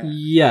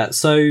 Yeah,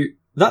 so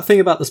that thing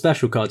about the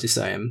special cards you're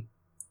saying,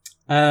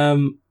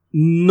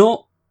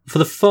 not for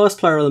the first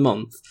Player of the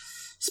Month,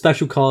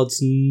 special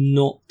cards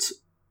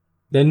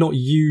they're not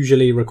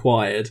usually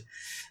required.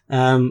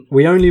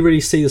 We only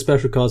really see the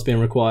special cards being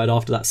required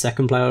after that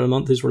second Player of the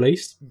Month is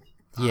released.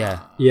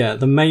 Yeah. Yeah,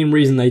 the main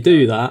reason they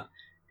do that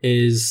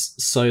is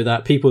so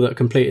that people that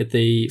completed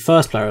the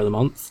first Player of the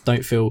Month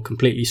don't feel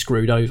completely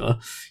screwed over.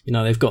 You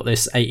know, they've got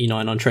this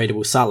 89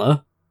 untradeable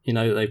Salah, you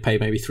know, they paid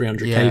maybe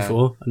 300k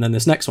for, and then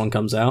this next one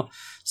comes out.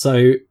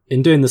 So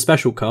in doing the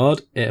special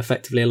card, it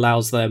effectively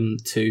allows them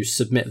to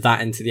submit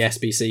that into the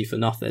SBC for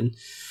nothing.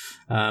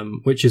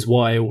 Which is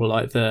why all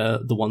like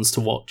the ones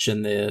to watch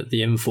and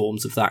the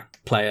informs of that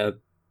player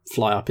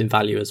fly up in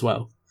value as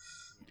well.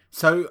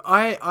 So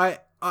I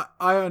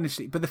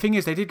honestly, but the thing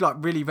is, they did like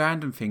really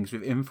random things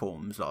with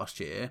informs last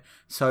year.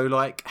 So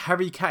like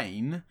Harry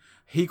Kane,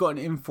 he got an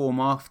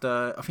inform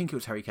after, I think it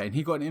was Harry Kane.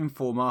 He got an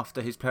inform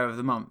after his Player of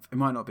the Month. It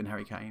might not have been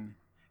Harry Kane.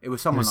 It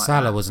was someone like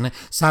Salah, that. wasn't it?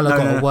 Salah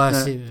got a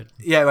worse.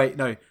 Yeah, wait,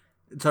 no.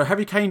 So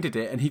Harry Kane did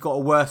it, and he got a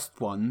worse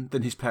one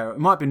than his player. It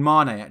might have been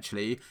Mane,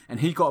 actually, and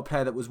he got a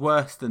player that was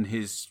worse than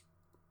his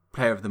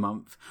Player of the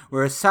Month.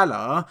 Whereas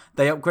Salah,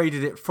 they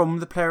upgraded it from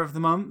the Player of the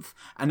Month,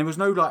 and there was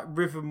no like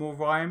rhythm or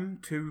rhyme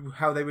to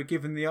how they were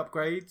given the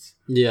upgrades.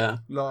 Yeah.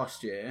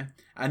 Last year,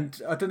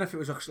 and I don't know if it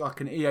was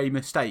like an EA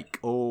mistake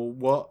or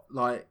what.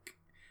 Like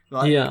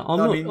Like, yeah,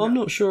 I'm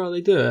not sure how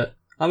they do it.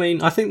 I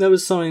mean, I think there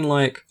was something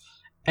like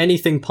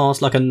anything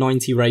past like a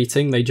 90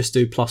 rating, they just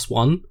do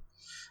 +1.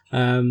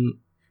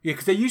 Yeah,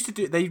 because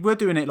they were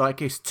doing it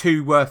like it's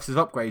 2 worths of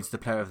upgrades to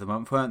Player of the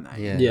Month, weren't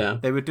they? Yeah.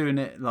 They were doing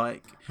it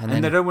like, and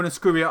then- they don't want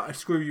to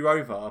screw you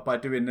over by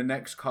doing the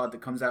next card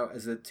that comes out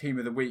as a Team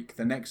of the Week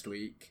the next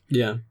week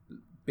Yeah.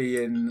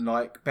 being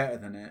like better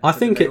than it. I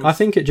think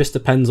it just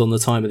depends on the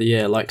time of the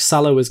year. Like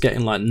Salah was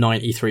getting like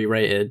 93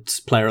 rated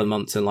Player of the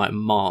Month in like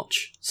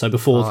March. So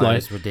before that like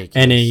was ridiculous.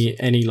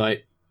 any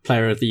like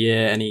Player of the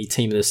Year, any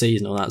Team of the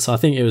Season, all that. So I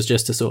think it was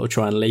just to sort of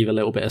try and leave a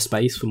little bit of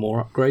space for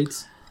more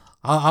upgrades.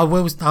 I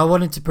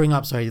wanted to bring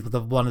up,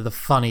 one of the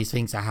funniest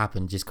things that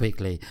happened just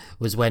quickly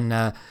was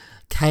when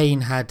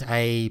Kane had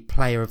a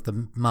Player of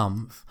the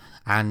Month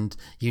and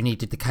you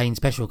needed the Kane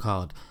special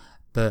card.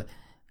 But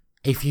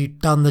if you'd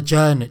done the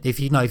journey, and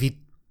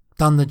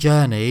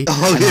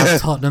had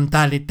Tottenham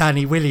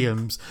Danny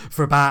Williams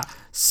for about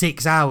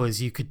 6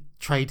 hours, you could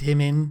trade him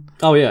in.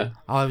 Oh yeah.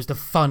 Oh, it was the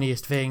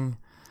funniest thing.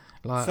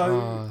 Like,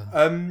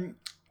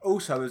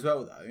 also as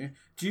well though,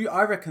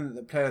 I reckon that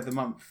the Player of the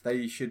Month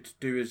they should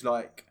do as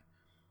like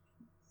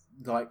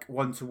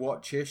one to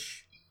watch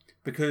ish,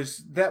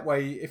 because that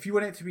way if you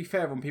want it to be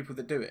fair on people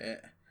that do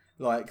it,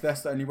 like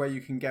that's the only way you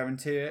can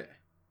guarantee it,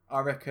 I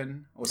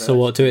reckon. So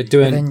what, do an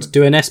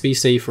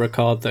SBC for a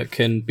card that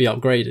can be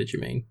upgraded, you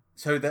mean?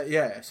 So that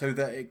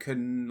it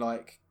can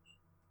like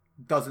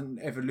doesn't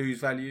ever lose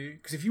value,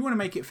 because if you want to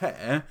make it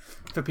fair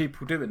for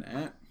people doing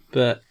it.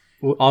 But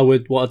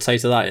what I'd say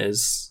to that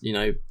is,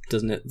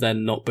 doesn't it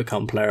then not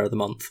become Player of the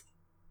Month?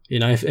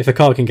 If a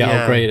card can get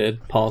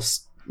upgraded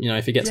past,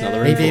 if it gets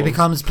another If it inform.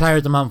 becomes Player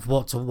of the Month,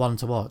 one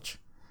to watch?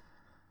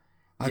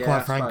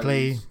 Quite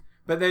frankly.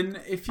 But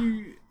then if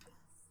you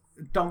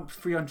dump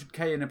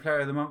 300k in a Player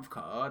of the Month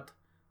card,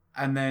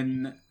 and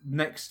then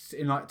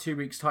in like 2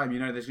 weeks' time,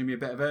 there's going to be a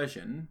better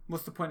version,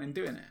 what's the point in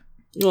doing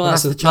it? Well,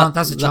 that's the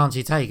chance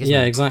you take, isn't it?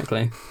 Yeah,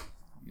 exactly.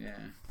 Yeah,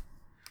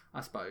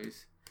 I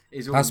suppose.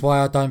 That's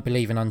why I don't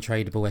believe in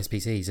untradeable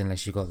SBCs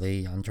unless you've got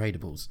the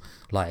untradables,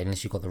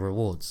 unless you've got the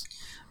rewards.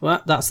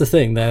 Well, that's the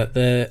thing.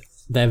 They're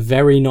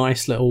very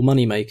nice little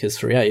money makers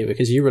for EA,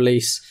 because you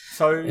release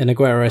an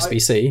Aguero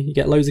SBC, you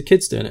get loads of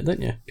kids doing it,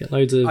 don't you? Get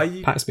loads of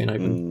packs being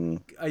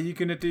opened. Are you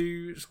going to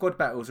do squad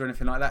battles or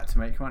anything like that to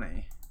make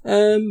money?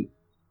 I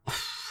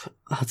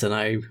don't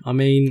know. I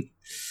mean,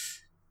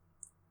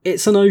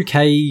 it's an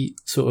okay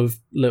sort of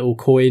little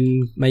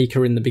coin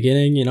maker in the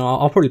beginning.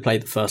 I'll probably play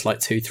the first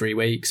 2-3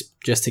 weeks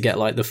just to get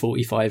the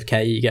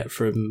 45k you get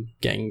from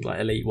getting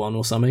Elite 1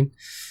 or something.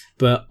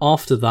 But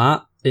after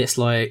that, it's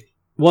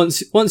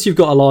once you've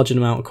got a large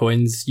amount of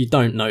coins, you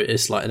don't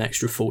notice an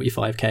extra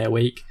 45k a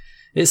week.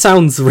 It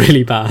sounds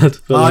really bad.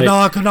 But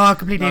I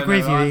completely agree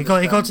with you.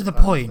 It got to the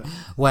point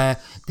where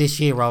this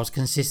year I was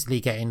consistently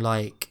getting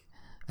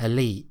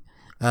Elite.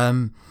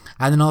 And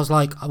then I was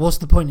like, what's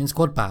the point in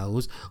squad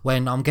battles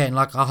when I'm getting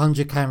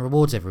 100k in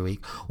rewards every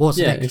week? What's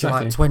an extra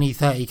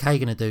 20-30k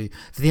going to do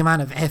for the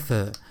amount of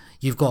effort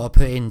you've got to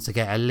put in to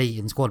get Elite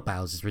in squad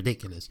battles? Is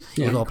ridiculous.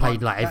 You've got to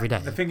play every day.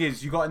 The thing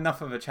is, you got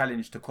enough of a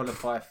challenge to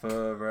qualify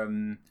for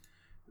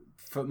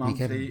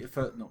monthly,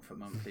 not for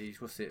monthlies.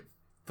 What's it?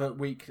 For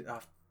week.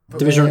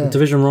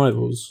 Division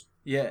Rivals.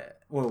 Yeah.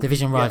 Well,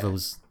 Division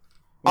Rivals.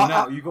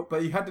 Well,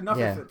 you had enough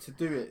effort to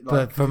do it.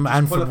 But from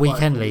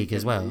Weekend League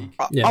as well.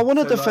 I want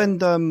to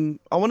defend.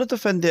 I want to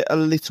defend it a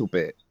little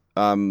bit.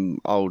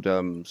 Old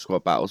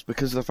squad battles,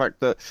 because of the fact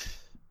that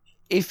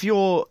if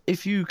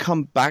you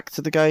come back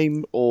to the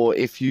game, or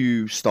if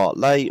you start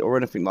late or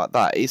anything like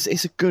that,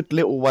 it's a good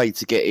little way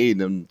to get in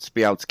and to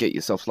be able to get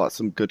yourself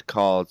some good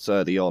cards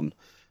early on,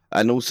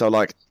 and also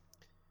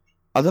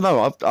I don't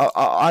know.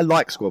 I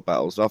like squad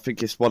battles. I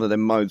think it's one of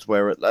them modes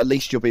where at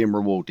least you're being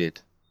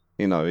rewarded.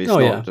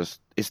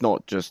 It's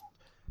not just.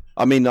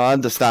 I mean, I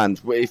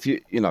understand if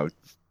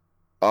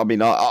I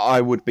mean,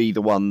 I would be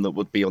the one that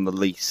would be on the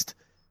least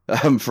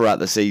throughout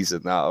the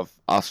season out of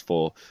us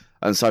four,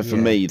 and so for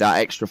me, that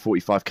extra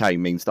 45k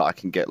means that I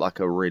can get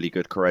a really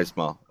good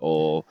charisma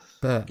or.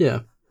 But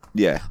yeah.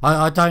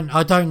 I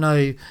don't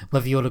know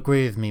whether you'll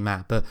agree with me,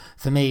 Matt. But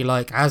for me,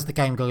 as the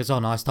game goes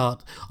on, I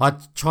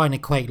try and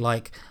equate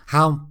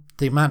how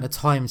the amount of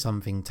time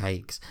something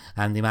takes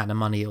and the amount of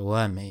money it will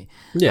earn me.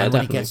 Yeah, and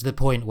when it gets to the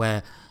point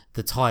where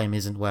the time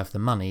isn't worth the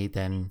money,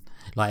 then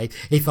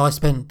if I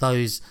spent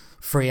those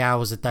 3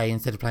 hours a day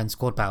instead of playing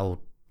squad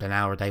battle, an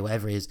hour a day,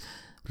 whatever it is,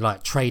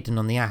 trading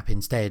on the app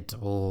instead,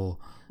 or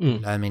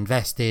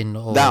investing,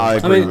 or that I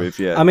agree with.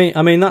 Yeah, I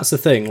mean that's the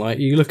thing.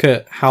 You look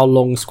at how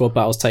long squad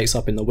battles takes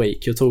up in the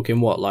week. You're talking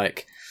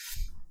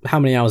how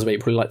many hours a week?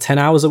 Probably 10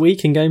 hours a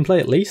week in gameplay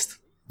at least.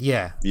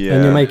 Yeah.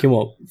 And you're making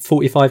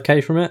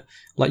 45k from it.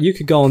 You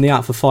could go on the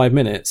app for 5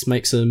 minutes,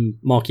 make some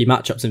marquee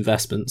matchups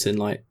investments in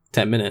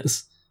 10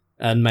 minutes,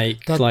 and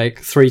make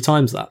 3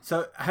 times that.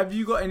 So, have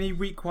you got any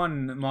week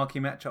 1 marquee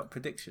matchup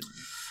predictions?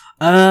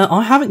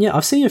 I haven't yet.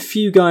 I've seen a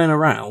few going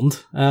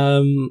around.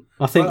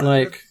 I think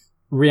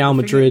Real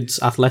Madrid,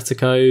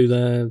 Atletico,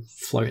 they're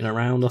floating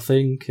around, I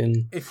think.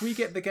 And if we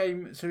get the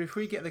game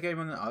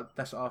on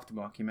that's after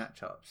marquee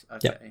matchups.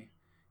 Okay.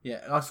 Yeah,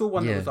 I saw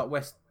one that was like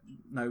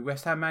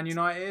West Ham Man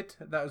United.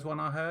 That was one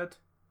I heard.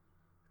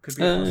 Could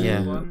be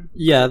a one.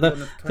 Yeah,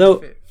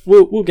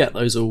 we'll get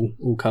those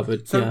all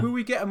covered. So will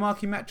we get a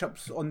marquee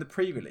matchups on the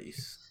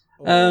pre-release?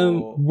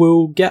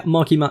 We'll get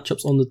marquee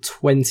matchups on the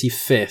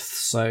 25th.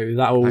 So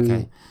that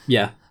will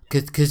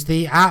Because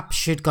the app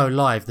should go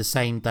live the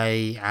same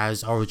day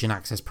as Origin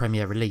Access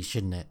Premier release,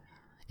 shouldn't it?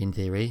 In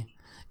theory,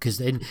 because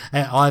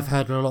I've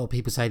heard a lot of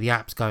people say the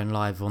app's going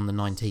live on the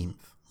 19th.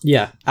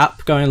 Yeah,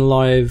 app going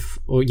live,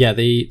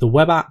 the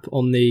web app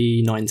on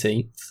the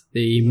 19th,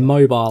 the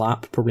mobile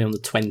app probably on the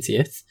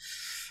 20th,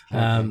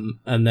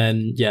 and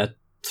then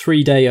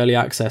 3-day early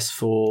access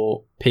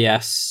for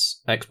PS,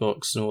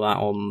 Xbox, and all that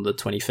on the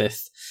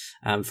 25th,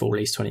 and full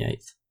release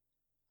 28th.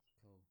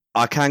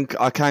 I can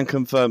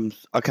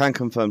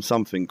confirm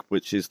something,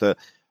 which is that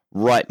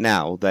right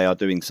now they are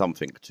doing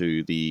something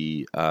to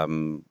the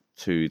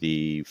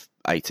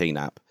 18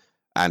 app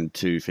and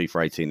to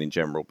FIFA 18 in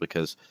general,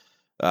 because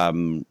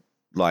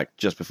like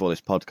just before this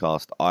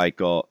podcast, I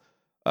got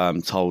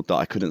told that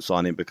I couldn't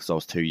sign in because I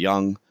was too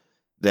young.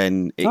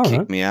 Then it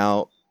kicked me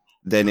out.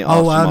 Then it asked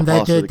for my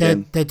password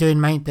again. They're doing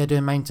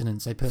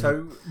maintenance. They put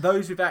so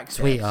those with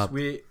access,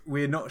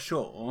 we're not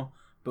sure.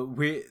 But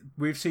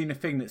we've seen a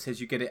thing that says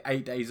you get it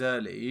 8 days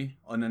early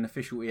on an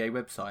official EA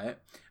website,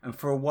 and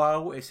for a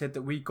while it said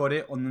that we got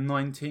it on the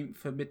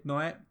 19th at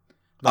midnight.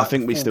 I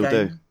think we still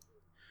do.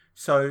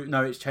 So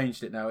no, it's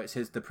changed it now. It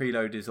says the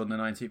preload is on the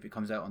 19th. It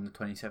comes out on the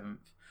 27th.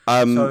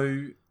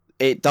 So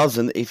it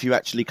doesn't if you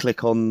actually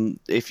click on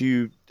if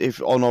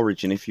on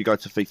Origin, if you go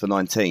to FIFA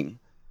 19,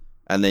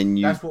 and then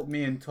you. That's what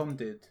me and Tom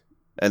did.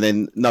 And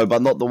then, no,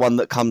 but not the one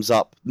that comes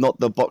up, not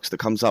the box that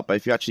comes up, but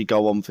if you actually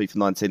go on FIFA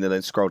 19 and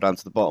then scroll down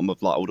to the bottom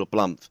of like all the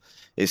blumph,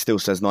 it still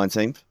says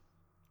 19th.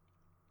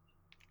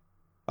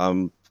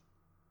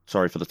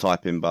 Sorry for the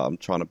typing, but I'm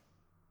trying to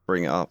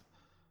bring it up.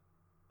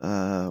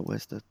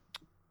 Where's the...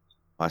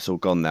 it's all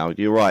gone now.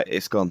 You're right,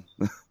 it's gone.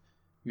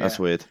 That's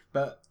weird.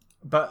 But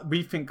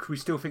we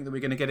still think that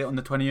we're going to get it on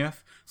the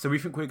 20th, so we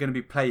think we're going to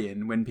be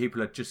playing when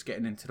people are just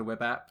getting into the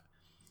web app.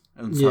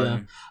 And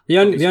so, the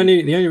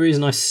only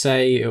reason I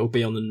say it'll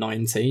be on the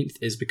 19th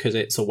is because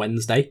it's a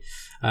Wednesday,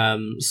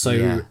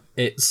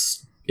 it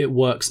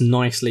works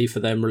nicely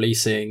for them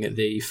releasing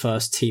the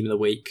first team of the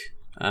week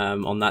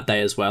on that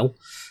day as well,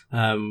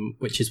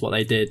 which is what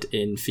they did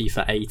in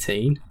FIFA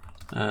 18.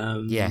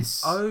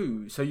 Yes.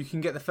 Oh, so you can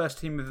get the first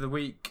team of the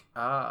week.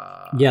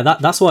 Yeah,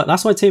 that's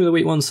why team of the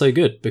week one's so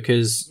good,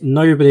 because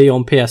nobody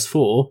on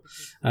PS4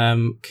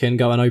 can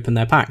go and open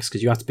their packs,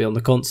 because you have to be on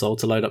the console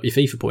to load up your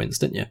FIFA points,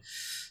 didn't you?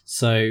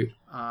 So,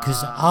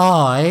 because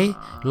I,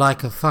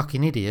 like a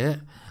fucking idiot,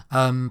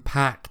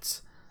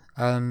 packed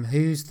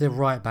who's the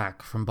right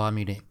back from Bayern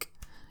Munich?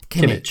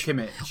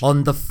 Kimmich.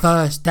 On the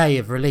first day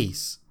of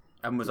release.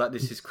 And was like,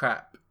 this is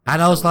crap.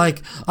 And I was like,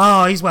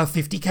 he's worth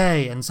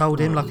 50k, and sold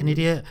him like an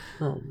idiot.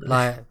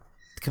 Like,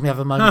 can we have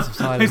a moment of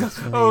silence?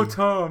 Oh,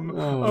 Tom.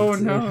 Oh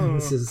no.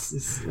 This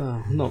is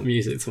not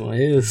music to my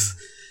ears.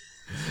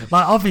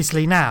 Like,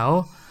 obviously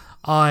now,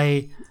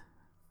 I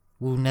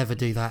will never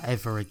do that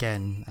ever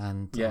again.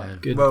 And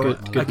good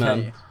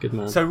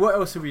man. So what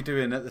else are we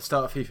doing at the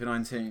start of FIFA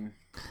 19?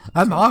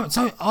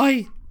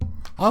 I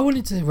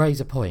wanted to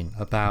raise a point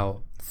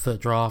about FUT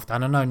Draft,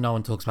 and I know no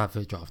one talks about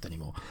FUT Draft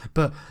anymore,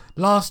 but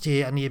last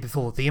year and the year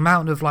before, the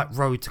amount of like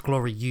Road to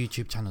Glory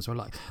YouTube channels were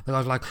like, the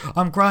guys were like,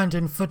 I'm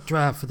grinding FUT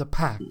Draft for the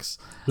packs.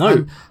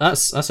 No,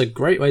 that's a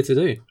great way to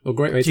do, or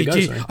great way to go.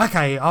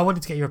 Okay, I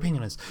wanted to get your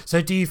opinion on this.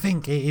 So do you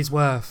think it is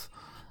worth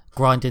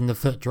grinding the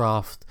FUT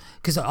Draft?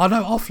 Because I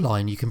know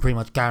offline you can pretty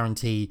much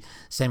guarantee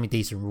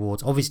semi-decent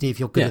rewards. Obviously, if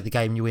you're good at the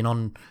game, you win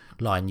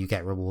online, you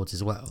get rewards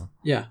as well.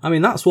 Yeah, I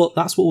mean that's what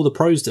all the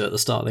pros do at the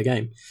start of the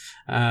game.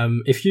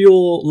 If you're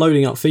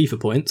loading up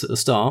FIFA points at the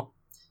start,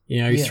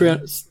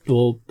 300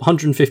 or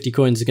 150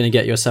 coins are going to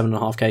get you a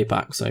 7.5k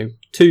pack. So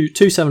two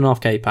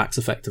 7.5k packs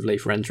effectively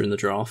for entering the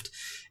draft.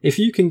 If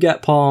you can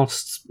get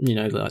past,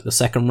 like the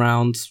second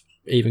round,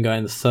 even go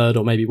in the third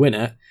or maybe win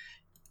it,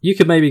 you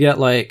could maybe get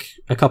like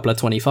a couple of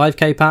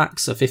 25k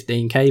packs, a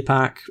 15k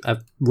pack, a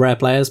rare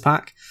players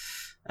pack.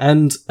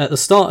 And at the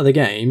start of the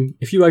game,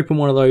 if you open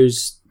one of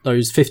those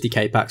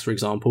 50k packs, for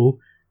example,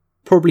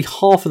 probably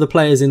half of the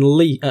players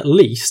at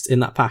least in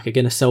that pack are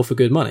going to sell for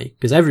good money,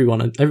 because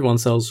everyone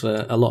sells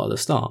for a lot at the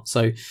start.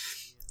 So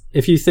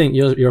if you think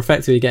you're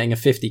effectively getting a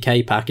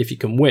 50k pack if you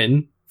can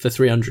win for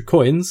 300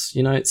 coins,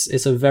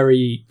 it's a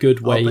very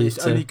good way. But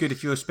it's only good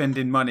if you're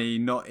spending money,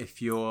 not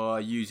if you're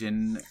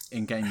using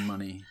in-game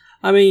money.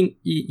 I mean,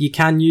 you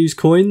can use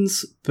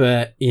coins,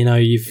 but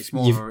it's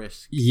more of a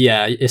risk.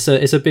 Yeah, it's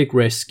a big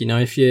risk.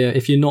 If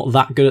you're not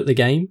that good at the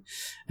game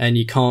and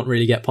you can't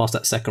really get past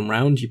that second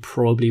round, you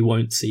probably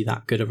won't see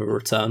that good of a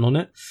return on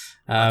it.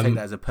 I take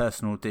that as a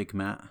personal dig,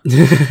 Matt.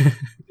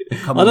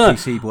 Come on,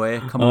 PC boy.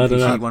 Come on,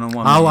 PC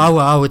 1-on-1.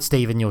 I would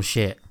Steven your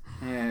shit.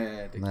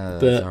 Yeah,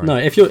 But no,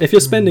 if you're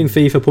spending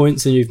FIFA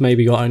points and you've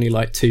maybe got only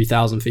like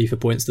 2,000 FIFA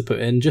points to put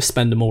in, just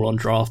spend them all on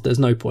draft. There's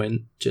no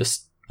point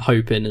just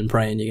hoping and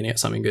praying you're gonna get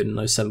something good in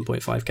those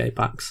 7.5k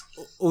packs.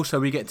 Also,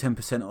 we get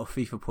 10% off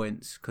FIFA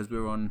points because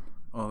we're on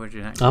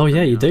Origin Access. Oh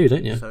yeah, you do,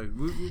 don't you? So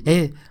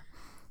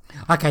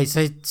okay,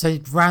 so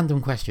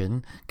random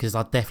question, because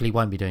I definitely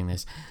won't be doing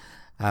this.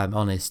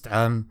 Honest.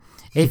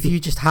 If you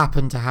just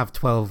happen to have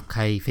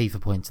 12k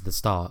FIFA points at the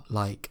start,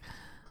 like,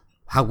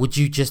 how would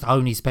you just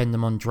only spend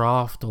them on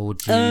draft, or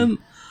would you?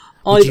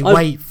 Would you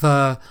wait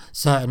for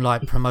certain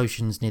like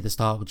promotions near the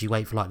start? Would you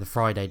wait for like the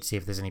Friday to see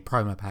if there's any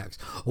promo packs,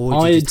 or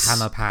would you just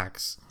hammer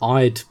packs?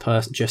 I'd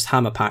just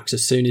hammer packs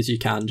as soon as you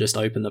can. Just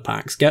open the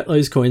packs, get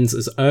those coins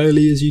as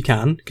early as you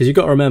can, because you've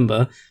got to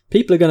remember,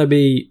 people are going to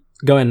be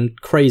going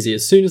crazy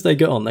as soon as they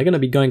get on. They're going to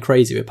be going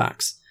crazy with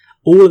packs.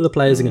 All of the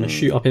players are going to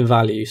shoot up in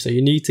value, so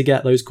you need to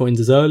get those coins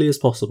as early as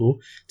possible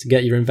to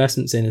get your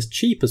investments in as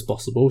cheap as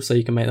possible, so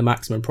you can make the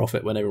maximum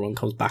profit when everyone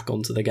comes back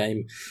onto the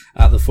game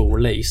at the full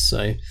release.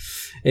 So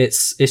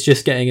it's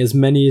just getting as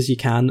many as you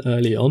can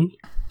early on,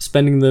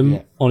 spending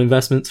them on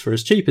investments for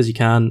as cheap as you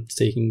can,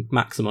 so you can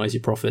maximise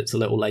your profits a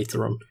little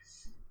later on.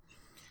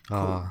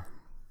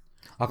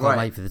 I can't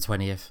wait for the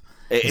 20th.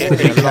 It's going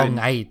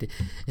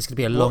to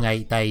be a long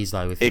 8 days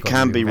though. It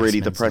can be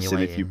really depressing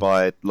if you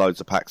buy loads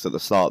of packs at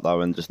the start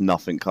though, and just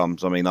nothing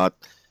comes. I mean, I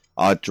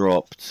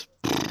dropped,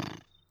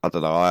 I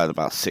don't know, I had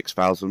about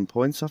 6,000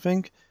 points, I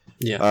think.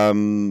 Yeah.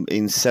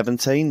 In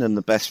 17, and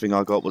the best thing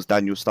I got was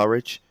Daniel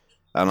Sturridge,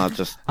 and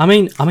I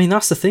mean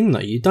that's the thing though.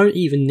 You don't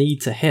even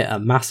need to hit a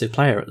massive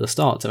player at the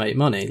start to make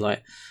money.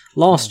 Like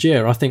last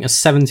year, I think a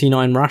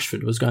 79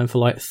 Rashford was going for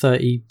like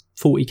 30,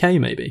 40k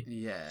maybe.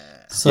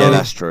 Yeah. So, yeah,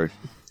 that's true.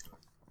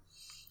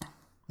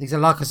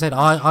 Like I said,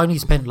 I only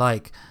spent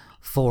like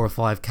 4 or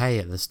 5k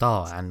at the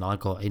start, and I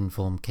got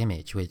informed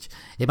Kimmich. Which,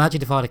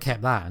 imagine if I'd have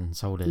kept that and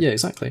sold it. Yeah,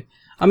 exactly.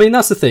 I mean,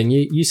 that's the thing.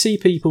 You see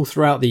people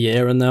throughout the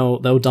year, and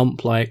they'll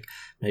dump like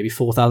maybe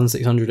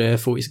 4,600 here,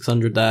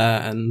 4,600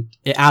 there, and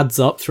it adds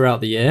up throughout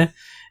the year.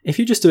 If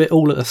you just do it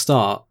all at the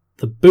start,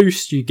 the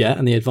boost you get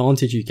and the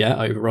advantage you get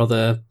over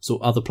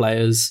other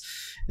players,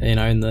 you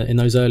know, in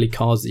those early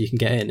cards that you can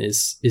get in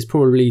is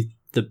probably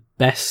the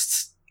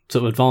best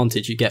sort of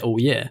advantage you get all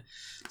year.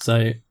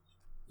 So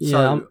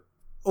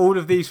all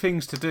of these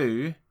things to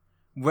do,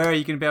 where are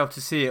you going to be able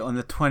to see it on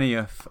the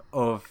 20th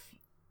of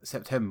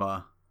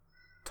September,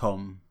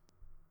 Tom?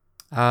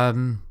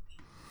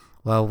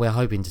 Well, we're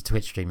hoping to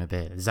Twitch stream a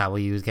bit. Is that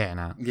what you was getting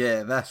at?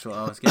 Yeah, that's what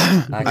I was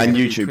getting at. And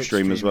YouTube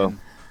stream as well.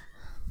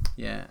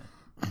 Yeah.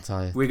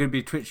 So we're going to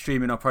be Twitch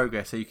streaming our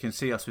progress, so you can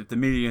see us with the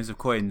millions of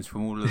coins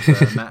from all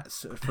of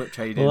Matt's foot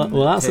trading.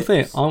 Well, that's tips.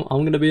 the thing. I'm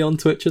going to be on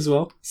Twitch as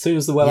well. As soon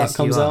as the web app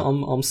comes out,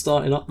 I'm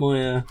starting up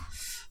my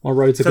my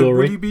road to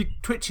glory. Will you be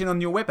twitching on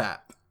your web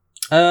app?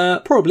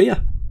 Probably, yeah.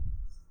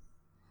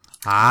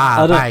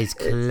 That is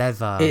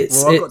clever.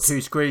 I've got 2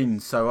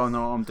 screens, so I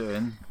know what I'm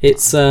doing.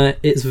 It's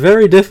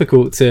very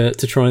difficult to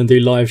try and do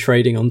live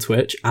trading on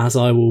Twitch, as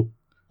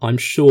I'm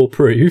sure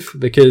prove,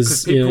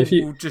 because people if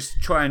you will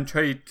just try and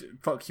trade,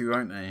 fuck you,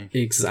 won't they?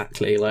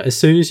 Exactly. Like as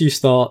soon as you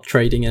start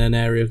trading in an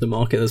area of the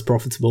market that's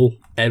profitable,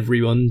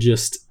 everyone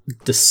just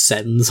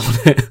descends on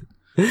it.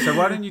 So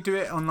why don't you do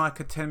it on like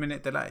a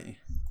 10-minute delay?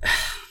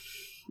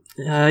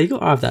 You got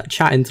to have that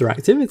chat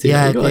interactivity.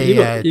 Yeah,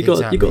 you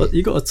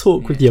got to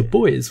talk with your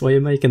boys while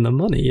you're making the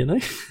money. You know.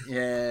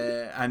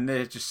 Yeah, and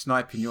they're just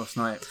sniping your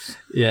snipes.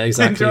 Yeah,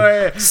 exactly. Enjoy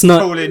it.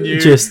 Calling you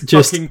just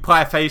fucking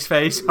pie face.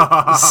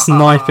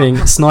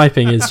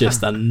 Sniping is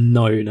just a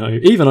no.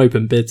 Even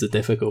open bids are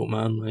difficult,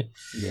 man. Like,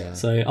 yeah.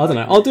 So I don't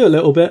know. I'll do a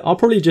little bit. I'll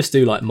probably just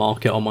do like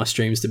market on my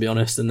streams, to be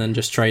honest, and then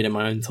just trade in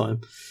my own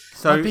time.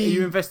 So are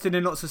you investing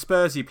in lots of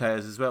Spursy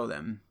players as well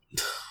then?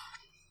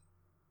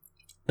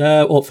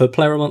 What, for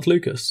player a month,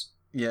 Lucas?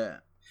 Yeah.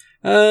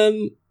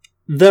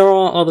 There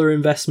are other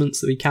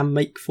investments that we can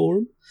make for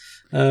him.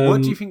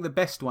 What do you think the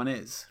best one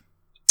is?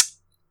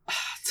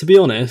 To be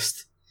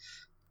honest,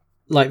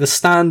 like the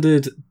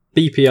standard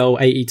BPL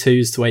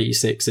 82s to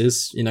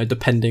 86s, you know,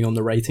 depending on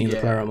the rating of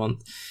the player a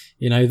month,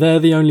 you know, they're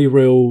the only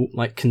real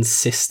like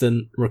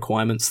consistent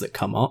requirements that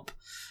come up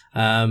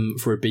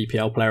for a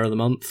BPL player of the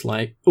month.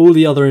 Like all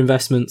the other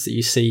investments that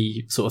you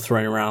see sort of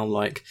thrown around,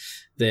 like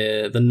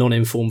the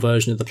non-informed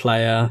version of the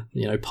player,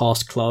 you know,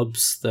 past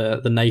clubs,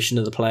 the nation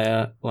of the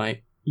player,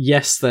 like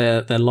yes,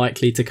 they're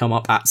likely to come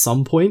up at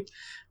some point,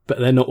 but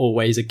they're not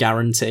always a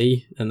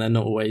guarantee, and they're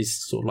not always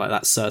sort of like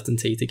that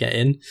certainty to get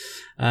in.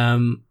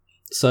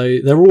 So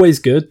they're always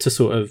good to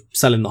sort of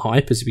sell in the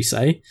hype, as we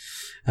say.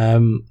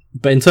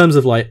 But in terms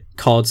of like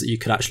cards that you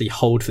could actually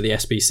hold for the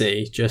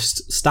SBC,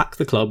 just stack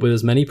the club with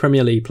as many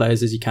Premier League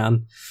players as you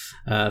can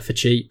for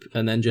cheap,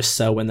 and then just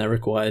sell when they're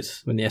required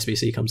when the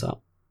SBC comes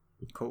out.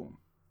 Cool.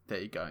 There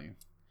you go.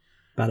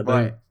 Bada boom.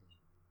 Right.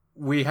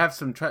 We have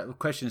some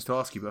questions to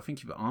ask you, but I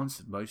think you've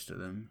answered most of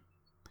them.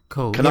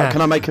 Cool. Can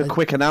I make a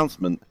quick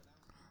announcement?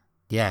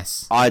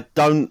 Yes. I'm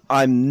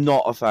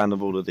not a fan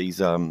of all of these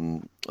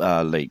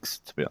leaks,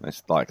 to be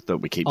honest. Like that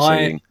we keep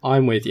seeing.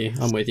 I'm with you.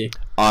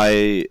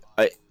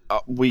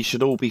 We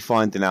should all be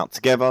finding out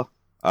together.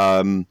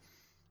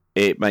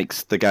 It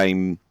makes the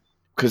game,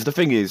 because the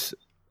thing is,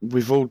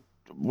 with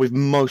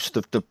most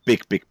of the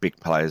big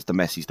players, the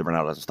Messis, the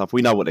Ronaldos and stuff,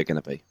 we know what they're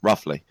going to be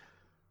roughly.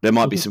 There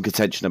might be some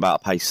contention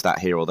about a pace stat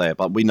here or there,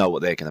 but we know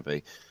what they're going to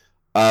be.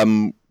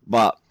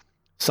 But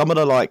some of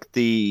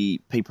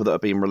the people that are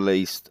being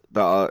released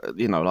that are,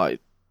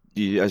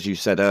 as you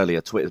said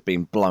earlier, Twitter's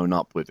been blown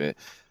up with it.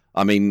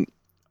 I mean,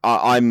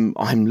 I'm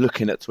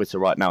looking at Twitter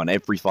right now, and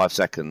every 5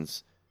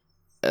 seconds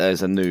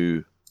there's a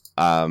new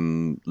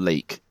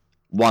leak.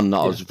 One that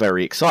I was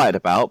very excited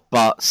about,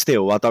 but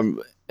still,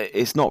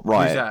 it's not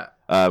right. Who's that?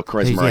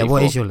 Charisma. Yeah,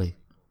 what is your leak?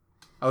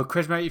 Oh,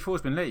 Charisma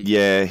 84's been leaked.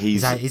 Yeah,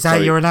 is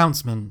that your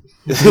announcement?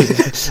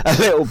 A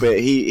little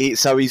bit.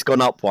 He's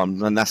gone up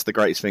one, and that's the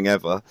greatest thing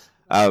ever.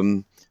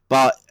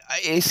 But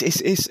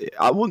it's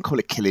I wouldn't call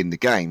it killing the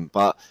game,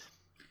 but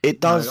it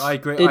does. No, I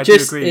agree. Do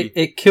agree.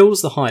 It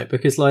kills the hype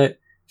because, like,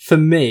 for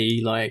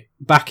me, like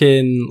back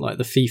in like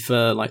the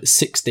FIFA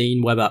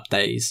 16 web app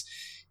days,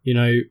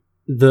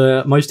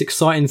 the most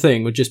exciting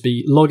thing would just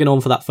be logging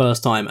on for that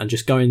first time and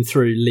just going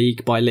through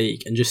league by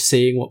league and just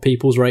seeing what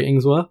people's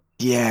ratings were.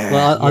 Yeah.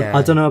 Well,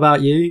 I don't know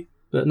about you,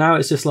 but now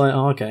it's just like,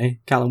 oh, okay,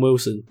 Callum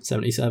Wilson,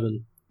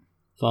 77.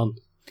 Fun.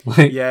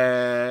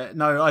 Yeah,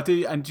 no, I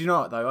do. And do you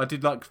know what, though? I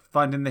did like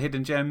finding the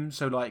hidden gems.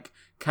 So, like,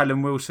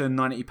 Callum Wilson,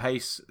 90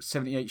 pace,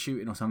 78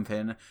 shooting or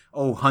something.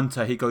 Oh,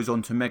 Hunter, he goes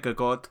on to Mega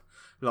God.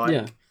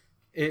 Like,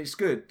 it's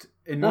good.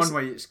 One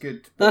way, it's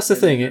good. That's the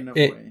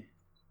thing.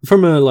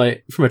 From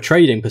a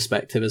trading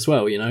perspective as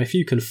well, if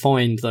you can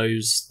find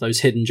those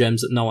hidden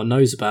gems that no one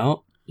knows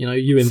about,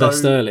 you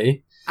invest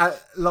early.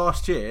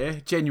 Last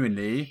year,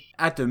 genuinely,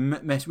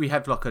 we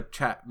had like a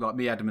chat, like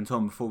me, Adam and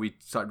Tom, before we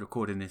started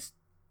recording this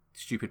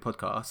stupid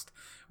podcast.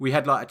 We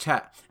had like a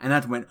chat, and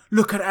Adam went,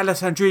 "Look at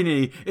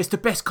Alessandrini, it's the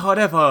best card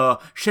ever.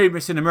 Shame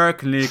it's in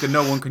American League and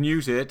no one can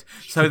use it."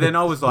 So then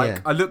I was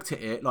like, I looked at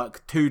it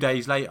like 2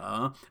 days later.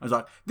 I was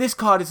like, "This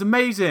card is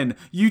amazing.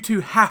 You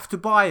two have to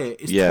buy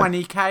it. It's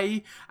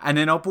 20k." And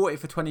then I bought it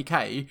for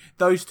 20k.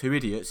 Those two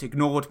idiots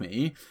ignored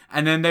me,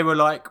 and then they were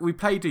like, we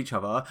played each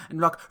other, and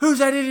like, "Who's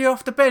that idiot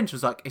off the bench?" I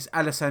was like, "It's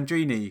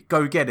Alessandrini.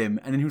 Go get him."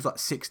 And then he was like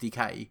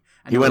 60k.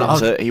 And he went up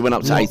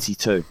to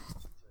 82.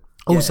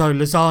 Also,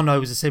 Lozano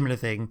was a similar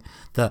thing.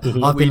 That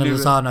I've been a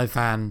Lozano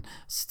fan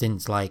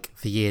since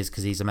for years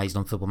because he's amazing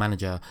on Football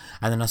Manager.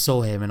 And then I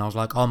saw him and I was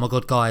like, "Oh my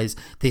god, guys,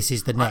 this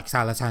is the next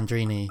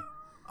Alessandrini."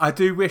 I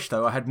do wish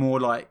though I had more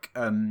what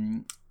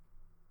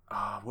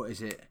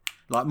is it?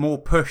 Like more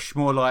push,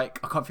 more like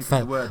I can't think of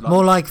the word.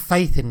 More like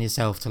faith in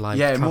yourself to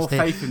more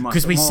faith in myself.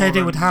 Because we said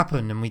it would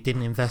happen and we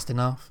didn't invest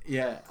enough.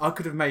 Yeah, I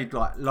could have made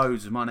like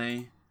loads of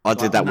money. I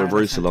did that with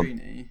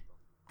Ruslan.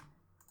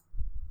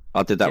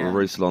 I did that with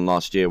Ruslan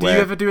last year. Do you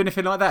ever do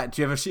anything like that?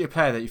 Do you ever see a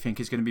player that you think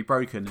is going to be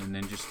broken and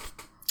then just?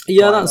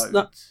 Yeah,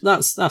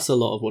 that's a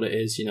lot of what it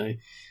is.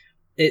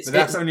 But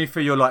that's only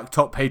for your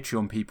top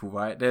Patreon people,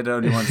 right? They're the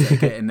only ones that are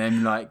getting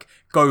them. Like,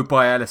 go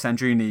buy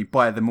Alessandrini,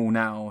 buy them all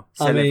now,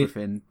 sell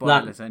everything.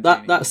 Buy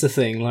Alessandrini. That's the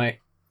thing. Like,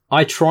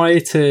 I try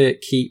to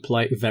keep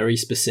very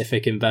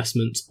specific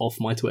investments off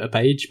my Twitter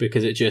page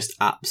because it just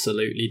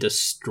absolutely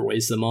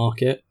destroys the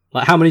market.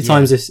 Like, how many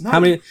times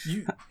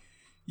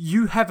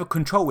You have a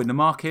control in the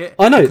market.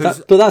 I know,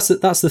 but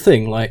that's the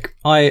thing. Like,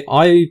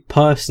 I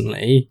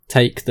personally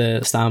take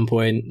the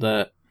standpoint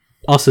that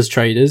us as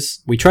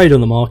traders, we trade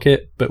on the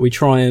market, but we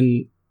try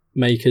and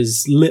make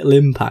as little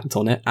impact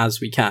on it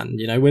as we can.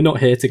 We're not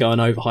here to go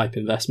and overhype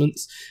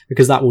investments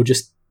because that will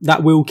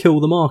kill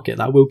the market.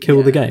 That will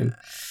kill the game.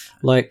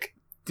 Like,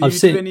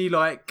 has any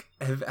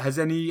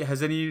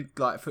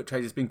foot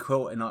traders been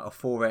caught in a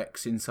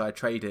Forex inside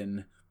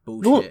trading?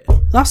 Bullshit.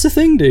 Well, that's the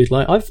thing, dude.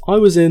 Like, I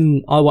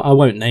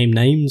won't name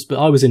names, but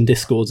I was in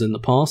Discords in the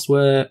past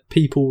where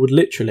people would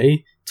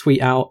literally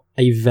tweet out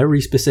a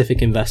very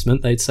specific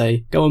investment. They'd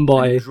say, "Go and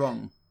buy." And it was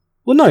wrong.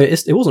 Well, no,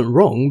 it wasn't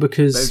wrong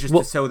because they were just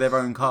to sell their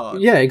own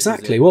card. Yeah,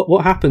 exactly.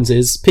 What happens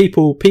is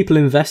people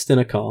invest in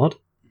a card.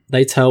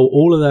 They tell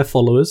all of their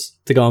followers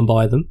to go and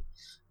buy them.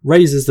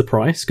 Raises the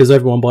price because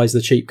everyone buys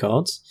the cheap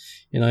cards.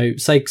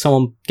 Say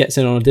someone gets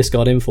in on a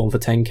discard inform for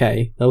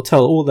 10k, they'll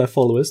tell all their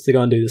followers to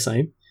go and do the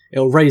same.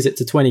 It'll raise it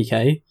to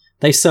 20k.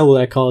 They sell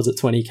their cards at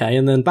 20k,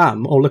 and then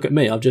bam! Oh, look at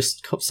me! I've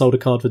just sold a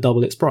card for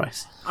double its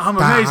price. I'm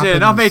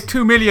amazing! I made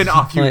 2 million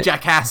off you,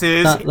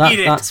 jackasses!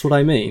 That's what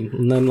I mean.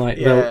 And then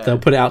they'll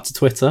put it out to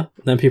Twitter.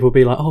 And then people will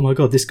be like, "Oh my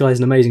god, this guy's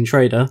an amazing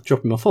trader!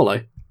 Drop him a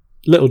follow."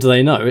 Little do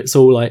they know, it's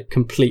all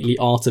completely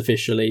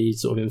artificially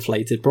sort of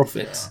inflated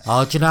profits.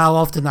 Oh, do you know how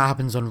often that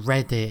happens on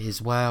Reddit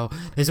as well?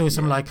 There's always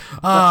some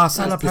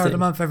sell a player of the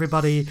month,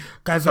 everybody.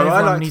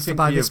 Everyone needs to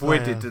buy this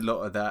player. I avoided a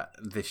lot of that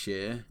this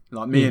year.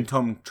 Like me and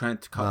Tom trying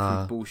to cut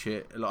through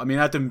bullshit. I mean,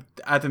 Adam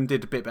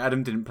did a bit, but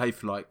Adam didn't play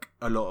for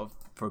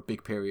for a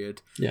big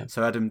period. Yeah.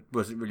 So Adam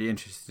wasn't really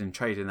interested in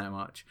trading that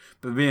much.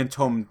 But me and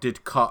Tom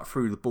did cut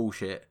through the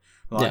bullshit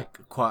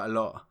quite a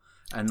lot.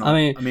 And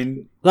I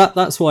mean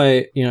that's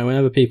why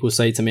whenever people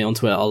say to me on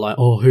Twitter, I'm like,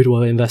 "Oh, who do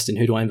I invest in?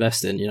 Who do I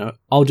invest in?"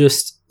 I'll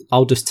just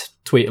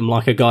tweet them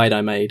like a guide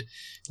I made.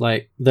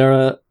 Like, there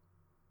are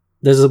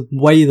there's a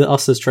way that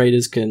us as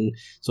traders can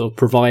sort of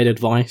provide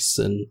advice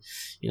and,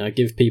 you know,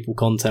 give people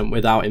content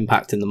without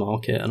impacting the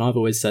market. And I've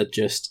always said,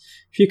 just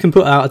if you can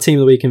put out a Team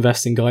of the Week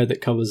investing guide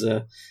that covers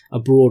a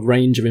broad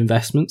range of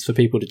investments for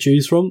people to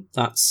choose from,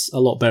 that's a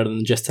lot better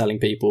than just telling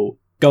people,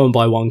 go and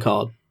buy one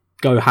card,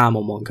 go ham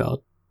on one card.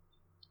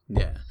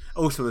 Yeah.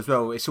 Also, as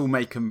well, it's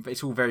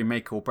all very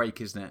make or break,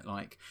 isn't it?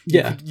 Like,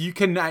 you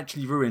can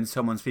actually ruin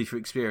someone's FIFA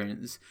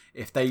experience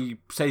if they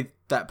say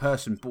that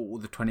person bought all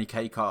the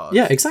 20k cards.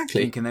 Yeah,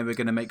 exactly. Thinking they were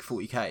going to make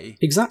 40k.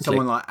 Exactly.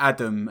 Someone like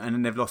Adam, and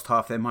then they've lost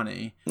half their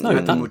money. No,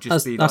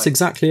 that's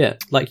exactly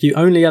it. Like, you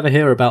only ever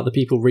hear about the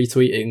people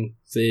retweeting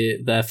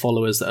their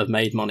followers that have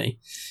made money.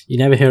 You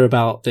never hear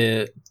about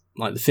the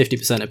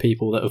 50% of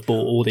people that have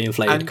bought all the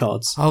inflated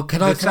cards. Oh,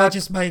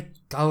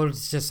 I will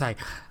just say,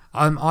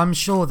 I'm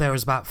sure there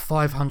is about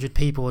 500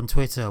 people on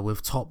Twitter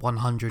with top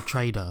 100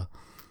 trader.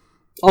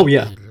 Oh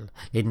yeah,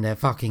 in their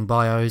fucking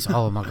bios.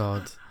 Oh my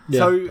god.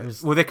 Yeah.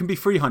 So there can be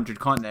 300,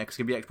 can't there? Because it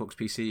can be Xbox,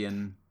 PC,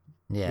 and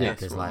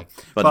there's like.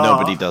 But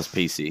nobody does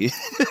PC.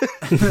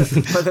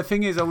 But the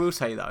thing is, I will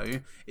say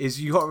though,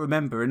 is you got to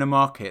remember, in a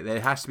market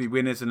there has to be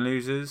winners and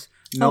losers.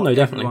 Not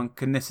everyone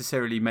can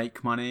necessarily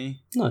make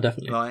money. No,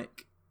 definitely.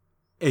 Like,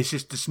 it's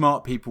just the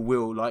smart people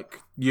will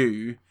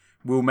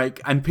make,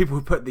 and people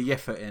who put the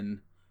effort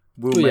in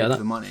will make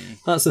the money.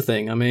 That's the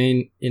thing. I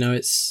mean, you know,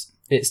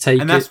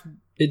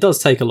 it does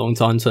take a long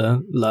time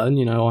to learn.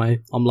 You know,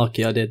 I'm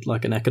lucky I did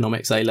like an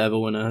economics A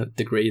level and a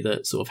degree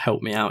that sort of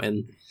helped me out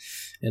in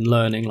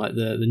learning like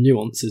the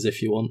nuances,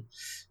 if you want,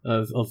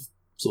 of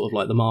sort of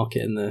like the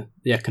market and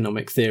the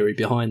economic theory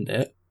behind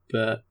it.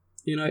 But,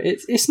 you know,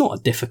 it's not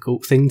a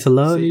difficult thing to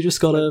learn. You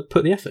just got to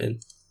put the effort in.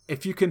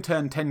 If you can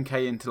turn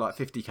 10k into like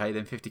 50k,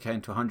 then 50k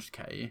into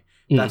 100k,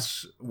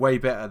 that's way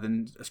better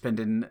than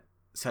spending,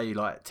 say,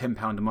 like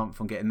 £10 a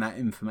month on getting that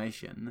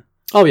information.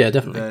 Oh yeah,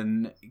 definitely.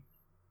 Than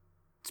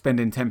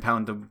spending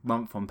 £10 a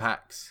month on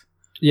packs.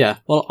 Yeah,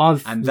 well,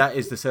 and that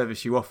is the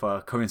service you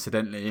offer.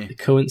 Coincidentally,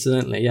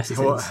 yes, it is.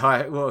 What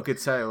a good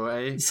sale,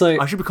 eh? So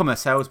I should become a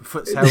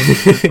foot salesman.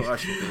 That's what I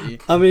should be.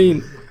 I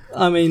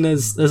mean,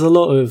 there's a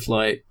lot of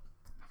like,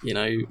 you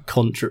know,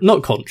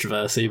 not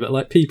controversy, but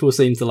like people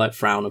seem to like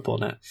frown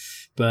upon it.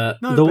 But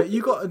I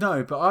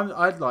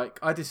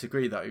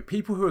disagree though.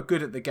 People who are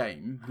good at the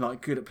game,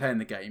 like good at playing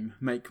the game,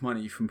 make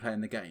money from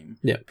playing the game.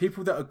 Yeah.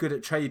 People that are good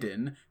at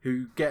trading,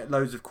 who get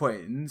loads of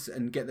coins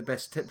and get the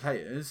best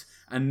players,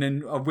 and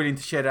then are willing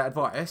to share that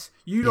advice,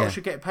 you lot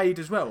should get paid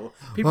as well.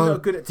 People that are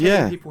good at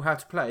telling people how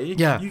to play,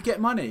 you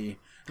get money.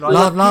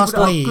 Like, last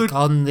week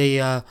on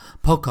the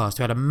podcast,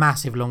 we had a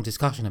massive long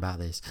discussion about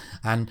this,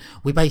 and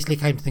we basically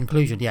came to the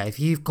conclusion: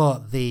 if you've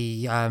got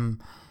the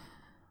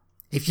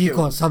if you've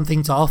got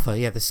something to offer,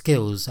 the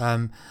skills,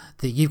 that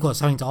you've got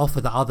something to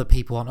offer that other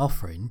people aren't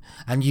offering,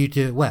 and you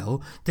do it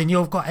well, then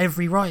you've got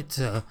every right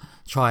to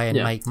try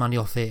and make money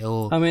off it.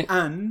 Or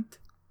and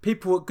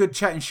people are good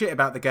chatting shit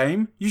about the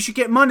game. You should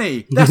get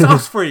money. That's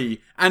us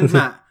free. And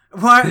Matt,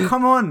 right?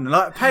 Come on,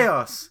 like pay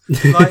us.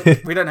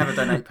 Like, we don't have a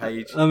donate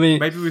page. I mean,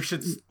 maybe we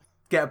should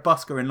get a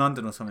busker in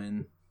London or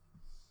something.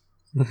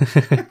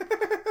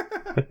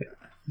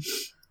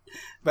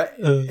 But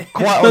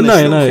quite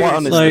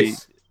honestly,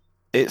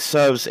 it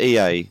serves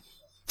EA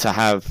to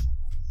have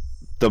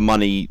the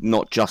money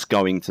not just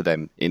going to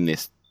them in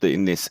this.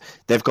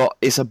 They've got,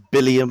 it's £1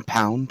 billion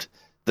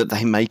that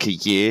they make a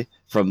year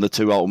from the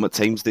two Ultimate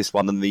Teams, this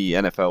one and the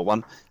NFL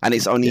one, and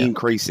it's only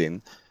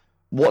increasing.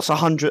 What's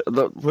 100?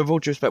 Look, with all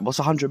due respect, what's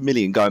 100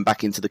 million going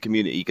back into the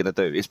community going to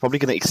do? It's probably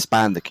going to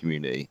expand the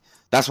community.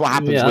 That's what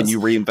happens when you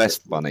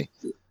reinvest money.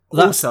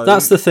 That's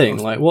the thing.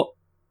 Like,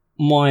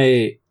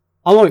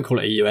 I won't call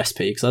it a USP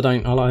because I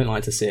don't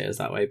like to see it as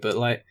that way. But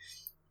like,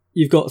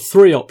 you've got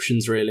three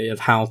options really of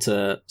how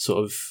to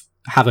sort of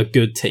have a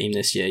good team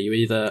this year. You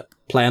either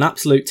play an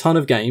absolute ton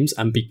of games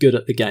and be good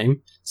at the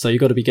game, so you've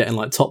got to be getting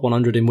like top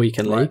 100 in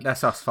weekend league.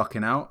 That's us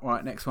fucking out.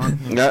 Right, next one.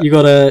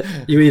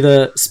 You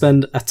either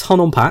spend a ton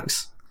on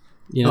packs.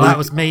 You know, that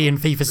was me in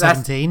FIFA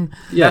 17.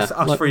 That's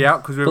us free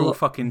out because we're all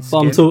fucking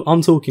skin.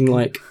 I'm talking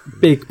like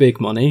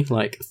big money,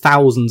 like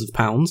thousands of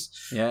pounds.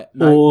 Yeah, we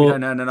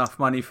don't earn enough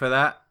money for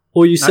that.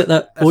 Or you sit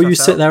there,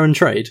 sit there and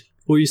trade.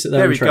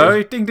 There we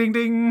go. Ding ding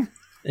ding.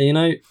 You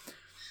know,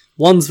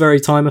 one's very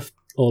time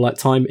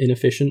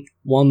inefficient.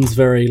 One's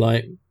very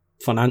like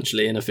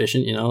financially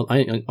inefficient. You know, I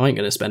ain't going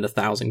to spend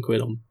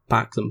 £1,000 on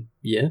packs a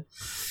year.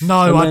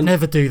 No, I'd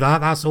never do that.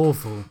 That's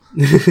awful.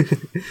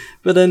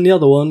 But then the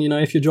other one, you know,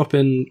 if you're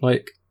dropping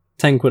like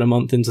 £10 a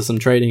month into some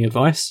trading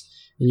advice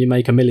and you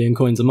make 1 million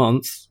coins a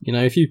month, you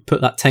know, if you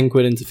put that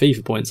 £10 into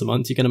FIFA points a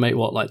month, you're going to make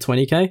what, like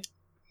 20k?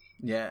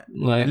 Yeah.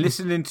 And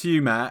listening to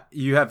you, Matt,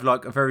 you have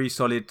like a very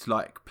solid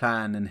like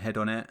plan and head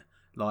on it.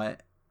 Like,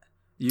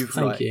 you've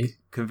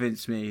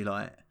convinced me.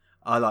 Like,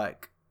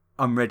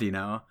 I'm ready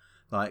now.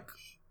 Like,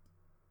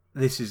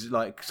 this is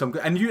like some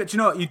good. And do you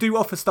know what? You do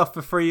offer stuff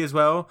for free as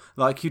well.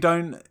 Like, you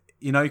don't,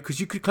 you know, because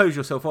you could close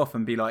yourself off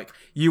and be like,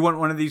 you want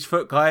one of these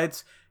foot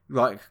guides,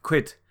 like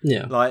 £1.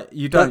 Yeah. Like,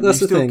 you don't. That's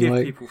you still thing, give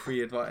like, people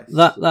free advice.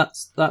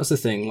 That's the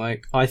thing.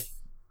 Like,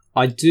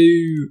 I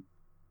do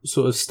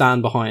sort of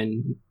stand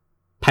behind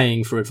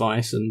paying for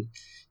advice and,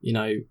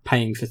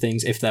 paying for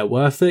things if they're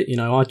worth it.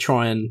 I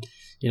try and,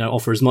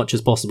 offer as much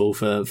as possible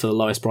for the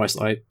lowest price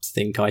that I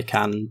think I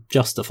can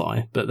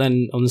justify. But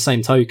then on the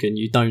same token,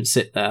 you don't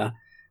sit there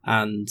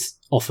and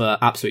offer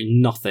absolutely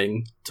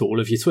nothing to all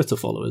of your Twitter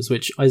followers,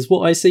 which is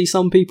what I see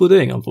some people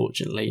doing,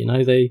 unfortunately.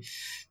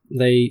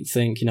 They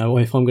think, well,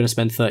 if I'm going to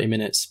spend 30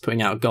 minutes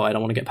putting out a guide, I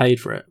want to get paid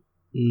for it.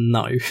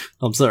 No,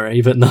 I'm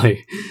sorry, but no,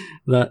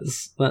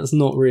 that's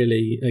not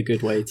really a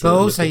good way to. But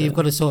also, you've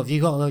got to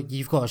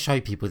you've got to show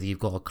people that you've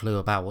got a clue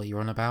about what you're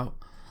on about.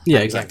 Yeah,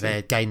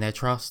 exactly. Gain their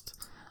trust.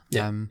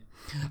 Yeah. And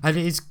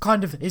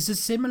it's a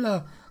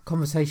similar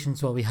conversation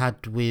to what we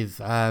had with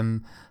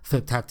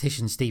FUT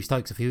tactician Steve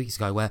Stokes a few weeks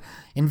ago, where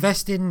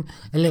investing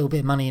a little bit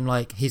of money in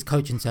like his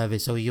coaching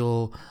service or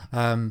your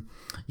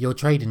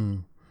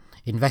trading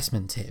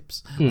investment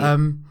tips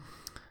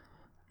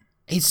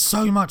is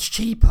so much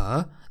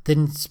cheaper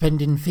than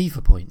spending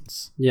FIFA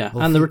points. Yeah,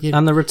 and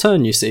the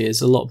return you see is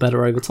a lot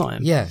better over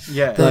time. Yeah,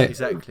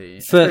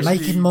 exactly.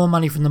 Making more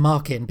money from the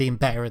market and being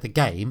better at the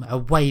game are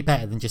way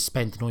better than just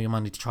spending all your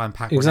money to try and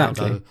pack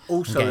Ronaldo.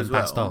 Also, and as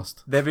well,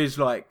 there is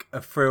like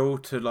a thrill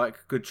to like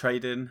good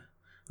trading.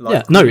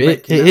 Like,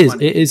 it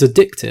is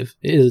addictive.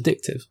 It is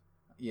addictive.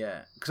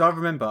 Yeah, because I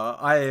remember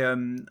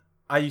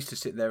I used to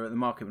sit there at the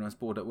market when I was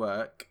bored at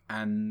work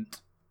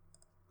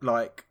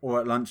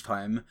or at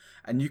lunchtime,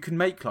 and you can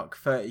make like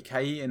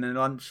 30k in a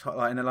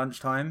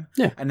lunchtime.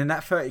 Yeah, and then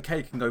that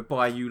 30k can go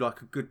buy you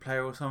like a good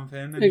player or something.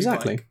 And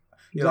exactly.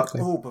 You're like,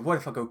 oh, but what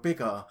if I go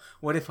bigger?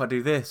 What if I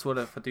do this? What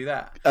if I do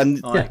that?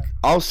 And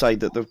I'll say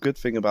that the good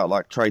thing about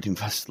like trading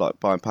versus like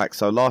buying packs.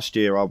 So last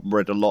year I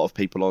read a lot of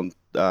people on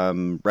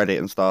Reddit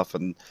and stuff,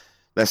 and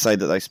let's say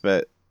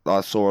that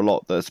I saw a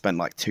lot that spent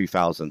like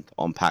 2,000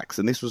 on packs,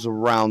 and this was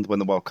around when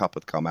the World Cup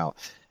had come out.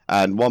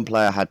 And one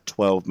player had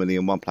 12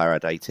 million, one player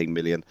had 18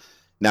 million.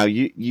 Now,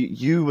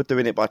 you were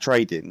doing it by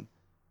trading,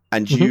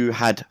 and you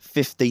had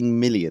 15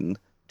 million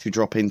to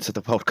drop into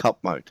the World Cup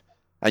mode,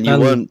 and you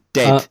weren't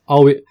dead.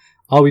 I'll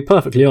be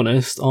perfectly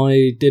honest,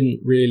 I didn't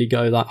really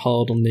go that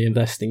hard on the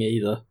investing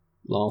either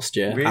last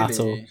year at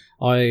all.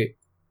 I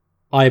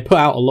put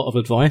out a lot of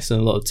advice and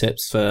a lot of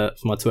tips for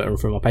my Twitter and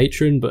for my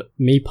Patreon, but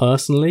me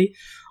personally,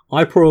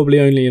 I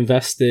probably only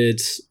invested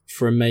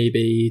from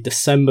maybe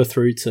December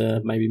through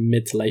to maybe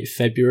mid to late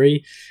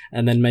February,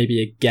 and then maybe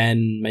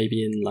again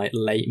maybe in like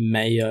late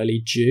May,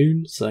 early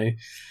June. So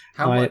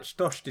how much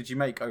dosh did you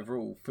make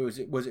overall? Was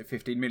it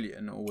 15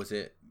 million or was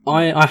it?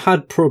 I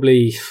had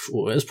it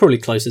was probably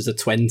closer to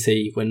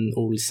 20 when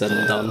all is said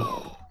and done.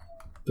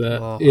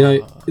 But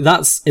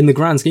that's in the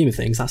grand scheme of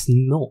things, that's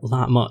not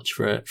that much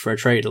for a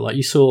trader. Like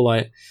you saw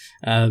like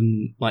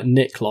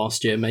Nick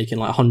last year making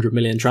like 100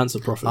 million transfer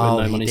profit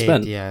with no money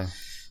spent. Yeah.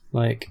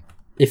 Like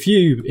if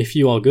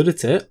you are good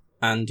at it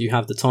and you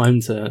have the time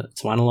to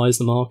analyze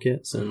the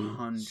markets and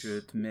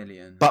 100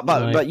 million.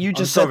 But you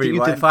just said that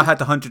you if I had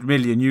the 100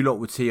 million, you lot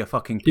would see a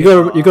fucking. You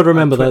got to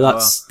remember though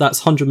that's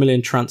 100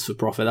 million transfer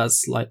profit.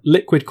 That's like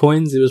liquid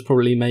coins. It was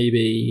probably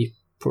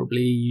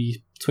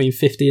between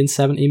 50 and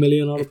 70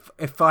 million.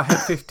 If I had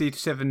 50 to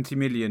 70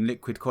 million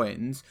liquid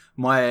coins,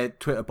 my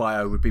Twitter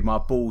bio would be my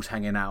balls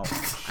hanging out,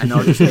 and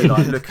I'd just be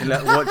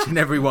like watching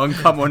everyone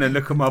come on and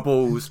look at my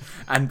balls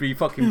and be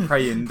fucking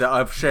praying that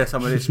I've shared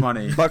some of this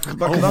money. But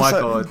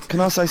God! Can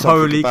I say something?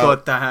 Holy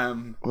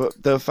goddamn!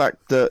 The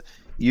fact that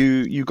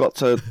you got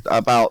to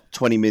about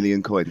 20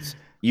 million coins,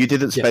 you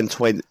didn't spend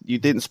You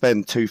didn't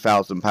spend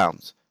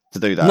 £2,000 to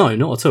do that. No,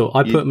 not at all.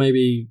 I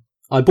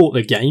bought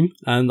the game,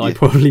 and I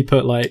probably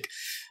put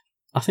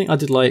I think I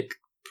did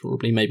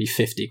probably maybe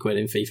 50 quid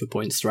in FIFA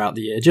points throughout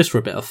the year, just for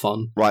a bit of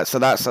fun. Right, so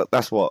that's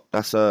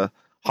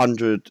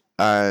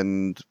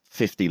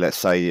 150, let's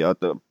say,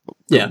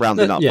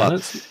 rounding up.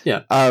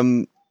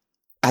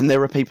 And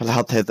there are people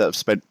out there that have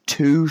spent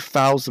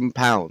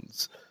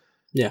 £2,000.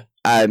 Yeah.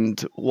 And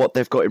what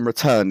they've got in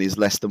return is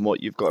less than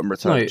what you've got in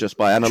return just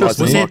by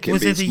analysing the market.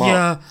 Was it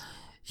the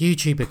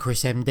YouTuber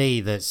Chris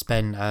MD that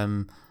spent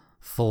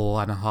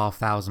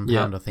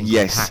 £4,500 I think.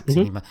 Yes.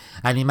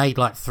 And he made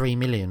like 3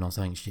 million or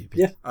something stupid.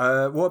 Yeah.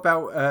 What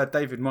about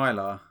David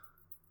Myler?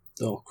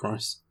 Oh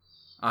Christ!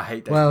 I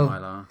hate David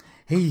Myler.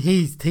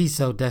 He's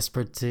so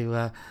desperate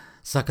to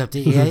suck up to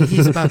EA.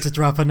 He's about to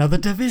drop another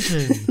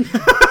division.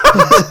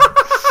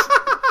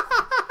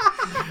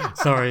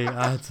 Sorry,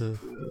 I had to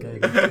go.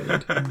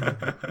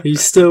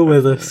 He's still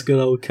with us, good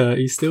old Kurt.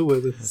 He's still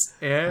with us.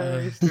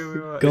 Yeah, he's still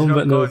with us. Gone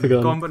but not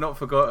forgotten. Gone but not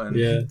forgotten.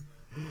 Yeah.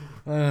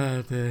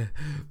 Oh dear.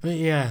 But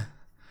yeah.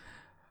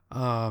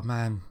 Oh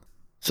man.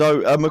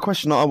 So a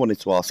question that I wanted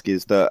to ask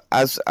is that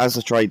as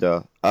a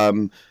trader,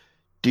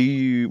 do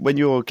you, when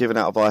you're giving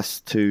out advice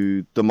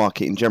to the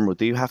market in general,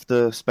 do you have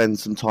to spend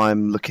some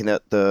time looking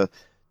at the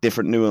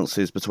different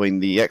nuances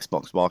between the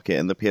Xbox market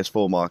and the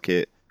PS4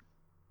 market?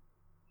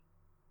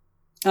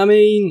 I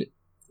mean,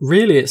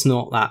 really, it's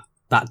not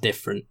that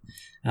different.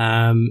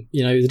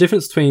 The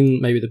difference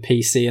between maybe the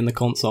PC and the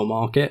console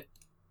market,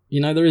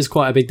 there is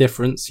quite a big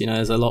difference.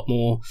 There's a lot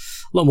more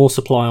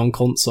supply on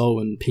console,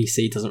 and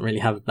PC doesn't really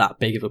have that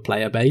big of a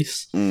player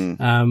base.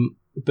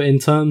 but in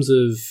terms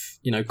of,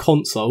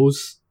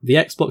 consoles, the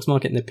Xbox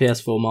market and the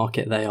PS4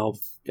 market, they are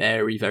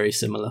very, very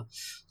similar.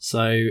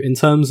 So in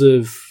terms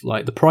of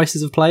like the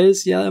prices of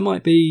players, yeah, there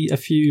might be a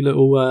few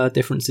little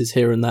differences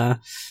here and there.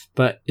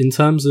 But in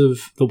terms of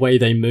the way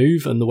they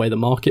move and the way the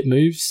market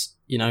moves,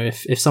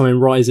 if something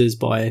rises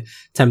by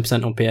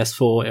 10% on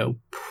PS4, it'll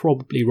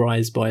probably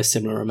rise by a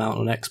similar amount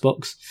on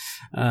Xbox.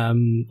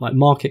 Like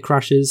market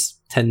crashes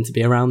tend to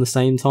be around the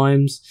same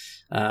times.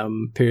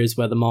 Periods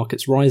where the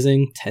market's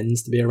rising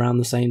tends to be around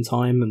the same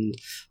time and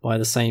by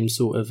the same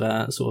sort of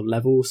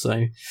level.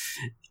 So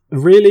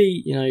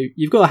really,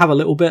 you've got to have a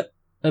little bit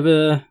of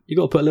you've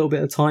got to put a little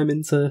bit of time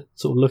into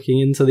sort of looking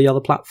into the other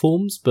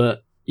platforms,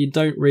 but you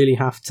don't really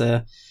have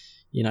to,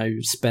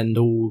 spend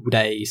all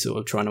day sort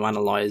of trying to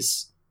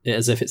analyze it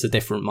as if it's a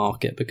different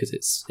market, because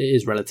it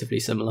is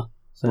relatively similar.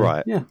 So,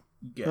 Right. Yeah.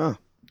 Yeah,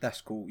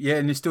 that's cool. Yeah,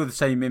 and it's still the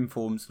same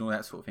informs and all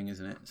that sort of thing,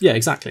 isn't it? So Yeah,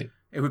 exactly.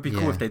 it would be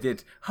cool Yeah. if they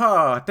did.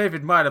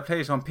 David Myler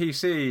plays on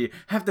PC.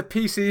 Have the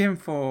PC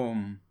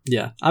inform.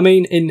 Yeah. I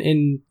mean,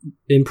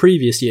 in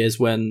previous years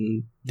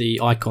when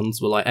the icons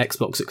were like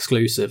Xbox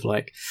exclusive,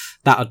 like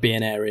that would be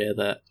an area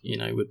that,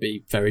 would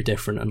be very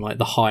different, and like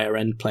the higher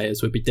end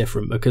players would be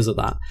different because of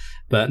that.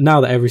 But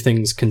now that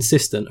everything's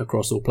consistent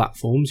across all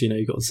platforms,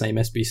 you've got the same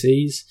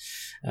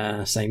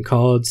SBCs, same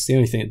cards. The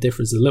only thing that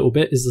differs a little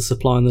bit is the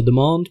supply and the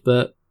demand,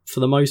 but for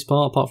the most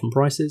part, apart from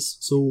prices,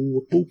 it's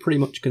all pretty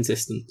much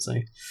consistent. So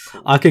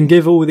I can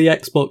give all the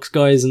Xbox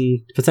guys and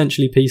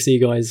potentially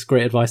PC guys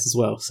great advice as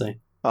well. So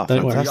Oh,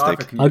 Don't worry.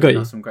 fantastic. I got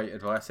you. Some great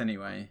advice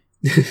anyway.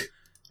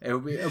 It'll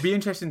be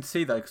interesting to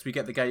see though, because we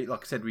get the gate,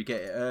 like I said, we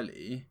get it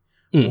early.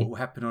 What will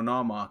happen on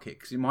our market?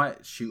 Because it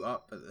might shoot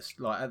up at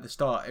the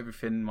start.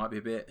 Everything might be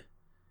a bit.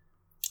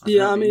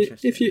 Yeah, I mean,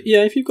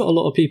 if you've got a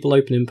lot of people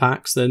opening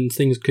packs, then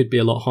things could be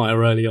a lot higher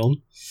early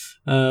on.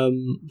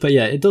 But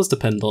yeah, it does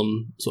depend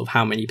on sort of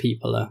how many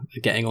people are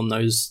getting on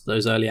those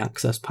early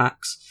access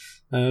packs.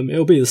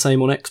 It'll be the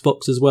same on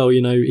Xbox as well.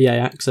 EA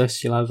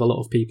Access, you'll have a lot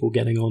of people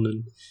getting on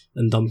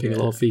and dumping a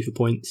lot of FIFA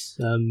points.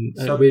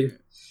 It'll be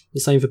the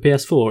same for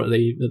PS4 at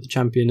the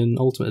Champion and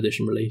Ultimate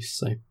Edition release.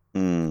 So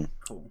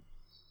Cool.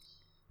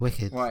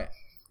 Wicked. Right.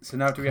 So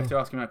now do we have to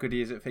ask him how good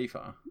he is at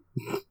FIFA?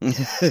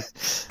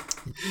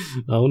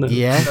 Oh no.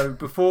 Yeah. So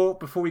before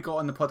we got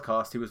on the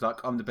podcast, he was like,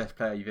 "I'm the best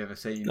player you've ever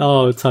seen."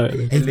 Oh,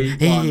 totally.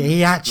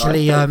 He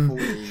actually like,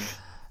 40.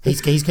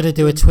 he's going to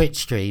do a Twitch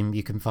stream.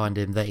 You can find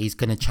him that he's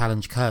going to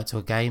challenge Kurt to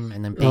a game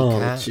and then beat Oh,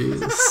 Kurt.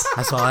 Jesus.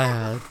 That's what I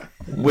heard.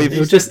 We've He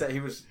It'll said just- that he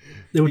was.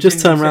 They'll he just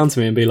didn't- turn he around said- to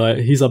me and be like,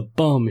 he's a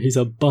bum.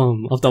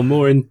 I've done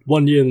more in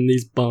 1 year than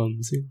these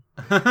bums. He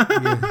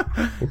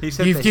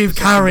said You've that he's the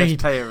carried- best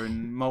player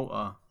in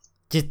Malta.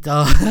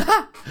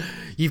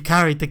 You've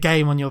carried the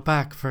game on your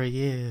back for a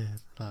year.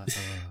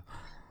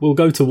 We'll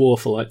go to war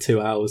for like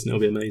 2 hours and it'll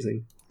be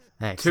amazing.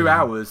 2 Excellent.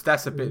 hours.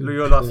 That's a bit.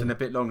 You're lasting a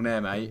bit long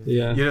there, mate.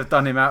 Yeah. You'd have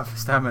done him out for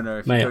stamina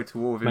if Mate, you go to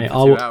war with him Mate, for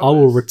I 2 will, hours. I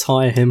will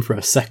retire him for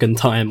a second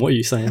time. What are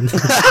you saying?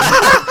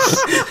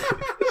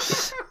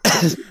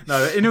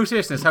 No, in all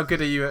seriousness, how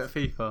good are you at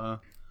FIFA?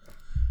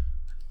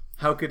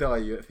 How good are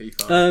you at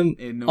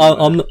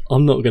FIFA?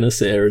 I'm not going to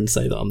sit here and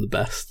say that I'm the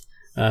best,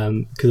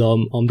 because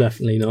I'm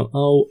definitely not.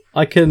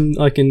 I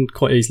can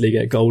quite easily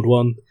get gold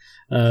 1.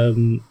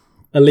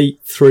 Elite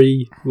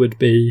 3 would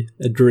be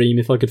a dream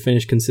if I could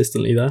finish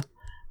consistently there.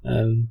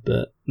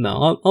 But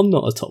no, I'm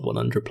not a top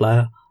 100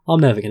 player. I'm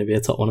never going to be a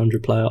top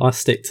 100 player. I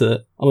stick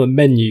to. I'm a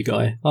menu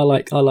guy. I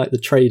like the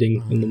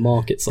trading and the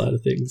market side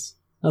of things.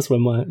 That's where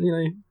my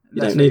you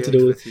That's don't where need to your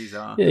do it. expertise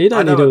are. Yeah, you don't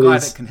I know need a all guy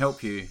these. that can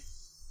help you.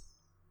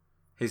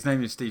 His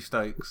name is Steve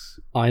Stokes.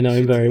 I know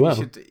him very well.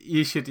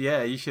 You should.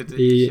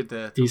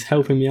 He's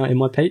helping me out in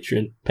my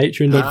Patreon. Ah.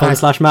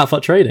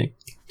 Patreon.com/MattFuckTrading.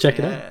 Check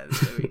it out. Yeah,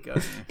 there we go.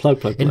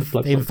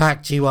 Plug. In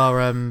fact, you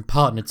are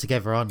partnered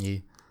together, aren't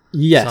you?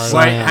 Yes. So,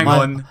 Wait, Yeah, hang my-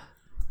 on.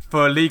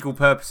 For legal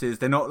purposes,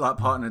 they're not like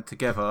partnered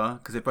together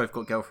because they've both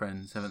got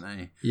girlfriends, haven't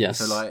they? Yes.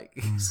 So like,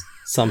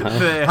 Somehow.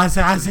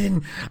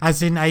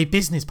 As in a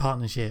business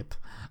partnership.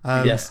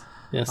 Yes.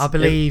 I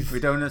believe. we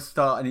don't want to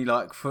start any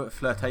like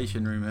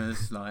flirtation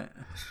rumors. Like,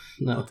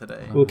 No. not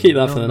today. We'll keep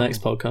that for the No.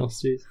 next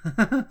podcast. Jeez.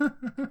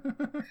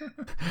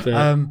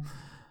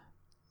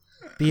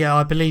 But yeah,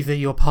 I believe that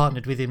you're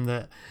partnered with him.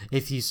 That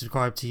if you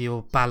subscribe to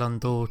your Ballon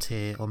d'Or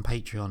tier on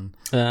Patreon,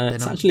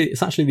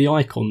 It's actually the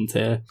icon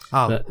tier.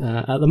 Oh. But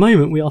at the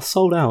moment, we are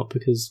sold out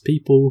because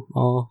people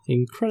are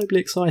incredibly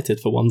excited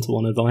for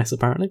one-to-one advice.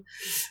 Apparently,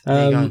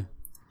 there you go.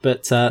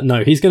 but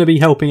no, he's going to be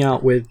helping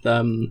out with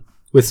some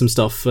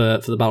stuff for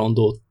the Ballon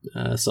d'Or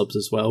subs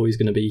as well. He's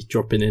going to be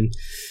dropping in,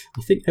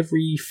 I think,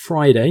 every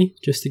Friday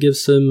just to give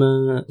some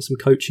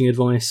coaching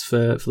advice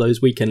for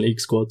those weekend league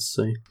squads.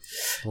 So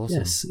Awesome.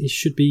 yes, it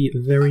should be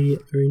very,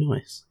 very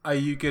nice. Are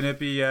you gonna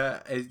be?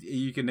 Are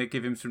you gonna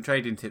give him some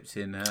trading tips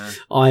in?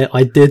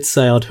 I did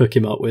say I'd hook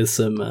him up with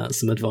some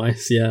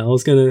advice. Yeah, I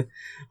was gonna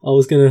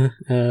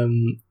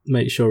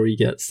make sure he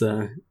gets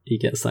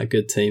that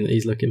good team that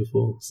he's looking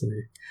for. So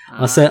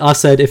I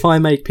said if I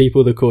make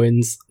people the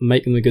coins,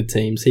 make them the good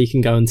teams, he can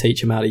go and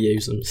teach them how to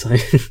use them. So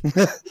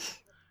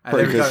And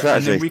there we go. And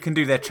strategy. then we can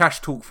do their trash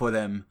talk for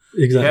them.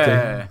 Exactly.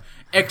 Yeah.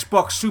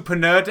 Xbox Super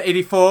Nerd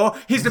 84.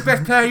 He's the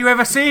best player you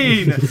ever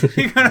seen.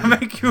 He's gonna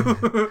make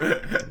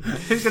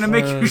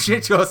you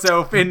shit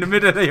yourself in the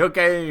middle of your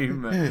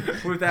game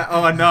with that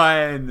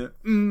R9.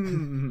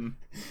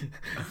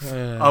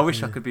 I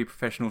wish I could be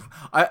professional.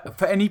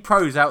 For any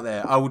pros out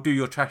there, I will do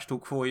your trash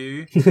talk for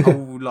you.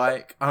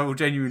 I will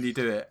genuinely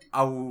do it.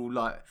 I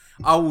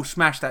will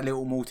smash that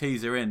little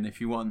Malteser in if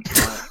you want.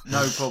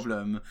 No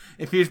problem.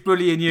 If he's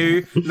bullying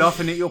you,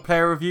 laughing at your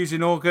player reviews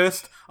in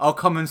August, I'll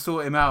come and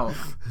sort him out.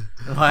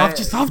 I've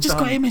just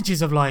got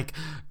images of like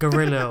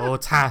Gorilla or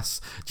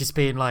Tass just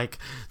being like,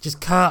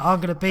 just Kurt, I'm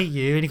gonna beat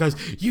you, and he goes,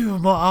 you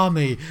and what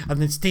army?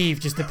 And then Steve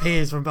just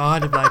appears from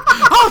behind him like,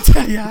 I'll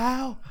tell you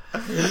how.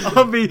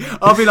 I'll be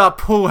like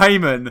Paul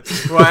Heyman,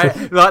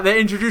 right? Like they're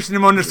introducing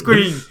him on the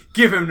screen.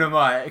 Give him the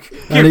mic.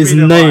 And his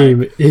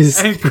name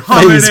is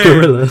Phase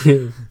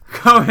Gorilla.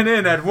 Coming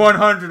in at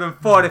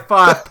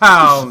 145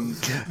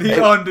 pounds,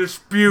 the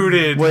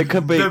undisputed. Well,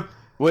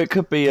 it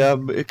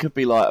could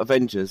be like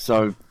Avengers.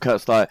 So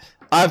Kurt's like,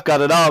 I've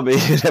got an army,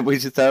 and then we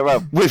just turn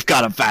around. We've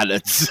got a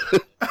balance.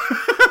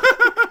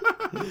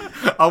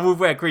 I will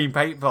wear green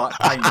paint.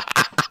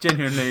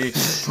 Genuinely.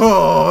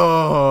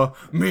 Oh,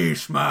 me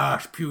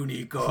smash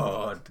puny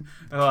god.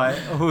 Alright,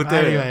 we'll do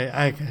Anyway,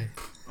 it. okay.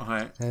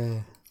 Alright.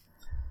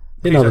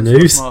 In other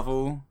news,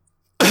 Marvel.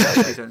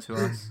 Please don't sue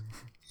us.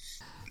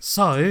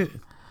 So,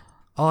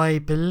 I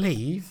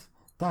believe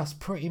that's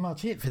pretty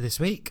much it for this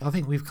week. I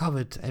think we've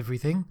covered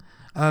everything.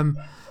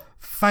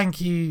 Thank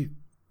you.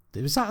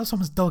 Was that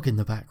someone's dog in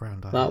the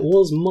background? that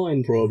was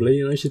mine probably.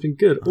 You know, she's been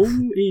good all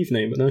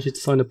evening, but now she's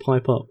decided to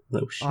pipe up.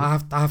 Little shit. I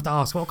have to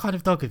ask, what kind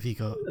of dog have you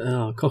got?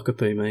 Oh,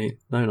 cockapoo, mate.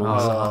 No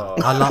nice.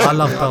 I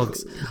love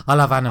dogs. I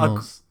love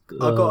animals.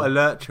 I got a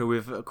lurcher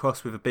with a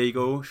cross with a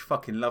beagle. She's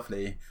fucking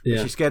lovely. But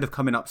Yeah. she's scared of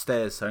coming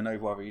upstairs, so no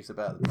worries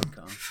about the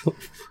podcast.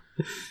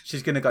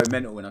 She's gonna go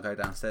mental when I go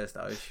downstairs,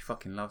 though. She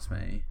fucking loves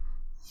me.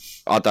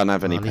 I don't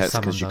have any Well, at least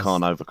pets because you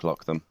someone can't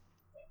overclock them.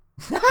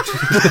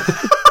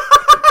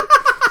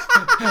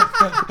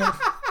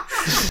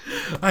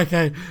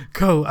 Okay,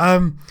 cool.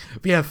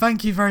 But yeah,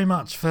 thank you very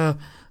much for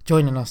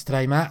joining us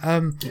today, Matt.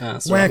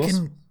 That's all right,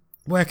 boss.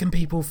 Where can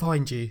people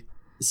find you?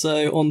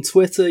 So on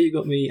Twitter, you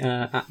got me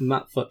at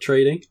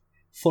MattFootTrading.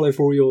 Follow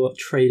for all your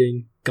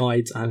trading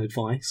guides and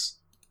advice.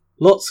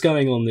 Lots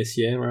going on this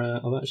year.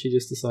 I've actually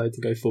just decided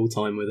to go full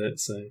time with it,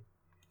 so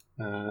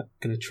going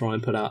to try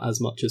and put out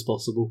as much as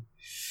possible.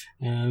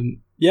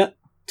 Yeah,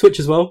 Twitch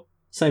as well.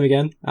 Same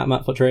again at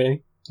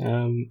MattFootTrading.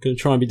 Going to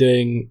try and be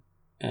doing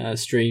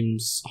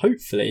streams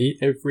hopefully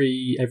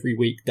every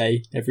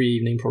weekday, every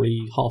evening,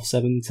 probably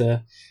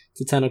 7:30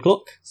 to 10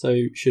 o'clock.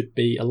 So should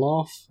be a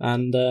laugh.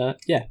 And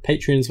yeah,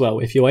 Patreon as well.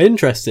 If you're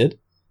interested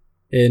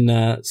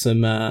in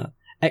some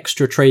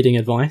extra trading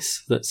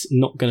advice that's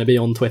not going to be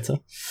on Twitter,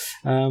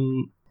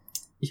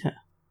 yeah,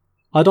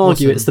 I'd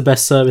argue Awesome. it's the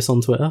best service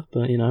on Twitter,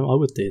 but you know, I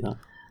would do that.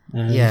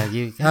 Yeah,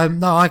 you.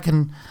 No, I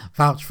can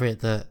vouch for it.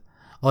 That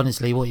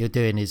honestly, what you're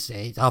doing is,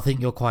 I think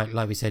you're quite,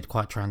 like we said,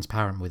 quite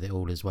transparent with it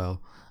all as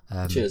well.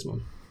 Cheers,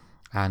 man.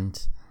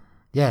 And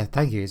yeah,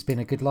 thank you. It's been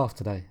a good laugh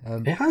today.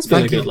 It has been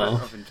a thank you. good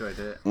laugh. I've enjoyed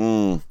it.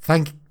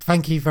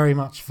 Thank you very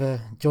much for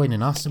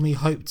joining us, and we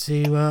hope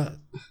to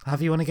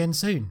have you on again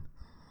soon.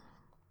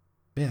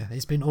 Yeah,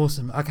 it's been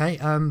awesome. Okay,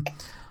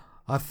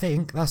 I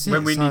think that's it.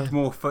 When we need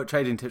more foot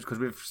trading tips because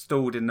we've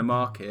stalled in the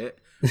market,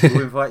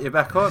 we'll invite you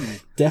back on.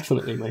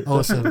 Definitely, mate.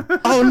 Awesome.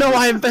 Oh no,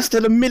 I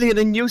invested $1 million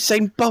in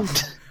Usain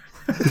Bolt.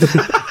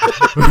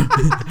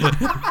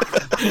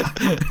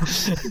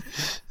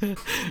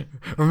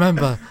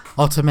 Remember,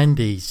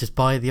 Otamendi's. Just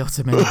buy the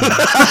Otamendi.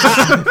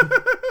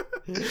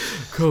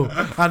 Cool.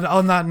 And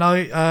on that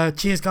note,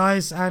 cheers,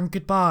 guys, and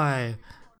goodbye.